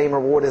gets the same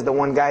reward as the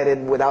one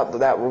guided, without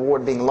that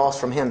reward being lost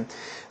from him.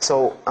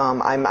 So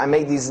I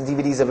make these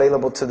DVDs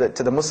available to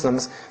the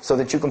Muslims, so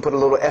that you can put a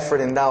little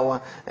effort in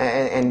da'wah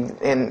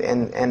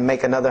and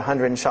make another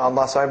 100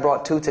 inshallah. So I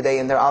brought 2 today,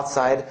 and they're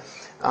outside.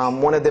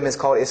 One of them is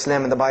called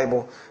Islam in the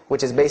Bible,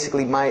 which is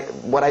basically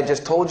what I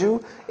just told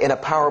you in a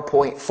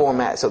PowerPoint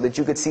format, so that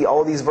you could see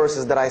all these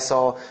verses that I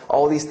saw,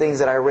 all these things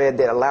that I read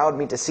that allowed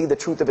me to see the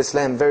truth of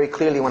Islam very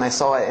clearly when I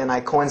saw it, and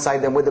I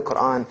coincide them with the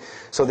Quran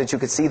so that you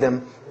could see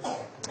them.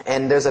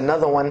 And there's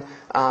another one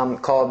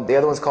the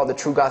other one's called The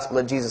True Gospel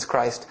of Jesus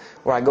Christ,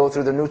 where I go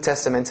through the New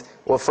Testament.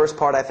 Well, first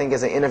part I think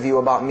is an interview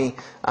about me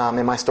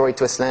and my story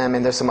to Islam,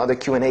 and there's some other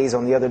Q&As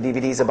on the other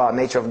DVDs about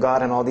nature of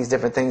God and all these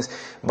different things.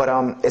 But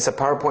it's a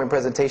PowerPoint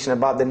presentation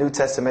about the New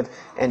Testament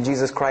and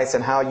Jesus Christ,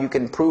 and how you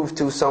can prove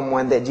to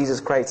someone that Jesus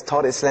Christ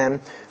taught Islam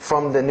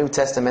from the New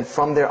Testament,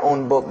 from their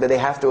own book, that they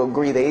have to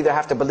agree. They either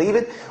have to believe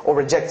it or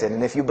reject it.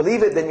 And if you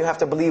believe it, then you have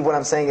to believe what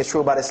I'm saying is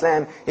true about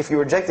Islam. If you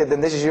reject it, then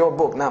this is your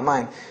book, not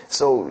mine.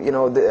 So,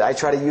 I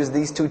try to use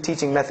these 2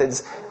 teaching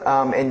methods,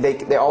 and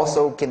they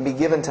also can be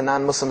given to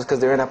non-Muslims because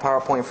they're in a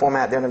PowerPoint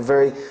format. They're in a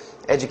very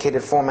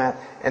educated format,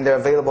 and they're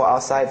available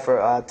outside for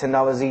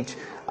 $10 each.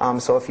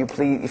 So if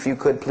you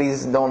could,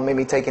 please don't make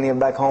me take any of them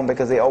back home,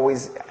 because they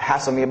always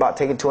hassle me about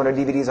taking 200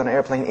 DVDs on an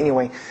airplane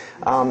anyway.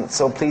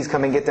 So please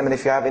come and get them. And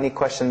if you have any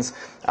questions,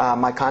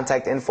 my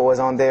contact info is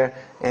on there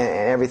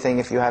and everything.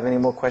 If you have any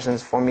more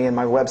questions for me, and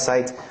my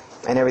website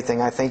and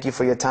everything. I thank you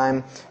for your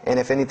time. And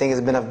if anything has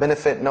been of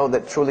benefit, know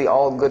that truly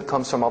all good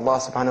comes from Allah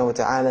subhanahu wa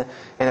ta'ala.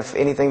 And if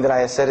anything that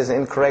I have said is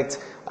incorrect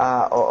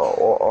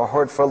or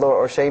hurtful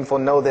or shameful,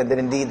 know that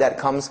indeed that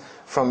comes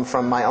from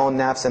my own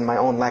nafs and my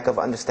own lack of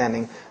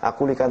understanding.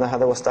 أقول كذا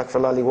هذا واستغفر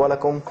الله لي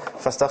ولكم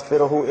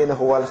فاستغفروه إنه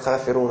هو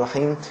الغفور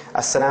الرحيم.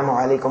 السلام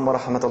عليكم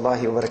ورحمة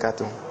الله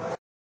وبركاته.